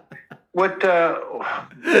 what?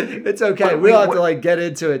 It's okay. We'll have to like get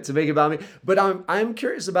into it to make it about me. But I'm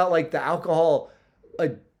curious about like the alcohol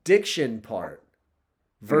addiction part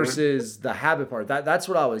versus the habit part. That's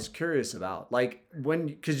what I was curious about. Like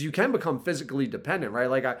because you can become physically dependent, right?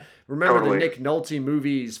 Like I remember the Nick Nolte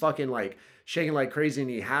movie. He's fucking like shaking like crazy,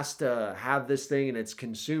 and he has to have this thing, and it's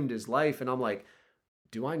consumed his life. And I'm like,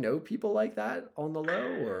 do I know people like that on the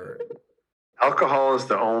low or? Alcohol is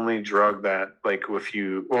the only drug that, like,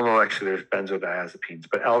 no, actually, there's benzodiazepines,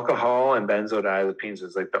 but alcohol and benzodiazepines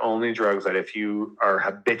is like the only drugs that if you are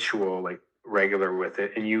habitual, like regular with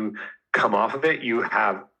it, and you come off of it, you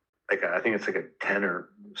have like I think it's like a 10 or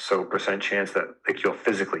so % chance that like you'll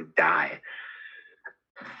physically die.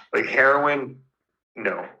 Like heroin,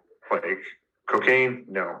 no. Like cocaine,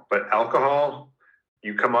 no. But alcohol,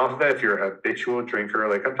 you come off of that if you're a habitual drinker,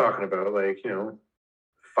 like I'm talking about, like,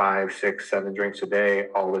 5, 6, 7 drinks a day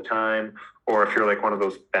all the time. Or if you're like one of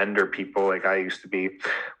those bender people like I used to be,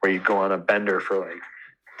 where you go on a bender for like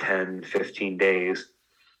 10, 15 days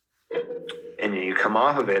and you come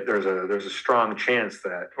off of it, there's a strong chance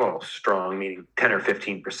that, well, strong meaning 10 or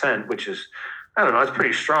 15%, which is, I don't know, it's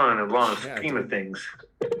pretty strong in the long scheme of things.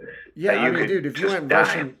 Yeah, I mean, dude, if you went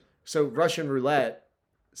Russian roulette,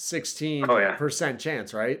 16%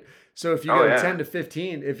 chance, right? So if you go 10 to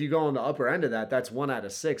 15, if you go on the upper end of that, that's 1 out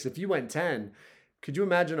of 6. If you went 10, could you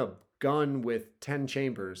imagine a gun with 10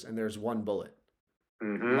 chambers and there's 1 bullet?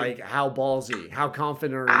 Mm-hmm. Like how ballsy, how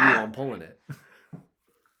confident are you on pulling it?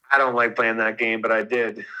 I don't like playing that game, but I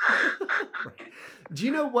did. Do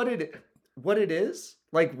you know what it is?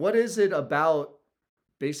 Like, what is it about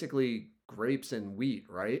basically grapes and wheat,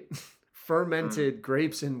 right? Fermented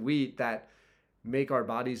grapes and wheat that make our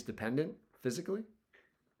bodies dependent physically?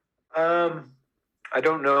 I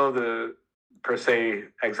don't know the per se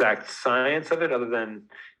exact science of it, other than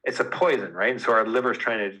it's a poison, right? And so our liver's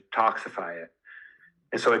trying to detoxify it.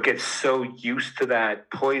 And so it gets so used to that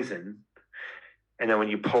poison. And then when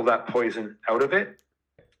you pull that poison out of it,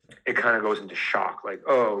 it kind of goes into shock. Like,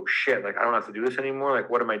 oh shit, like I don't have to do this anymore. Like,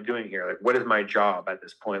 what am I doing here? Like, what is my job at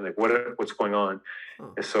this point? Like, what's going on?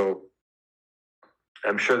 And so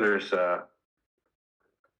I'm sure there's a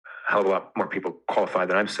hell of a lot more people qualified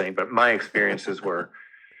than I'm saying, but my experiences were,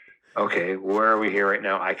 okay, where are we here right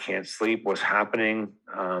now? I can't sleep. What's happening?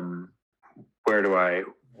 What do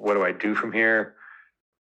I do from here?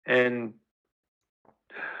 And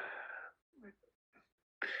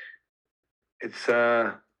it's,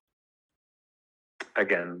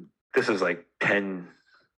 again, this is like 10,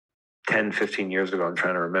 15 years ago. I'm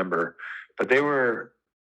trying to remember, but they were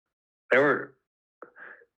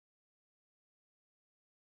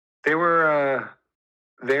they were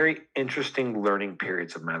very interesting learning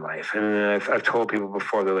periods of my life. And I've told people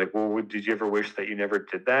before, they're like, well, did you ever wish that you never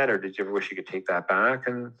did that? Or did you ever wish you could take that back?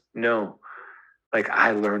 And no, like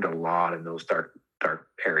I learned a lot in those dark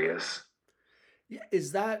areas. Yeah,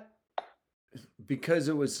 is that because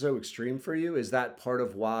it was so extreme for you? Is that part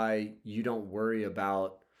of why you don't worry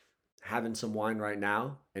about having some wine right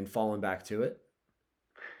now and falling back to it?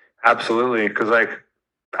 Absolutely. Cause like,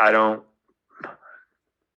 I don't,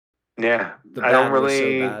 yeah, The I don't bad was so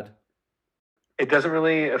really, bad. it doesn't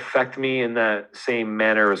really affect me in that same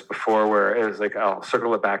manner as before, where it was like, I'll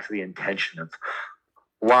circle it back to the intention of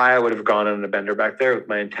why I would have gone on a bender back there.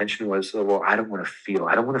 My intention was, well, I don't want to feel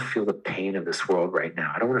the pain of this world right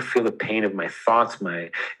now. I don't want to feel the pain of my thoughts, my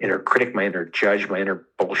inner critic, my inner judge, my inner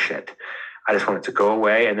bullshit. I just want it to go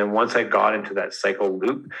away. And then once I got into that cycle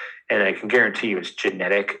loop, and I can guarantee you it's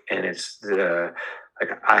genetic, and it's like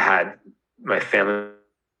I had my family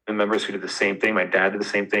members who did the same thing. My dad did the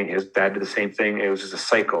same thing. His dad did the same thing. It was just a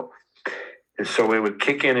cycle. And so it would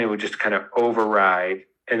kick in, and it would just kind of override.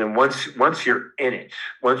 And then once you're in it,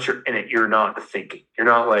 you're not thinking. You're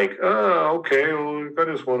not like, oh, okay, well, I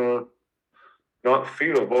just want to not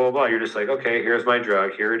feel blah, blah, blah. You're just like, okay, here's my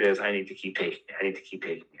drug. Here it is. I need to keep taking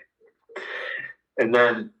it. And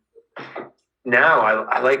then now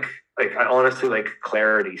I like I honestly like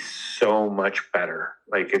clarity so much better.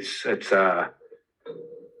 Like it's a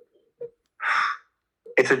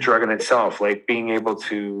drug in itself. Like being able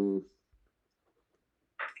to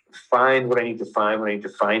find what I need to find when I need to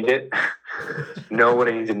find it, know what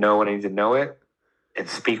I need to know when I need to know it, and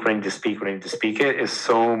speak when I need to speak when I need to speak it is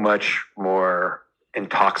so much more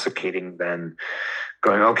intoxicating than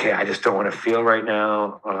going, okay, I just don't want to feel right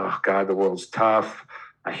now. Oh God, the world's tough.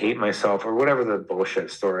 I hate myself, or whatever the bullshit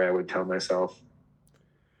story I would tell myself.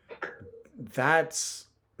 That's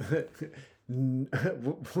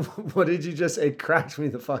what did you just say? It cracked me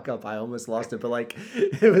the fuck up. I almost lost it, but like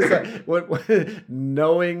it was like what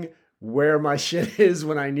knowing where my shit is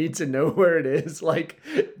when I need to know where it is. Like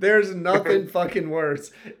there's nothing fucking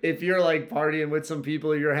worse if you're like partying with some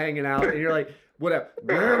people, you're hanging out, and you're like, whatever,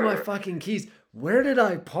 where are my fucking keys? Where did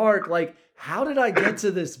I park? Like, how did I get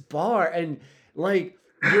to this bar? And like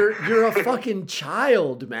you're a fucking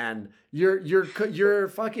child, man. You're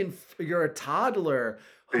a toddler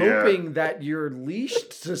hoping that you're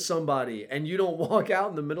leashed to somebody and you don't walk out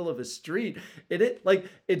in the middle of a street.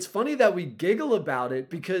 It's funny that we giggle about it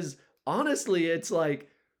because honestly, it's like,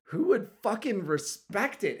 who would fucking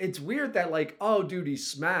respect it? It's weird that like, oh dude, he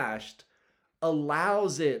smashed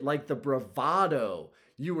allows it, like the bravado.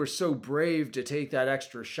 You were so brave to take that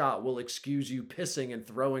extra shot. We'll excuse you pissing and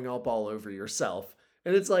throwing up all over yourself.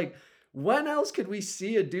 And it's like, when else could we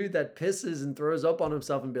see a dude that pisses and throws up on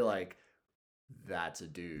himself and be like, that's a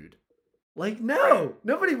dude? Like, no,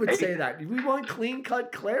 nobody would say that. We want clean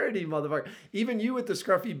cut clarity, motherfucker. Even you with the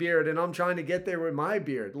scruffy beard, and I'm trying to get there with my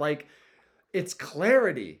beard. Like, it's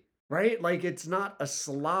clarity, right? Like, it's not a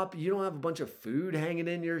slop. You don't have a bunch of food hanging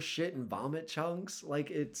in your shit and vomit chunks. Like,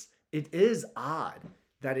 it is odd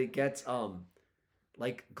that it gets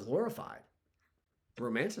like glorified,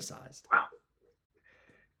 romanticized. Wow.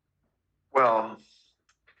 Well,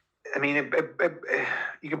 I mean,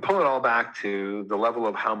 you can pull it all back to the level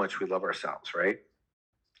of how much we love ourselves, right?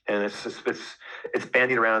 And it's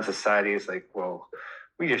bandied around in society. It's like, well,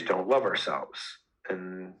 we just don't love ourselves,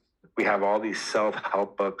 and we have all these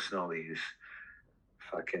self-help books and all these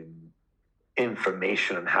fucking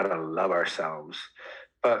information on how to love ourselves.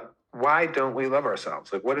 But why don't we love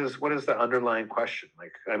ourselves? Like, what is the underlying question?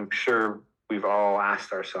 Like, I'm sure we've all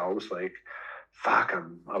asked ourselves, like, fuck,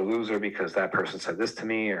 I'm a loser because that person said this to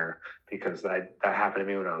me, or because that happened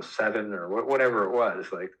to me when I was 7, or whatever it was.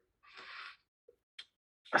 Like,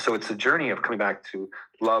 so it's a journey of coming back to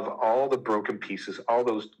love all the broken pieces, all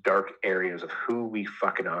those dark areas of who we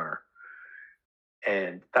fucking are.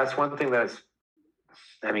 And that's one thing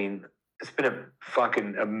I mean, it's been a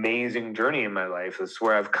fucking amazing journey in my life. It's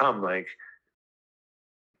where I've come. Like,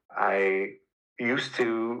 I used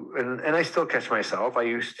to, and I still catch myself, I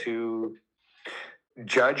used to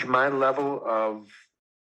judge my level of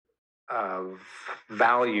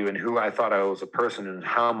value and who I thought I was a person and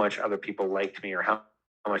how much other people liked me, or how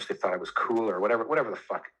much they thought I was cool, or whatever the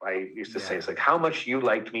fuck I used to say. It's like, how much you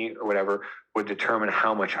liked me or whatever would determine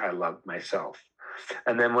how much I loved myself.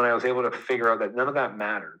 And then when I was able to figure out that none of that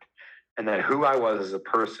mattered, and that who I was as a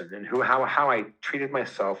person, and how I treated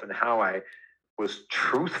myself, and how I was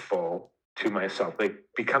truthful to myself, like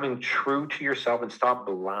becoming true to yourself and stop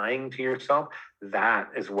lying to yourself, that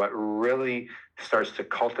is what really starts to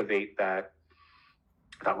cultivate that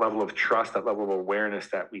level of trust, that level of awareness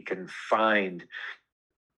that we can find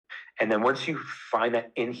And then once you find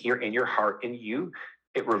that in here, in your heart, in you,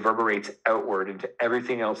 it reverberates outward into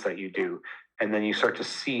everything else that you do. And then you start to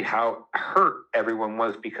see how hurt everyone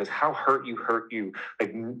was, because how hurt you.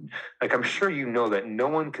 Like I'm sure you know that no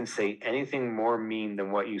one can say anything more mean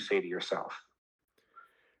than what you say to yourself.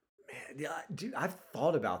 Man, yeah, dude, I've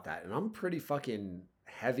thought about that, and I'm pretty fucking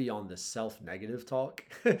heavy on the self-negative talk.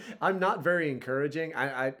 I'm not very encouraging.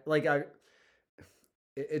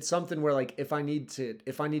 It's something where like if I need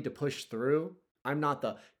to push through, I'm not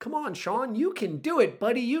the come on, Sean, you can do it,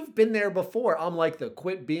 buddy. You've been there before. I'm like the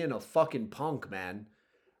quit being a fucking punk, man.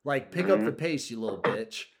 Like pick up the pace, you little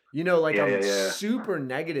bitch. Like I'm super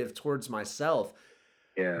negative towards myself.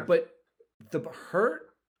 Yeah. But the hurt,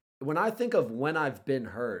 when I think of when I've been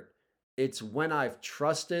hurt, it's when I've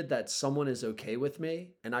trusted that someone is okay with me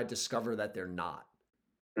and I discover that they're not.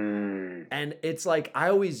 And it's like I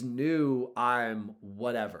always knew I'm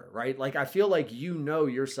whatever, right? Like I feel like you know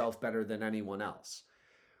yourself better than anyone else.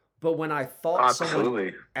 But when I thought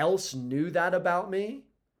someone else knew that about me,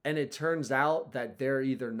 and it turns out that they're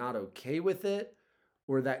either not okay with it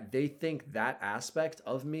or that they think that aspect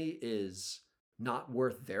of me is not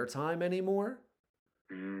worth their time anymore,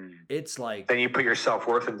 it's like then you put your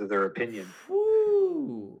self-worth into their opinion.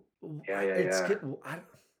 Whoo. Yeah.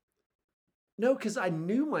 No, because I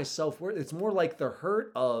knew my self-worth. It's more like the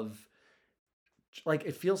hurt of, like,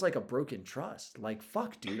 it feels like a broken trust. Like,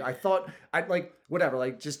 fuck, dude. I thought, whatever.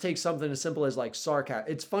 Like, just take something as simple as, like, sarcasm.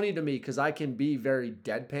 It's funny to me because I can be very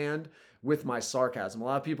deadpanned with my sarcasm. A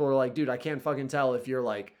lot of people are like, dude, I can't fucking tell if you're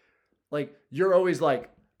like, you're always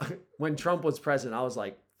like, when Trump was president, I was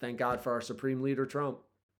like, thank God for our supreme leader, Trump.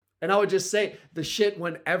 And I would just say the shit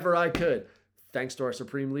whenever I could. Thanks to our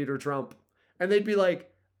supreme leader, Trump. And they'd be like,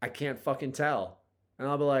 I can't fucking tell. And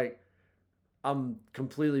I'll be like, I'm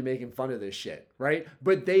completely making fun of this shit, right?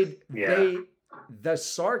 But the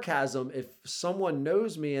sarcasm, if someone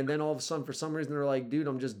knows me and then all of a sudden for some reason they're like, dude,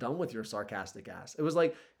 I'm just done with your sarcastic ass. It was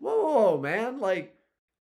like, whoa, man. Like,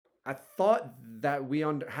 I thought that we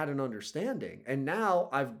had an understanding, and now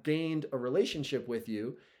I've gained a relationship with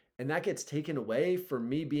you, and that gets taken away for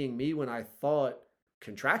me being me when I thought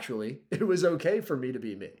contractually it was okay for me to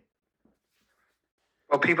be me.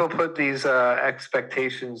 Well, people put these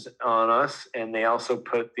expectations on us, and they also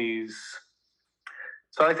put these.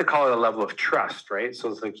 So I like to call it a level of trust, right?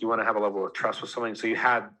 So it's like you want to have a level of trust with someone. So you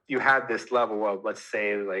had this level of, let's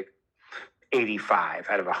say, like 85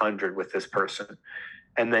 out of 100 with this person,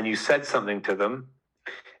 and then you said something to them,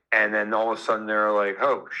 and then all of a sudden they're like,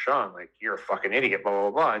 "Oh, Sean, like you're a fucking idiot," blah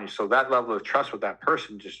blah blah, and so that level of trust with that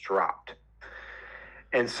person just dropped.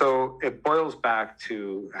 And so it boils back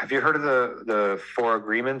to, have you heard of the 4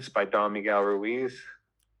 Agreements by Don Miguel Ruiz?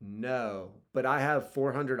 No, but I have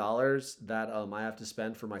 $400 that I have to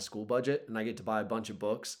spend for my school budget, and I get to buy a bunch of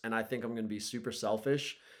books, and I think I'm going to be super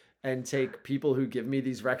selfish and take people who give me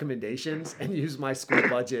these recommendations and use my school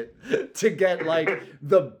budget to get like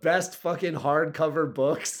the best fucking hardcover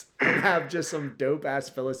books and have just some dope ass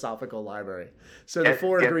philosophical library. So the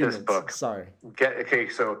 4 Agreements. This book. Sorry. Okay,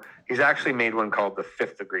 so he's actually made one called the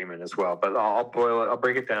 5th Agreement as well, but I'll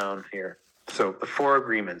break it down here. So the 4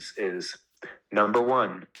 Agreements is, number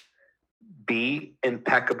 1, be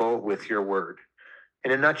impeccable with your word.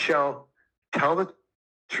 In a nutshell, tell the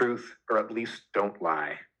truth or at least don't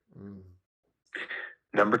lie.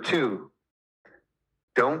 Number 2,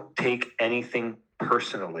 don't take anything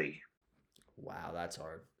personally. Wow, that's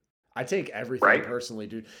hard. I take everything personally,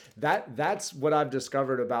 dude. That's what I've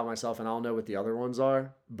discovered about myself, and I don't know what the other ones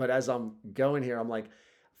are. But as I'm going here, I'm like,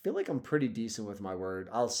 I feel like I'm pretty decent with my word.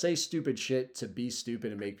 I'll say stupid shit to be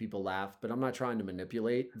stupid and make people laugh, but I'm not trying to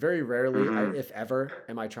manipulate. Very rarely, if ever,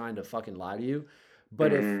 am I trying to fucking lie to you.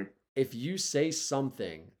 But if you say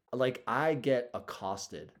something, like I get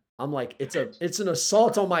accosted, I'm like, it's an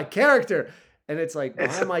assault on my character. And it's like, why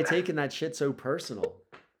am I taking that shit so personal?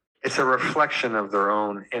 It's a reflection of their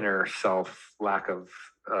own inner self, lack of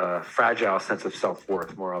fragile sense of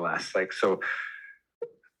self-worth, more or less. Like, so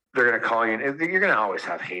they're going to call you, and you're going to always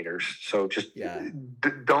have haters. So just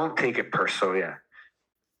don't take it personally. Yeah.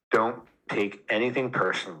 Don't take anything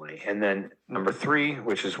personally. And then number 3,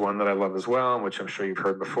 which is one that I love as well, which I'm sure you've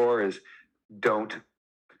heard before, is don't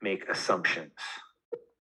make assumptions.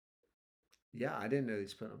 Yeah, I didn't know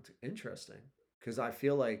these put them. Interesting, because I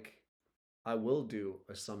feel like I will do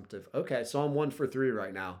assumptive. Okay, so I'm 1 for 3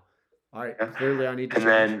 right now. All right, clearly I need to. And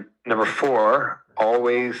then number 4,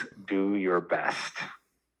 always do your best.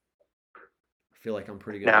 I feel like I'm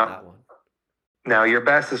pretty good at that one. Now, your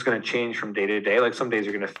best is going to change from day to day. Like some days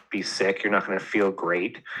you're going to be sick. You're not going to feel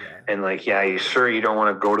great. Yeah. And like, yeah, you sure you don't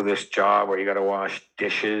want to go to this job where you got to wash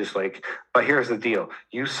dishes. Like, but here's the deal.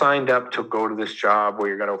 You signed up to go to this job where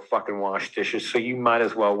you're going to fucking wash dishes. So you might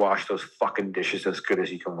as well wash those fucking dishes as good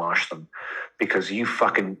as you can wash them because you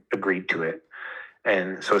fucking agreed to it.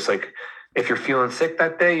 And so it's like, if you're feeling sick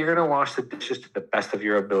that day, you're going to wash the dishes to the best of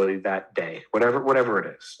your ability that day, whatever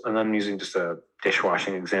it is. And I'm using just a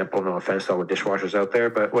dishwashing example. No offense to all the dishwashers out there,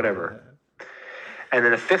 but whatever. And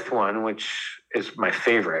then the fifth one, which is my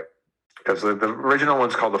favorite, because the original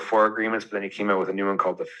one's called the 4 Agreements, but then he came out with a new one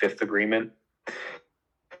called the 5th Agreement.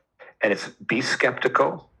 And it's be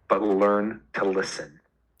skeptical, but learn to listen.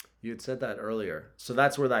 You had said that earlier. So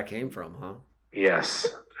that's where that came from, huh? Yes,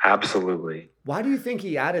 absolutely. Why do you think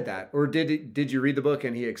he added that? Or did you read the book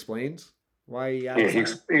and he explains why he added Yeah,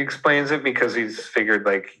 he explains it because he's figured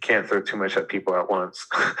like he can't throw too much at people at once.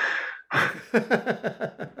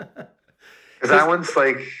 that? Because that one's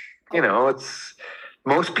like, it's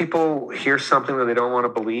most people hear something that they don't want to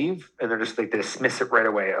believe and they're just like, they dismiss it right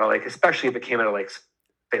away. Or like, especially if it came out of like,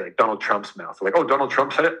 say like Donald Trump's mouth. They're like, oh, Donald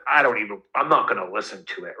Trump said it. I'm not going to listen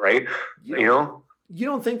to it. Right. You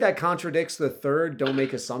don't think that contradicts the third, don't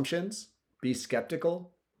make assumptions, be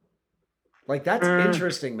skeptical? Like that's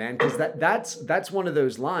interesting, man, because that's one of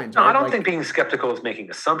those lines. No, right? I don't Like, think being skeptical is making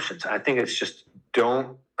assumptions. I think it's just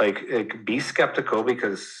don't like be skeptical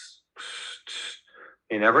because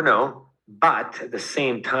you never know. But at the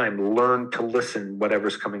same time, learn to listen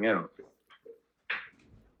whatever's coming out.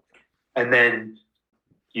 And then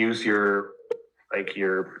use your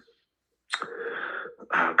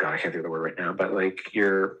oh God, I can't think of the word right now, but like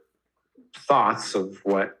your thoughts of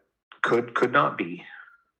what could not be.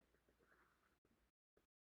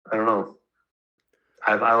 I don't know.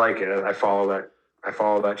 I like it. I follow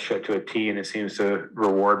that shit to a T, and it seems to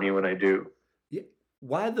reward me when I do. yeah.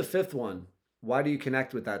 Why the fifth one? Why do you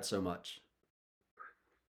connect with that so much?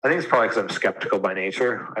 I think it's probably because I'm skeptical by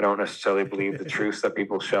nature. I don't necessarily believe the truths that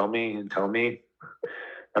people show me and tell me.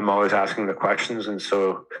 I'm always asking the questions. And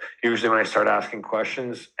so usually when I start asking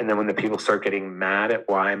questions, and then when the people start getting mad at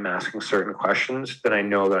why I'm asking certain questions, then I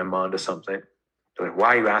know that I'm onto something. They're like,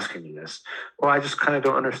 why are you asking me this? Well, I just kind of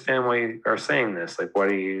don't understand why you are saying this. Like,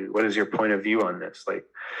 what is your point of view on this? Like,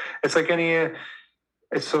 it's like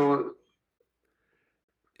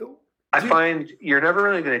I find you're never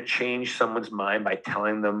really going to change someone's mind by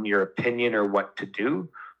telling them your opinion or what to do,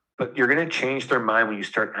 but you're going to change their mind when you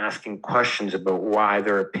start asking questions about why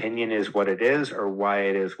their opinion is what it is or why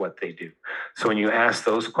it is what they do. So when you ask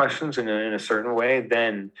those questions in a certain way,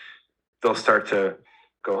 then they'll start to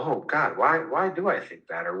go, oh God, why do I think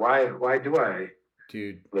that? Or why do I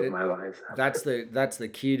live my life? That's the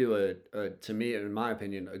key to to me, in my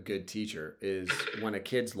opinion, a good teacher is when a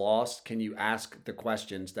kid's lost, can you ask the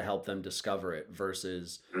questions to help them discover it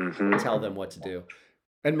versus tell them what to do?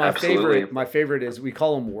 And my favorite is we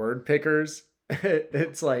call them word pickers.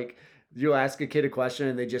 It's like you ask a kid a question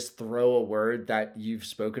and they just throw a word that you've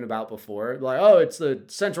spoken about before. Like, oh, it's the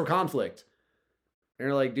central conflict. And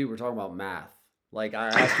you're like, dude, we're talking about math. Like I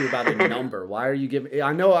asked you about a number. Why are you giving?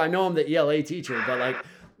 I know I'm the ELA teacher, but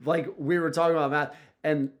like we were talking about math,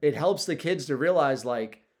 and it helps the kids to realize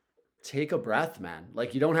like, take a breath, man.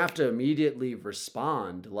 Like you don't have to immediately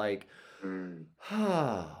respond. Like,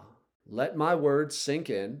 let my words sink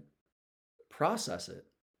in, process it,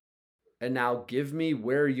 and now give me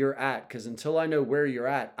where you're at. Because until I know where you're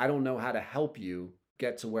at, I don't know how to help you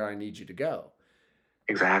get to where I need you to go.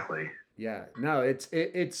 Exactly. Yeah, no,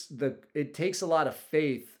 it takes a lot of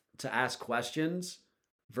faith to ask questions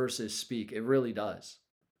versus speak. It really does.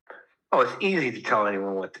 Oh, it's easy to tell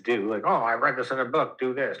anyone what to do. Like, oh, I read this in a book,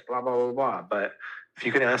 do this, blah, blah, blah, blah. But if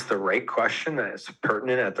you can ask the right question that's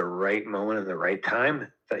pertinent at the right moment and the right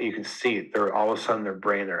time, that you can see, they're all of a sudden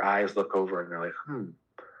their eyes look over and they're like,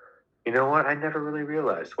 you know what? I never really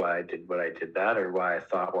realized why I did what I did that or why I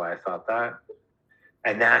thought that.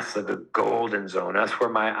 And that's the golden zone. That's where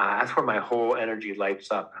my whole energy lights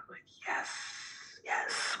up. I'm like,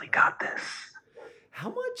 yes, we got this. How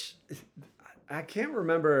much? I can't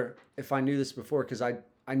remember if I knew this before because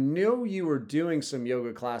I knew you were doing some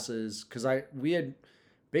yoga classes because we had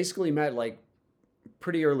basically met like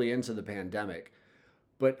pretty early into the pandemic.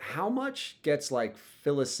 But how much gets like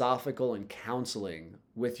philosophical and counseling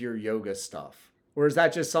with your yoga stuff? Or is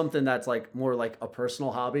that just something that's like more like a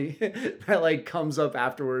personal hobby that like comes up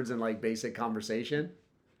afterwards in like basic conversation?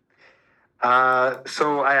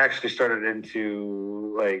 So I actually started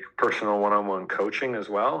into like personal one-on-one coaching as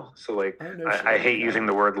well. So like I hate using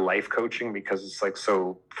the word life coaching because it's like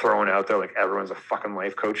so thrown out there. Like everyone's a fucking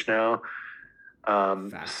life coach now.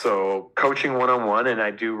 So coaching one-on-one, and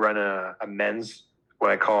I do run a men's,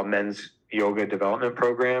 what I call a men's yoga development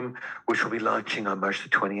program, which will be launching on March the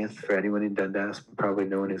 20th for anyone in Dundas. Probably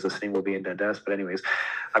no one who's listening will be in Dundas, but anyways,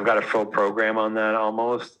 I've got a full program on that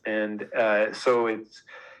almost. And so it's,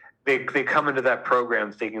 they come into that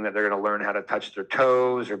program thinking that they're going to learn how to touch their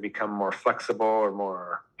toes or become more flexible or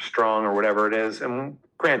more strong or whatever it is. And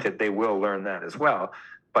granted, they will learn that as well.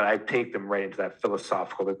 But I take them right into that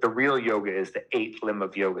philosophical, like the real yoga is the 8th limb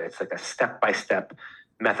of yoga. It's like a step-by-step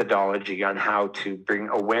methodology on how to bring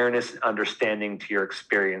awareness and understanding to your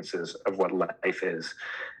experiences of what life is.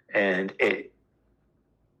 And it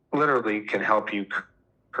literally can help you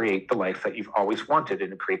create the life that you've always wanted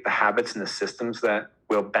and create the habits and the systems that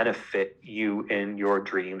will benefit you in your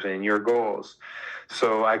dreams and your goals.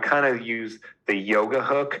 So I kind of use the yoga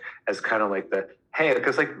hook as kind of like the, hey,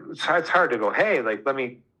 because like it's hard to go, hey, like let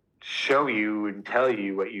me show you and tell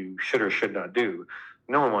you what you should or should not do.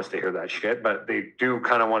 No one wants to hear that shit, but they do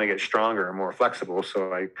kind of want to get stronger and more flexible.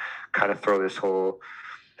 So I kind of throw this whole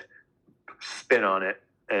spin on it.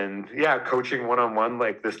 And yeah, coaching one-on-one,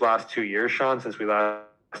 like this last 2 years, Sean, since we last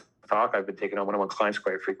talked, I've been taking on one-on-one clients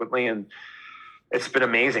quite frequently. And it's been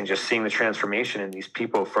amazing just seeing the transformation in these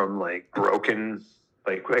people from like broken,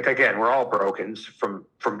 like again, we're all broken, from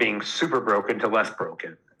being super broken to less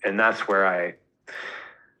broken. And that's where I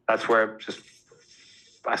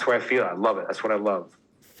feel I love it. That's what I love.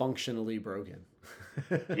 Functionally broken.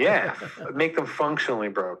 Yeah, make them functionally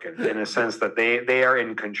broken in a sense that they are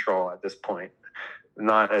in control at this point,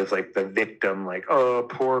 not as like the victim, like, oh,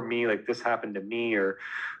 poor me, like this happened to me, or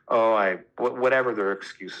whatever their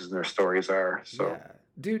excuses and their stories are. So yeah.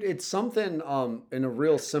 Dude, it's something in a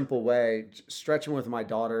real simple way. Stretching with my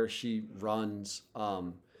daughter, she runs,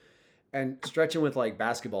 and stretching with like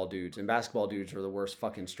basketball dudes, and basketball dudes are the worst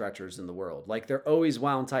fucking stretchers in the world. Like they're always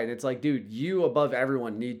wound tight. And it's like, dude, you above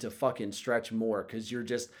everyone need to fucking stretch more because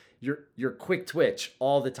you're quick twitch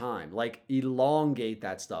all the time. Like elongate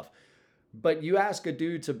that stuff. But you ask a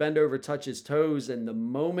dude to bend over, touch his toes, and the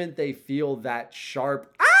moment they feel that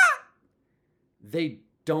sharp, they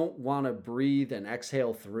don't want to breathe and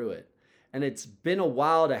exhale through it. And it's been a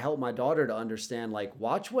while to help my daughter to understand, like,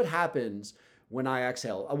 watch what happens when I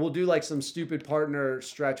exhale. We'll do like some stupid partner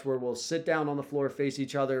stretch where we'll sit down on the floor, face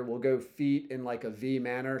each other. We'll go feet in like a V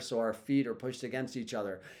manner. So our feet are pushed against each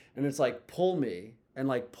other. And it's like, pull me and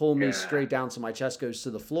like pull me straight down so my chest goes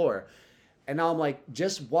to the floor. And now I'm like,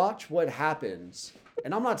 just watch what happens.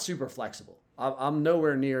 And I'm not super flexible. I'm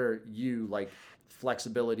nowhere near you, like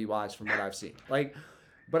flexibility wise from what I've seen. Like,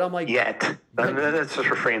 but I'm like, yet. Let's just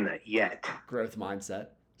reframe that. Yet. Growth mindset.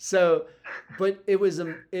 So, but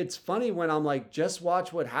it's funny when I'm like, just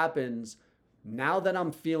watch what happens. Now that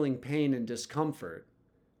I'm feeling pain and discomfort,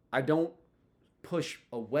 I don't push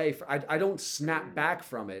away. I don't snap back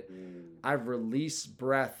from it. I release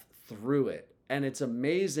breath through it. And it's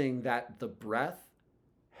amazing that the breath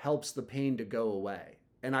helps the pain to go away.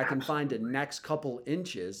 And I can find a next couple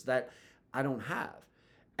inches that I don't have.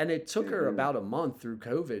 And it took her about a month through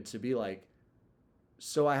COVID to be like,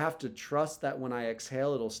 so I have to trust that when I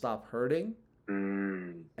exhale, it'll stop hurting.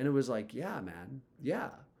 And it was like, yeah, man. Yeah.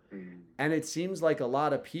 And it seems like a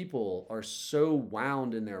lot of people are so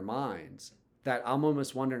wound in their minds that I'm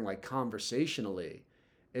almost wondering, like conversationally,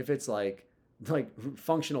 if it's like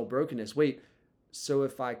functional brokenness. Wait, so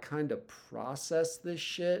if I kind of process this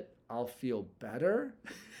shit, I'll feel better.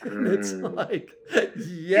 And it's like,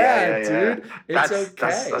 yeah, dude, it's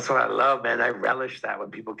okay. That's what I love, man. I relish that when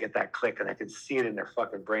people get that click and I can see it in their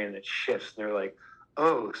fucking brain and it shifts and they're like,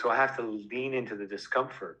 oh, so I have to lean into the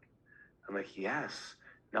discomfort. I'm like, yes,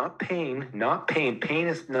 not pain. Pain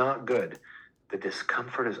is not good. The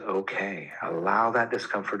discomfort is okay. Allow that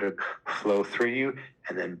discomfort to flow through you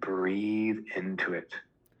and then breathe into it.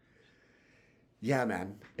 Yeah,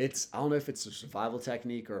 man. I don't know if it's a survival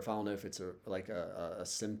technique or if I don't know if it's a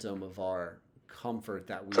symptom of our comfort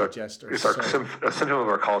that we a symptom of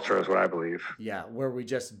our culture is what I believe. Yeah, where we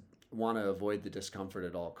just want to avoid the discomfort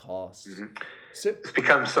at all costs. So, it's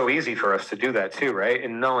become so easy for us to do that too, right?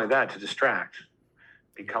 And not only that, to distract,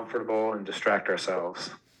 be comfortable and distract ourselves.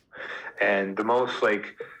 And the most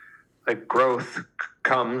like growth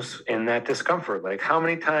comes in that discomfort. Like how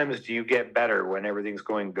many times do you get better when everything's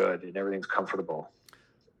going good and everything's comfortable?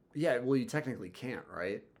 Yeah, well, you technically can't,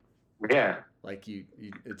 right? Yeah. Like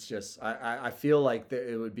it's just, I feel like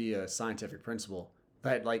it would be a scientific principle,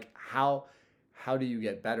 but like how do you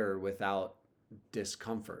get better without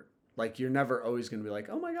discomfort? Like you're never always going to be like,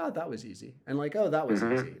 oh my God, that was easy. And like, oh, that was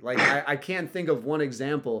easy. Like I can't think of one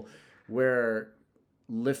example where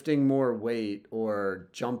lifting more weight or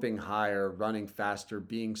jumping higher, running faster,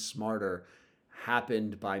 being smarter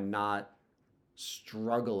happened by not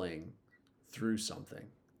struggling through something.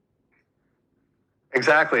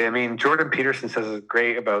 Exactly. I mean, Jordan Peterson says it's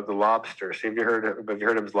great about the lobster. So have you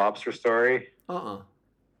heard of his lobster story?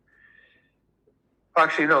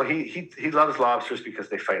 Actually, no. He loves lobsters because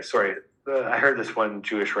they fight. Sorry, I heard this one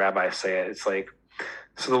Jewish rabbi say it. It's like,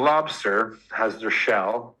 so the lobster has their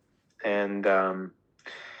shell, and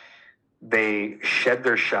they shed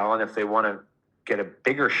their shell, and if they want to get a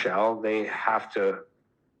bigger shell, they have to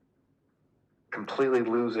completely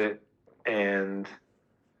lose it and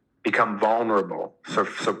become vulnerable. So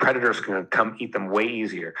predators can come eat them way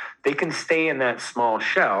easier. They can stay in that small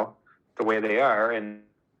shell the way they are, and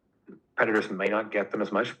predators may not get them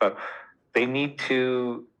as much, but they need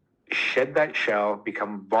to shed that shell,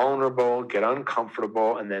 become vulnerable, get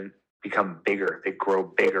uncomfortable, and then become bigger. They grow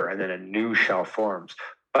bigger, and then a new shell forms.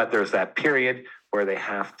 But there's that period where they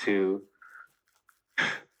have to,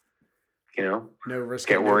 no risk,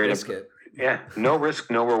 get worried. No biscuit. No risk,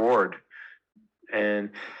 no reward.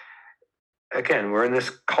 And again, we're in this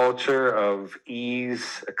culture of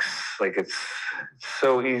ease. Like it's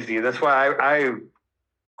so easy. That's why I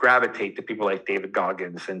gravitate to people like David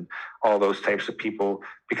Goggins and all those types of people,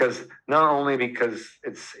 because not only because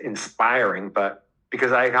it's inspiring, but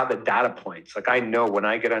because I got the data points. Like I know when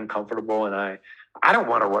I get uncomfortable, and I don't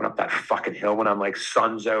want to run up that fucking hill when I'm like,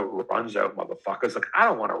 sun's out, runs out, motherfuckers. Like I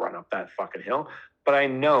don't want to run up that fucking hill, but I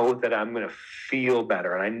know that I'm going to feel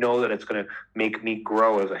better, and I know that it's going to make me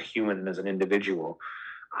grow as a human and as an individual.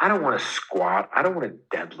 I don't want to squat. I don't want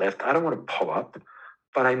to deadlift. I don't want to pull up,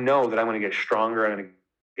 but I know that I'm going to get stronger. I'm going to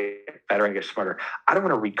get better and get smarter. I don't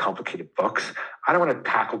want to read complicated books. I don't want to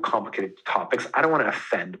tackle complicated topics. I don't want to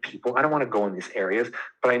offend people. I don't want to go in these areas,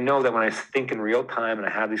 but I know that when I think in real time and I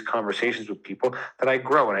have these conversations with people, that I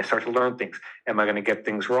grow and I start to learn things. Am I going to get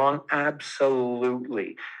things wrong?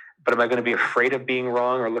 Absolutely. But am I going to be afraid of being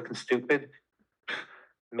wrong or looking stupid?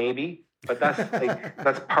 Maybe. But that's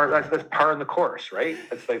that's part of the course, right?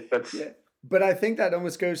 Yeah. But I think that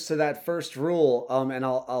almost goes to that first rule, and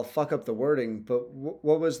I'll fuck up the wording, but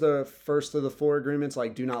what was the first of the 4 agreements?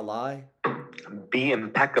 Like, do not lie. Be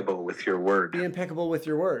impeccable with your word. Be impeccable with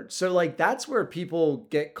your word. So like that's where people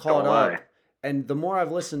get caught up. And the more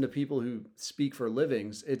I've listened to people who speak for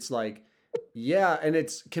livings, it's like, yeah, and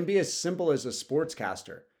it can be as simple as a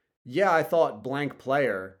sportscaster. Yeah, I thought blank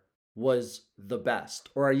player was the best.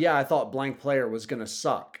 Or yeah, I thought blank player was going to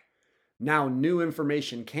suck. Now new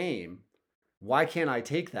information came. Why can't I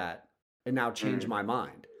take that and now change my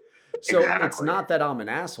mind? So exactly. It's not that I'm an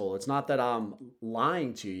asshole. It's not that I'm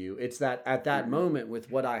lying to you. It's that at that moment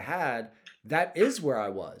with what I had, that is where I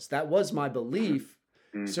was. That was my belief.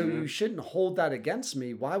 So you shouldn't hold that against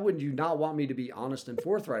me. Why would you not want me to be honest and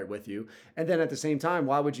forthright with you? And then at the same time,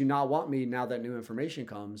 why would you not want me, now that new information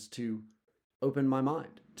comes, to open my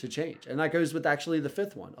mind, to change? And that goes with actually the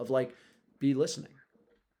 5th one of like, be listening.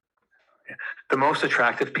 The most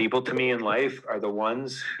attractive people to me in life are the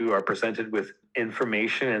ones who are presented with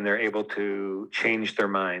information and they're able to change their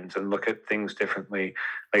minds and look at things differently.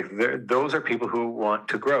 Like those are people who want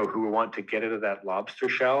to grow, who want to get out of that lobster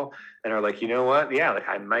shell and are like, you know what? Yeah,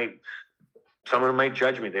 like someone might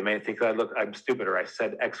judge me. They may think that I'm stupid or I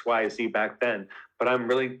said X, Y, Z back then, but I'm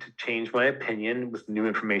really to change my opinion with new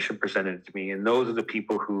information presented to me. And those are the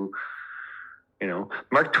people who,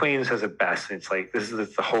 Mark Twain says it best. And it's like, this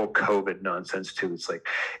is the whole COVID nonsense too. It's like,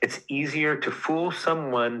 it's easier to fool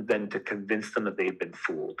someone than to convince them that they've been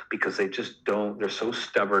fooled, because they just don't, they're so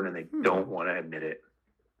stubborn and they don't want to admit it.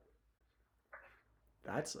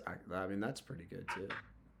 That's pretty good too.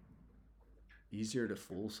 Easier to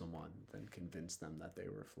fool someone than convince them that they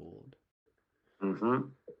were fooled. Mm-hmm.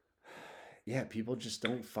 Yeah, people just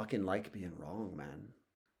don't fucking like being wrong, man.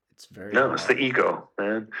 It's it's the ego,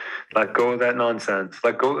 man. Let go of that nonsense.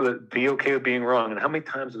 Be okay with being wrong. And how many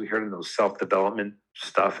times have we heard in those self-development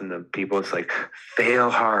stuff and the people, it's like,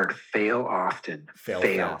 fail hard, fail often, fail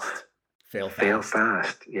fast. Fail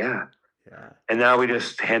fast. Yeah. And now we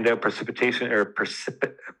just hand out participation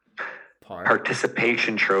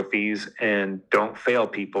trophies and don't fail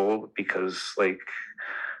people because like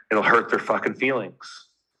it'll hurt their fucking feelings.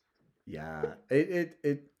 Yeah, it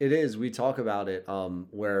is. We talk about it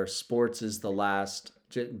where sports is the last,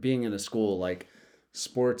 being in a school, like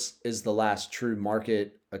sports is the last true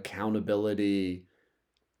market accountability,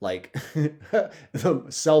 like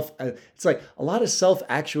it's like a lot of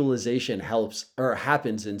self-actualization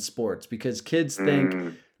happens in sports because kids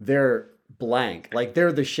think they're blank, like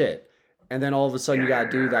they're the shit. And then all of a sudden you got a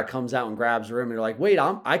dude that comes out and grabs a rim and you're like, wait,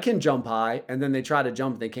 I can jump high. And then they try to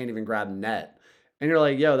jump, they can't even grab net. And you're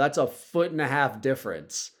like, yo, that's a 1.5 foot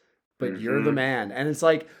difference, but you're the man. And it's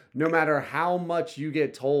like, no matter how much you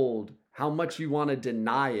get told, how much you want to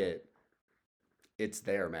deny it, it's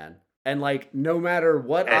there, man. And like, no matter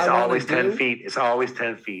what And it's I want always to 10 do, feet. It's always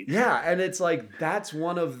 10 feet. yeah. And it's like, that's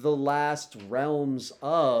one of the last realms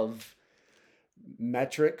of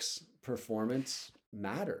metrics. Performance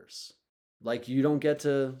matters. Like, you don't get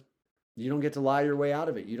to lie your way out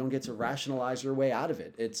of it. You don't get to rationalize your way out of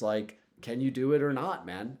it. It's like, can you do it or not,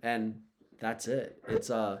 man? And that's it.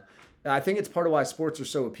 I think it's part of why sports are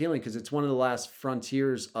so appealing, because it's one of the last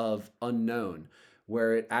frontiers of unknown,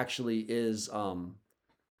 where it actually is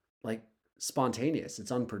like spontaneous.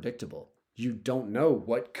 It's unpredictable. You don't know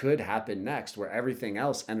what could happen next, where everything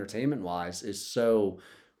else entertainment wise is so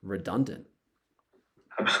redundant.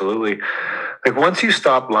 Absolutely. Like, once you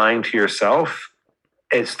stop lying to yourself,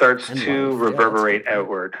 it starts to reverberate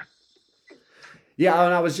outward. Yeah,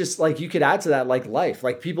 and I was just like, you could add to that, like, life.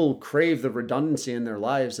 Like, people crave the redundancy in their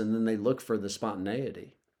lives, and then they look for the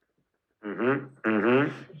spontaneity.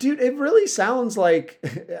 Dude, it really sounds like,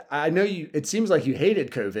 I know it seems like you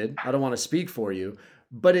hated COVID. I don't want to speak for you,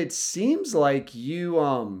 but it seems like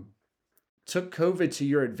you took COVID to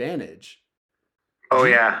your advantage. Oh,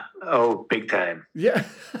 yeah. Oh, big time. Yeah.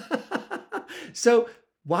 So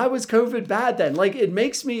why was COVID bad then? Like,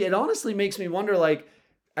 it honestly makes me wonder, like,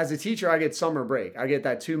 as a teacher, I get summer break. I get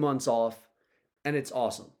that 2 months off, and it's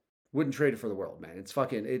awesome. Wouldn't trade it for the world, man. It's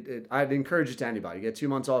fucking, I'd encourage it to anybody. Get 2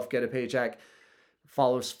 months off, get a paycheck,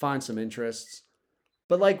 find some interests.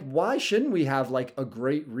 But like, why shouldn't we have like a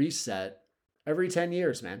great reset every 10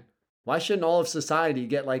 years, man? Why shouldn't all of society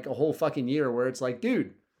get like a whole fucking year where it's like,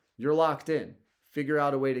 dude, you're locked in. Figure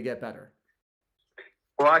out a way to get better.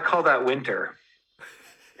 Well, I call that winter.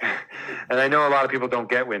 And I know a lot of people don't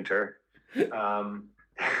get winter. Well,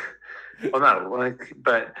 not like,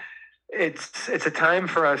 but it's a time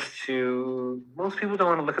for us to, most people don't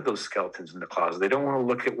want to look at those skeletons in the closet. They don't want to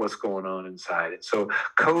look at what's going on inside it. So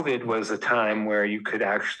COVID was a time where you could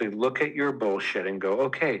actually look at your bullshit and go,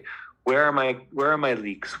 okay, where are my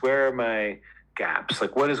leaks? Where are my gaps?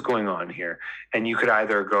 Like, what is going on here? And you could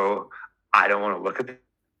either go, I don't want to look at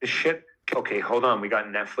this shit. Okay, hold on. We got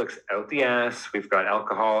Netflix out the ass. We've got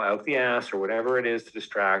alcohol out the ass, or whatever it is to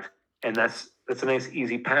distract. And that's a nice,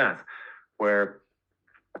 easy path, where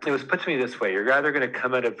it was put to me this way. You're either going to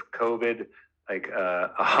come out of COVID like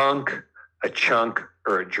a hunk, a chunk,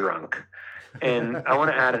 or a drunk. And I want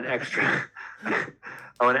to add an extra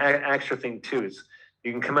thing too, is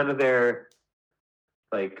you can come out of there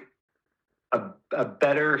like a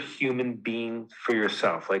better human being for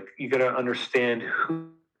yourself. Like, you got to understand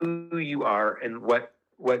who you are and what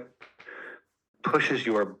pushes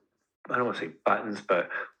your, I don't want to say buttons, but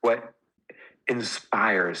what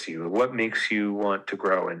inspires you, what makes you want to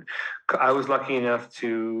grow. And I was lucky enough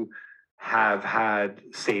to have had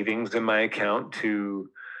savings in my account to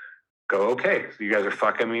go, okay, so you guys are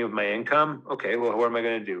fucking me with my income. Okay, well, what am I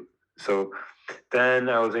going to do? So then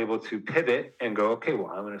I was able to pivot and go, okay,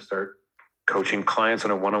 well, I'm going to start coaching clients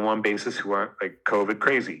on a one-on-one basis who aren't like COVID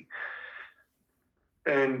crazy.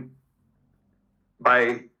 And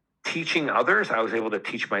by teaching others, I was able to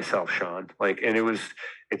teach myself, Sean. Like, and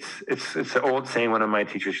it's an old saying one of my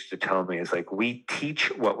teachers used to tell me, is like, we teach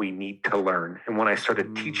what we need to learn. And when I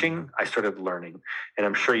started teaching, I started learning. And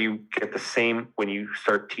I'm sure you get the same when you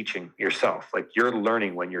start teaching yourself. Like, you're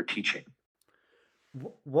learning when you're teaching.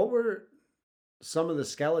 What were some of the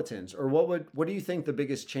skeletons, or what do you think the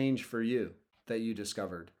biggest change for you that you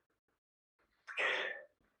discovered?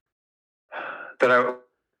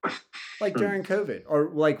 Like during COVID, or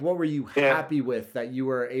like, what were you happy with that you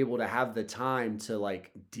were able to have the time to like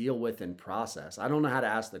deal with and process? I don't know how to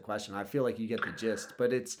ask the question. I feel like you get the gist,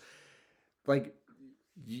 but it's like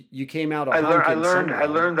you came out. I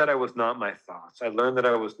learned that I was not my thoughts. I learned that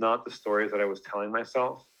I was not the stories that I was telling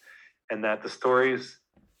myself, and that the stories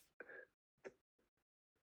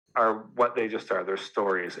are what they just are. They're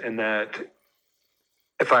stories, and that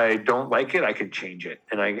if I don't like it, I can change it,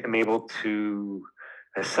 and I am able to,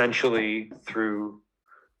 essentially, through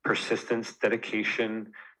persistence,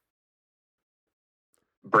 dedication,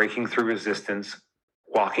 breaking through resistance,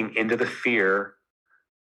 walking into the fear,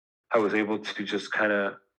 I was able to just kind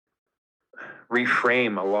of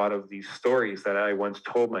reframe a lot of these stories that I once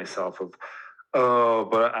told myself of, oh,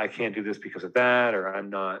 but I can't do this because of that, or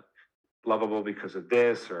I'm not lovable because of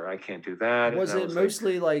this, or I can't do that. Was it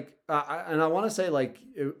mostly like and I want to say, like,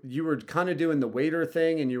 you were kind of doing the waiter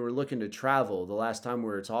thing and you were looking to travel the last time we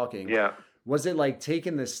were talking. Yeah. Was it like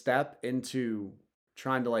taking the step into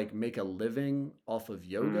trying to like make a living off of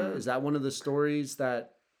yoga? Is that one of the stories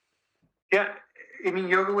that? Yeah. I mean,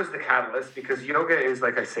 yoga was the catalyst, because yoga is,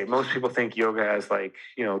 like I say, most people think yoga as like,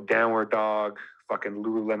 downward dog, fucking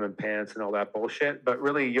Lululemon pants and all that bullshit. But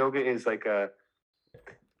really, yoga is like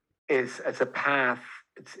it's a path.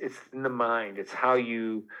 It's in the mind. It's how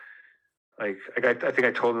you I think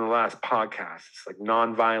I told in the last podcast. It's like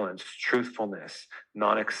nonviolence, truthfulness,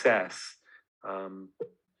 non-excess,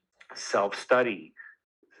 self-study,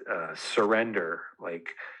 surrender.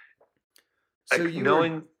 So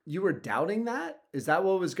you were doubting that? Is that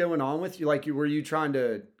what was going on with you? Like, were you trying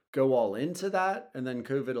to go all into that, and then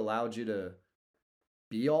COVID allowed you to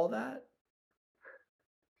be all that?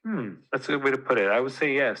 That's a good way to put it. I would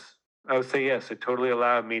say yes. It totally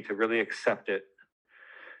allowed me to really accept it.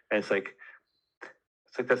 And it's like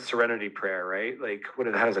that serenity prayer, right? Like,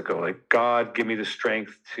 how does it go? Like, God, give me the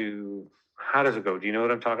strength to. How does it go? Do you know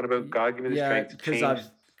what I'm talking about? God, give me the strength to change.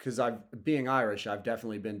 Because being Irish, I've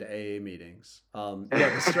definitely been to AA meetings.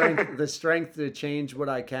 The strength to change what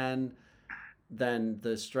I can, then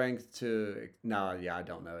the strength to I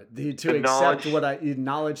don't know it. To accept what I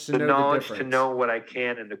knowledge to know the knowledge difference. To know what I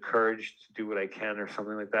can, and the courage to do what I can, or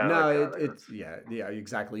something like that. No,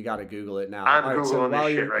 exactly. You got to Google it now. I'm Googling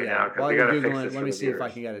this shit right now because we got to fix this. Let me see if I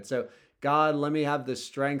can get it. So, God, let me have the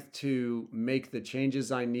strength to make the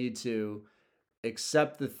changes I need to,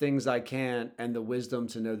 accept the things I can't, and the wisdom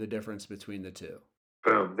to know the difference between the two.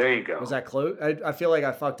 Boom. There you go. Was that close? I feel like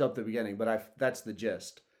I fucked up the beginning, but that's the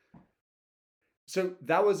gist. So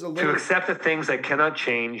that was to accept the things I cannot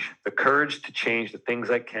change, the courage to change the things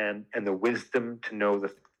I can, and the wisdom to know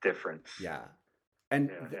the difference. Yeah. And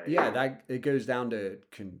that it goes down to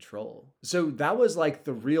control. So that was like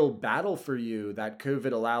the real battle for you that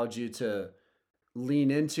COVID allowed you to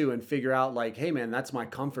lean into and figure out, like, hey man, that's my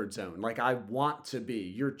comfort zone. Like, I want to be.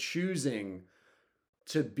 You're choosing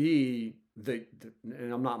to be the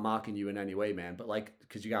and I'm not mocking you in any way, man, but like,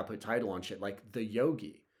 because you got to put title on shit, like the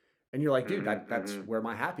yogi. And you're like, dude, that's where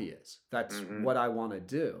my happy is. That's what I want to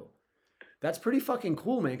do. That's pretty fucking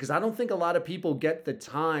cool, man. Because I don't think a lot of people get the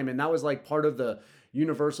time. And that was like part of the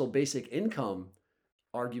universal basic income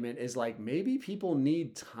argument, is like, maybe people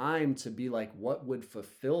need time to be like, what would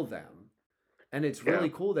fulfill them? And it's really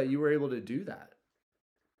cool that you were able to do that.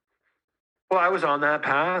 Well, I was on that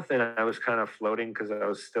path, and I was kind of floating because I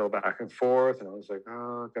was still back and forth. And I was like,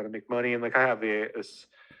 oh, got to make money. And like, I have this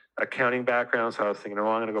accounting background, so I was thinking, I'm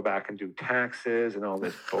going to go back and do taxes and all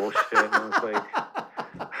this bullshit. And I was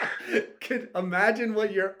like, could imagine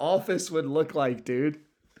what your office would look like, dude.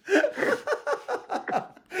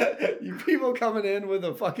 You people coming in with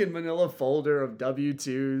a fucking manila folder of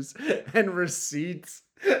W-2s and receipts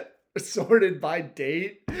sorted by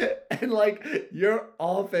date, and like your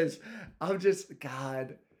office, I'm just,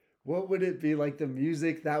 God, what would it be like? The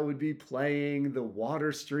music that would be playing, the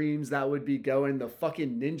water streams that would be going, the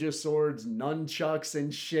fucking ninja swords, nunchucks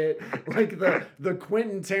and shit. Like the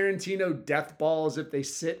Quentin Tarantino death balls if they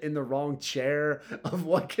sit in the wrong chair, of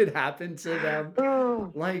what could happen to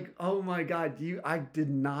them. Like, oh my God, I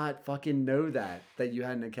did not fucking know that you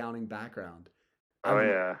had an accounting background.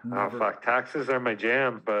 Oh fuck, taxes are my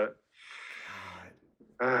jam, but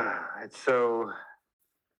it's so.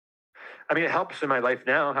 I mean, it helps in my life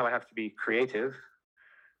now how I have to be creative.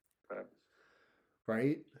 But.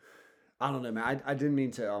 Right? I don't know, man. I didn't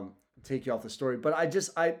mean to take you off the story, but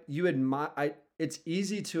it's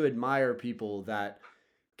easy to admire people that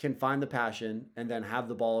can find the passion and then have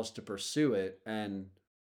the balls to pursue it, and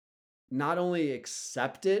not only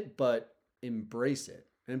accept it, but embrace it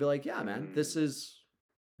and be like, yeah, man, this is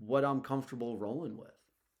what I'm comfortable rolling with.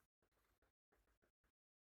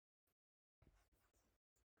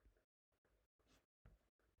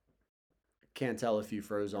 Can't tell if you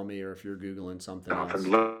froze on me or if you're Googling something else.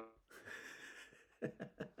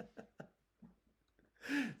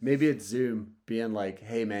 Maybe it's Zoom being like,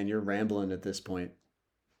 hey man, you're rambling at this point.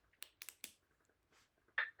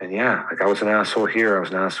 And like I was an asshole here, I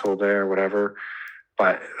was an asshole there, whatever.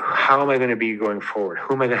 But how am I going to be going forward?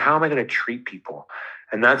 How am I going to treat people?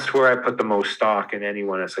 And that's where I put the most stock in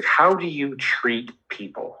anyone. It's like, how do you treat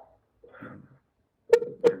people?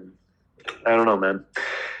 I don't know, man.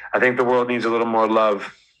 I think the world needs a little more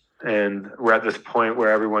love, and we're at this point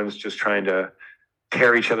where everyone's just trying to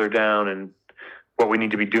tear each other down, and what we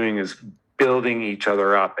need to be doing is building each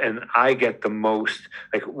other up. And I get the most,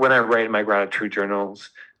 like when I write my gratitude journals,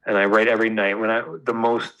 and I write every night, the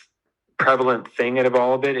most prevalent thing out of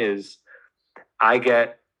all of it is I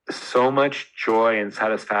get so much joy and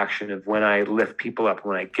satisfaction of when I lift people up,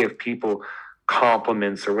 when I give people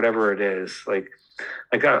compliments or whatever it is.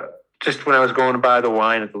 Just when I was going to buy the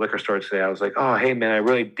wine at the liquor store today, I was like, oh, hey, man, I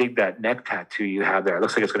really dig that neck tattoo you have there. It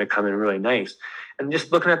looks like it's going to come in really nice. And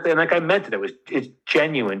just looking at and like I meant it, it's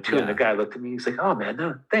genuine too. And the guy looked at me, he's like, "Oh man,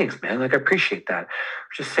 no, thanks, man. Like I appreciate that."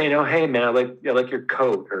 Just saying, "Oh hey man, I like your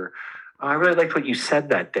coat," or "Oh, I really liked what you said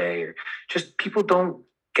that day," or just people don't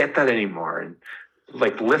get that anymore. And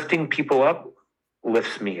like lifting people up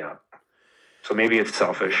lifts me up. So maybe it's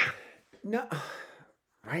selfish. No,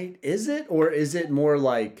 right? Is it, or is it more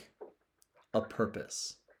like a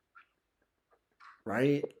purpose?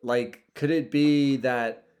 Right? Like, could it be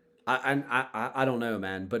that I don't know,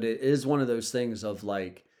 man, but it is one of those things of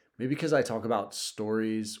like, maybe because I talk about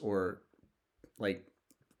stories or like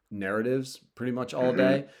narratives pretty much all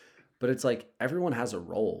day, but it's like everyone has a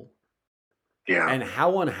role. Yeah. And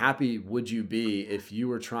how unhappy would you be if you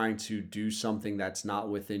were trying to do something that's not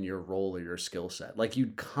within your role or your skill set? Like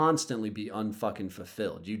you'd constantly be unfucking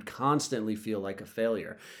fulfilled. You'd constantly feel like a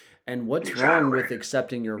failure. And what's wrong with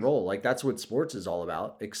accepting your role? Like that's what sports is all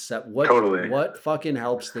about. Accept what fucking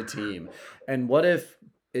helps the team. And what if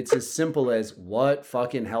it's as simple as what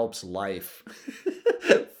fucking helps life?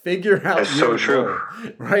 Figure out that's your so true. role,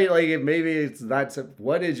 right? Like if maybe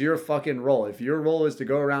what is your fucking role? If your role is to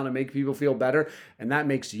go around and make people feel better and that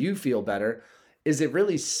makes you feel better, is it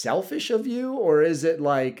really selfish of you, or is it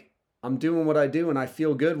like I'm doing what I do and I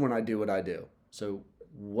feel good when I do what I do? So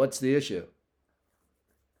what's the issue?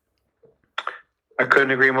 I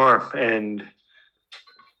couldn't agree more. And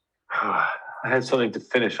I had something to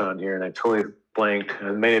finish on here and I totally blanked.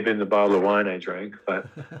 It may have been the bottle of wine I drank, but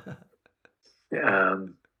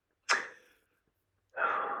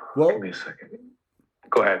well, give me a second.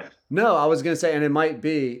 Go ahead. No, I was going to say, and it might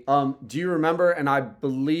be, do you remember, and I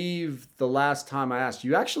believe the last time I asked,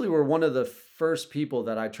 you actually were one of the first people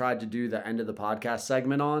that I tried to do the end of the podcast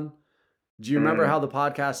segment on. Do you remember how the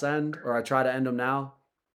podcasts end, or I try to end them now?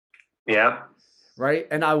 Yeah. Right?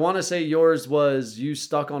 And I want to say yours was you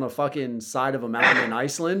stuck on a fucking side of a mountain in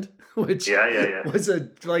Iceland, which was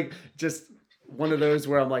just one of those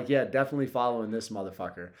where I'm like, yeah, definitely following this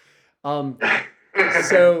motherfucker.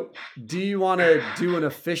 So do you want to do an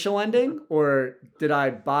official ending, or did I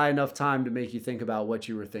buy enough time to make you think about what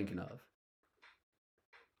you were thinking of?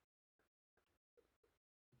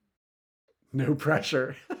 No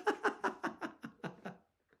pressure.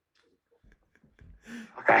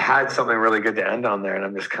 I had something really good to end on there and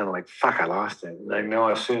I'm just kind of like, fuck, I lost it. And I know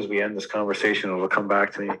as soon as we end this conversation, it'll come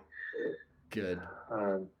back to me. Good.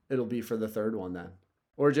 It'll be for the third one then.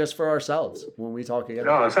 Or just for ourselves when we talk again.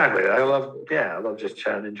 No, exactly. I love just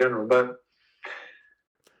chatting in general. But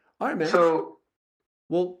all right, man. So,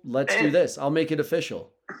 well, let's do this. I'll make it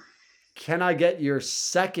official. Can I get your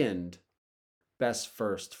second best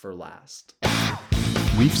first for last?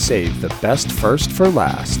 We've saved the best first for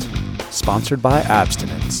last. Sponsored by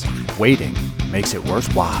Abstinence. Waiting makes it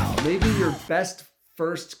worthwhile. Maybe your best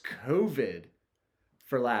first COVID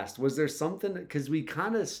for last. Was there something, because we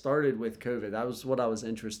kind of started with COVID. That was what I was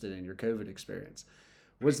interested in, your COVID experience.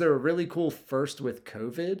 Was there a really cool first with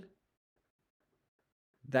COVID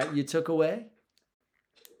that you took away?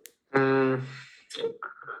 No,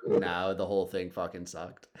 the whole thing fucking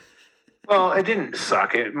sucked. Well, it didn't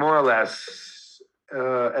suck. It more or less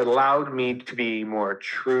allowed me to be more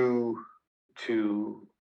true to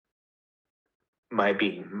my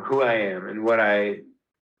being, who I am, and what I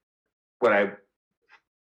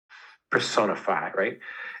personify, right?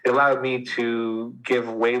 It allowed me to give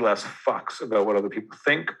way less fucks about what other people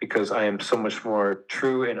think because I am so much more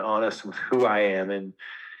true and honest with who I am. And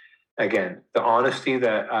again, the honesty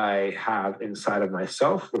that I have inside of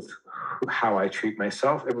myself with how I treat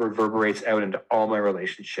myself, it reverberates out into all my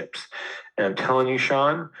relationships. And I'm telling you,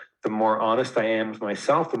 Sean, the more honest I am with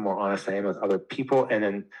myself, the more honest I am with other people, and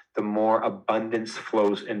then the more abundance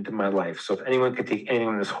flows into my life. So if anyone could take anything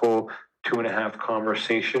in this whole 2.5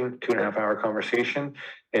 hour conversation,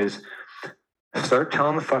 is start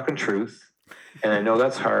telling the fucking truth. And I know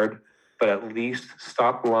that's hard, but at least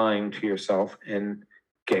stop lying to yourself and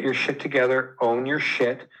get your shit together, own your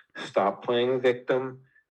shit, stop playing victim.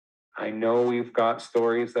 I know we've got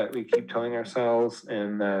stories that we keep telling ourselves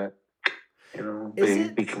and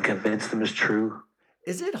we can convince them is true.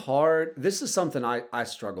 Is it hard? This is something I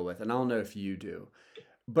struggle with, and I don't know if you do,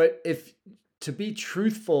 but if to be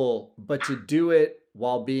truthful, but to do it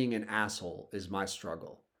while being an asshole is my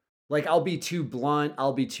struggle. Like I'll be too blunt,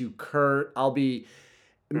 I'll be too curt,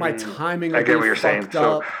 my timing will be fucked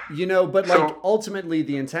up, but like ultimately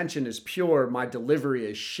the intention is pure, my delivery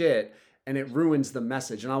is shit, and it ruins the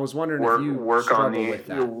message. And I was wondering if you struggle with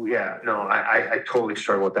that. Yeah, no, I totally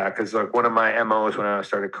struggle with that because like one of my MOs when I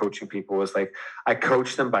started coaching people was like I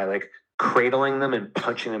coached them by like cradling them and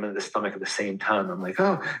punching them in the stomach at the same time. I'm like,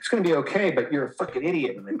 oh, it's gonna be okay, but you're a fucking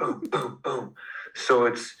idiot. And like boom, boom, boom. So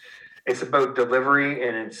it's it's about delivery,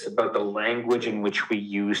 and it's about the language in which we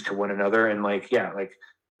use to one another. And like, yeah, like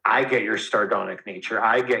I get your sardonic nature,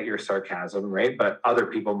 I get your sarcasm, right? But other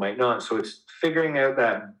people might not. So it's figuring out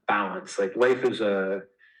that balance. Like life is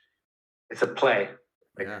it's a play.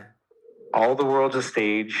 Like Yeah. all the world's a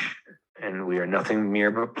stage, and we are nothing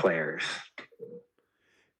mere but players.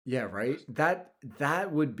 Yeah, right.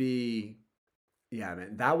 That would be, yeah,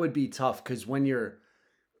 man, that would be tough because when you're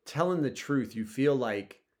telling the truth, you feel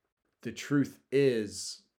like the truth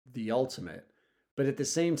is the ultimate. But at the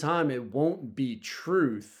same time, it won't be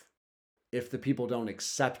truth if the people don't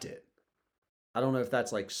accept it. I don't know if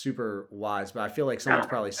that's like super wise, but I feel like someone's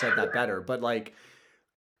probably said that better. But like,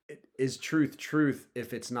 is truth truth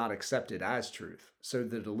if it's not accepted as truth? So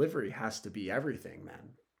the delivery has to be everything,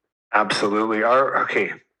 man. Absolutely.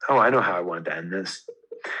 Okay. Oh, I know how I wanted to end this.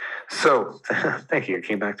 So thank you. It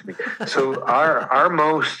came back to me. So our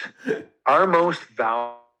most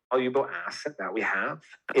valuable asset that we have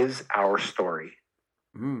is our story.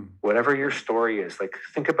 Whatever your story is, like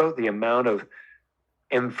think about the amount of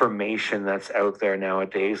information that's out there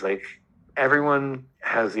nowadays. Like everyone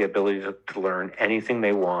has the ability to learn anything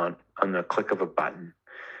they want on the click of a button.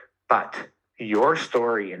 But your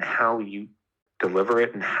story and how you deliver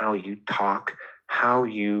it and how you talk, how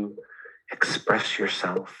you express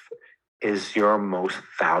yourself is your most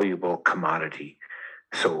valuable commodity.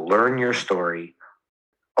 So learn your story,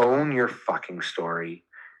 own your fucking story.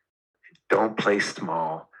 Don't play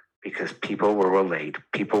small, because people will relate.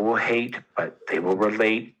 People will hate, but they will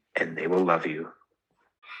relate and they will love you.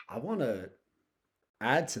 I want to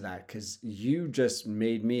add to that because you just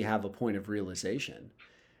made me have a point of realization.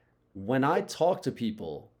 When I talk to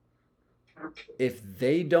people, if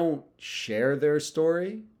they don't share their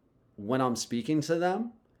story when I'm speaking to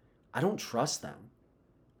them, I don't trust them.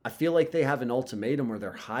 I feel like they have an ultimatum or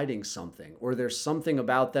they're hiding something or there's something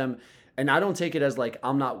about them. And I don't take it as like,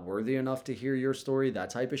 I'm not worthy enough to hear your story, that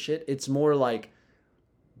type of shit. It's more like,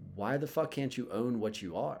 why the fuck can't you own what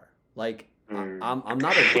you are? Like, I'm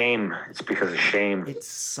not a shame. It's because of shame. It's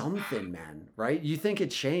something, man, right? You think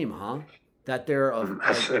it's shame, huh? That they're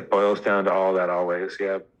it boils down to all that always.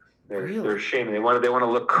 Yeah. They're ashamed. They want to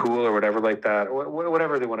look cool or whatever like that, or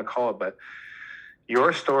whatever they want to call it. But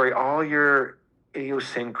your story, all your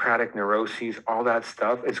idiosyncratic neuroses, all that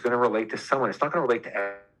stuff is going to relate to someone. It's not going to relate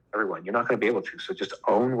to everyone. You're not going to be able to. So just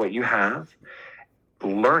own what you have,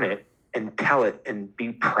 learn it, and tell it, and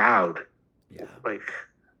be proud. Yeah. Like,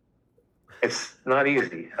 it's not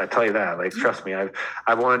easy. I tell you that. Like, trust me, I've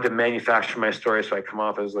wanted to manufacture my story so I come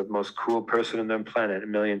off as the most cool person on the planet a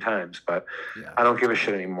million times, but I don't give a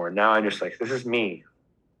shit anymore. Now I'm just like, this is me,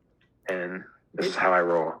 and this is how I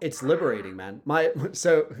roll. It's liberating, man.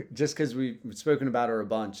 So just because we've spoken about her a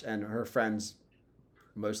bunch, and her friends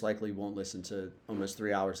most likely won't listen to almost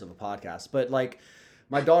 3 hours of a podcast, but like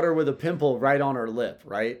my daughter with a pimple right on her lip,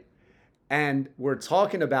 right? And we're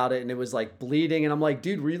talking about it and it was like bleeding. And I'm like,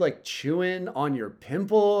 dude, were you like chewing on your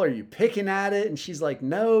pimple? Are you picking at it? And she's like,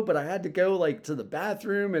 no, but I had to go like to the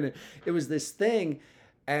bathroom. And it was this thing.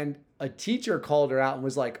 And a teacher called her out and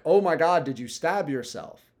was like, oh my God, did you stab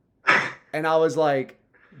yourself? And I was like,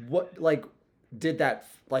 what, like, did that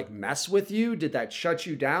like mess with you? Did that shut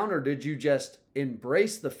you down? Or did you just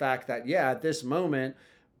embrace the fact that, yeah, at this moment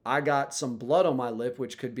I got some blood on my lip,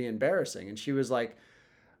 which could be embarrassing? And she was like,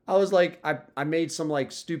 I was like, I made some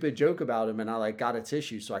like stupid joke about him and I like got a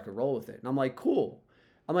tissue so I could roll with it. And I'm like, cool.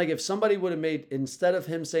 I'm like, if somebody would have made, instead of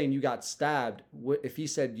him saying you got stabbed, if he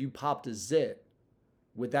said you popped a zit,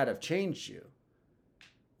 would that have changed you?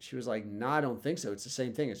 She was like, no, I don't think so. It's the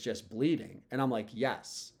same thing. It's just bleeding. And I'm like,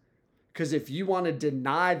 yes. Because if you want to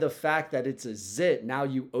deny the fact that it's a zit, now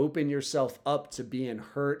you open yourself up to being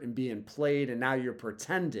hurt and being played. And now you're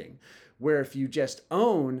pretending. Where if you just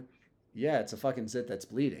own, yeah, it's a fucking zit that's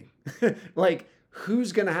bleeding. Like,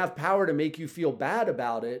 who's going to have power to make you feel bad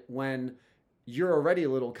about it when you're already a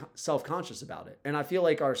little self-conscious about it? And I feel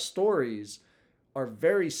like our stories are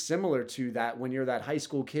very similar to that. When you're that high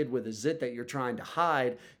school kid with a zit that you're trying to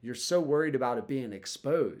hide, you're so worried about it being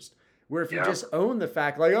exposed. Where if you just own the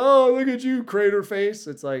fact, like, oh, look at you, crater face.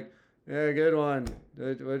 It's like, yeah, good one.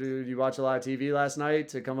 Did you watch a lot of TV last night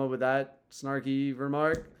to come up with that snarky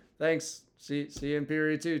remark? Thanks. See you in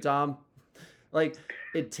period 2, Tom. Like,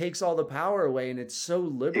 it takes all the power away and it's so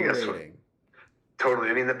liberating. Totally.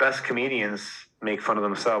 I mean, the best comedians make fun of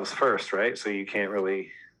themselves first, right? So you can't really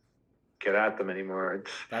get at them anymore.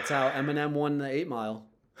 That's how Eminem won the 8 Mile.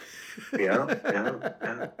 Yeah.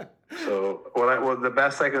 So the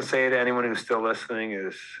best I can say to anyone who's still listening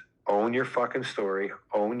is own your fucking story,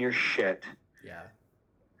 own your shit. Yeah.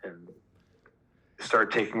 And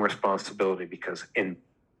start taking responsibility, because in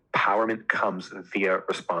Empowerment comes via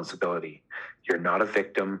responsibility. You're not a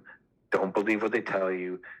victim. Don't believe what they tell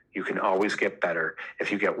you. You can always get better.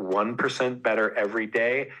 If you get 1% better every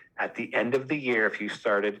day, at the end of the year, if you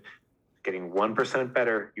started getting 1%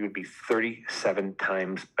 better, you would be 37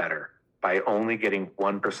 times better by only getting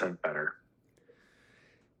 1% better.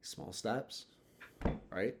 Small steps,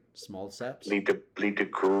 right? Small steps. Lead to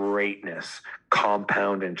greatness.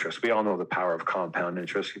 Compound interest. We all know the power of compound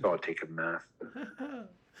interest. You've all taken math.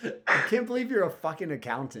 I can't believe you're a fucking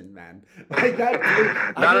accountant, man. Like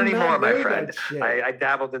that. Not anymore, my friend. I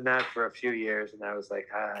dabbled in that for a few years, and I was like,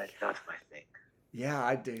 not my thing. Yeah,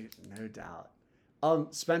 I do, no doubt.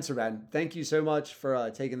 Spencer, man, thank you so much for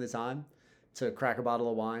taking the time to crack a bottle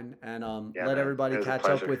of wine and let everybody catch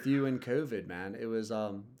up with you in COVID, man. It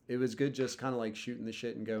was good just kind of like shooting the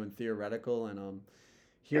shit and going theoretical and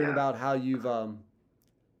hearing about how you've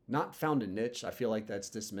not found a niche. I feel like that's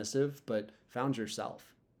dismissive, but found yourself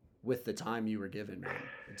with the time you were given, man.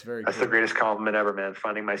 It's very That's cool. The greatest compliment ever, man.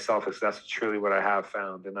 Finding myself that's truly what I have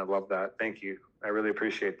found, and I love that. Thank you. I really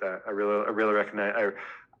appreciate that. I really recognize.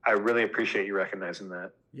 I really appreciate you recognizing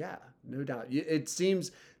that. Yeah, no doubt. It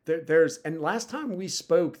seems there's and last time we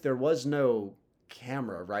spoke, there was no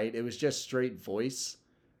camera, right? It was just straight voice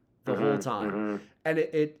the whole time, and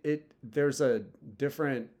it there's a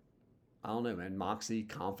different, I don't know, man, moxie,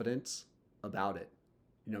 confidence about it.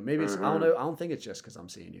 You know, maybe it's, I don't know. I don't think it's just because I'm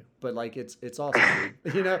seeing you, but like, it's awesome,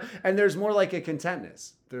 dude. You know, and there's more like a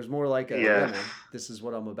contentness. There's more like a, yeah, man, this is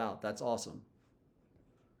what I'm about. That's awesome.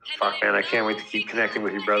 Fuck, man. I can't wait to keep connecting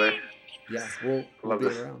with you, brother. Yeah. We'll be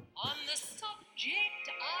around. On the subject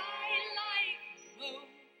I like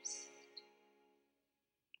most,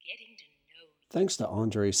 getting to know you. Thanks to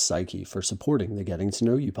Andre Psyche for supporting the Getting to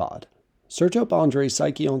Know You pod. Search up Andre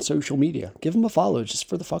Psyche on social media. Give him a follow just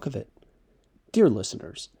for the fuck of it. Dear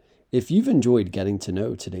listeners, if you've enjoyed getting to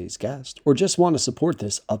know today's guest or just want to support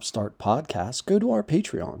this upstart podcast, go to our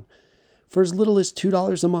Patreon. For as little as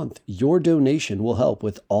 $2 a month, your donation will help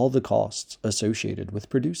with all the costs associated with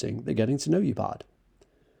producing the Getting to Know You pod.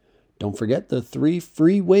 Don't forget the 3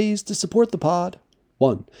 free ways to support the pod.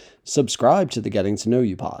 1. Subscribe to the Getting to Know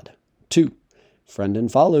You pod. 2. Friend and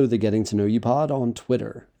follow the Getting to Know You pod on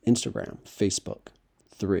Twitter, Instagram, Facebook.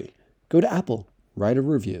 3. Go to Apple, write a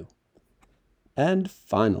review. And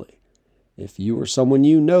finally, if you or someone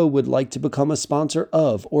you know would like to become a sponsor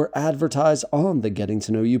of or advertise on the Getting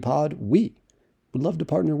to Know You pod, we would love to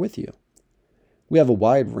partner with you. We have a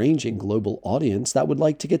wide-ranging global audience that would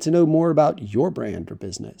like to get to know more about your brand or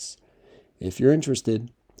business. If you're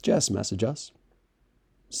interested, just message us.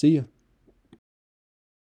 See ya.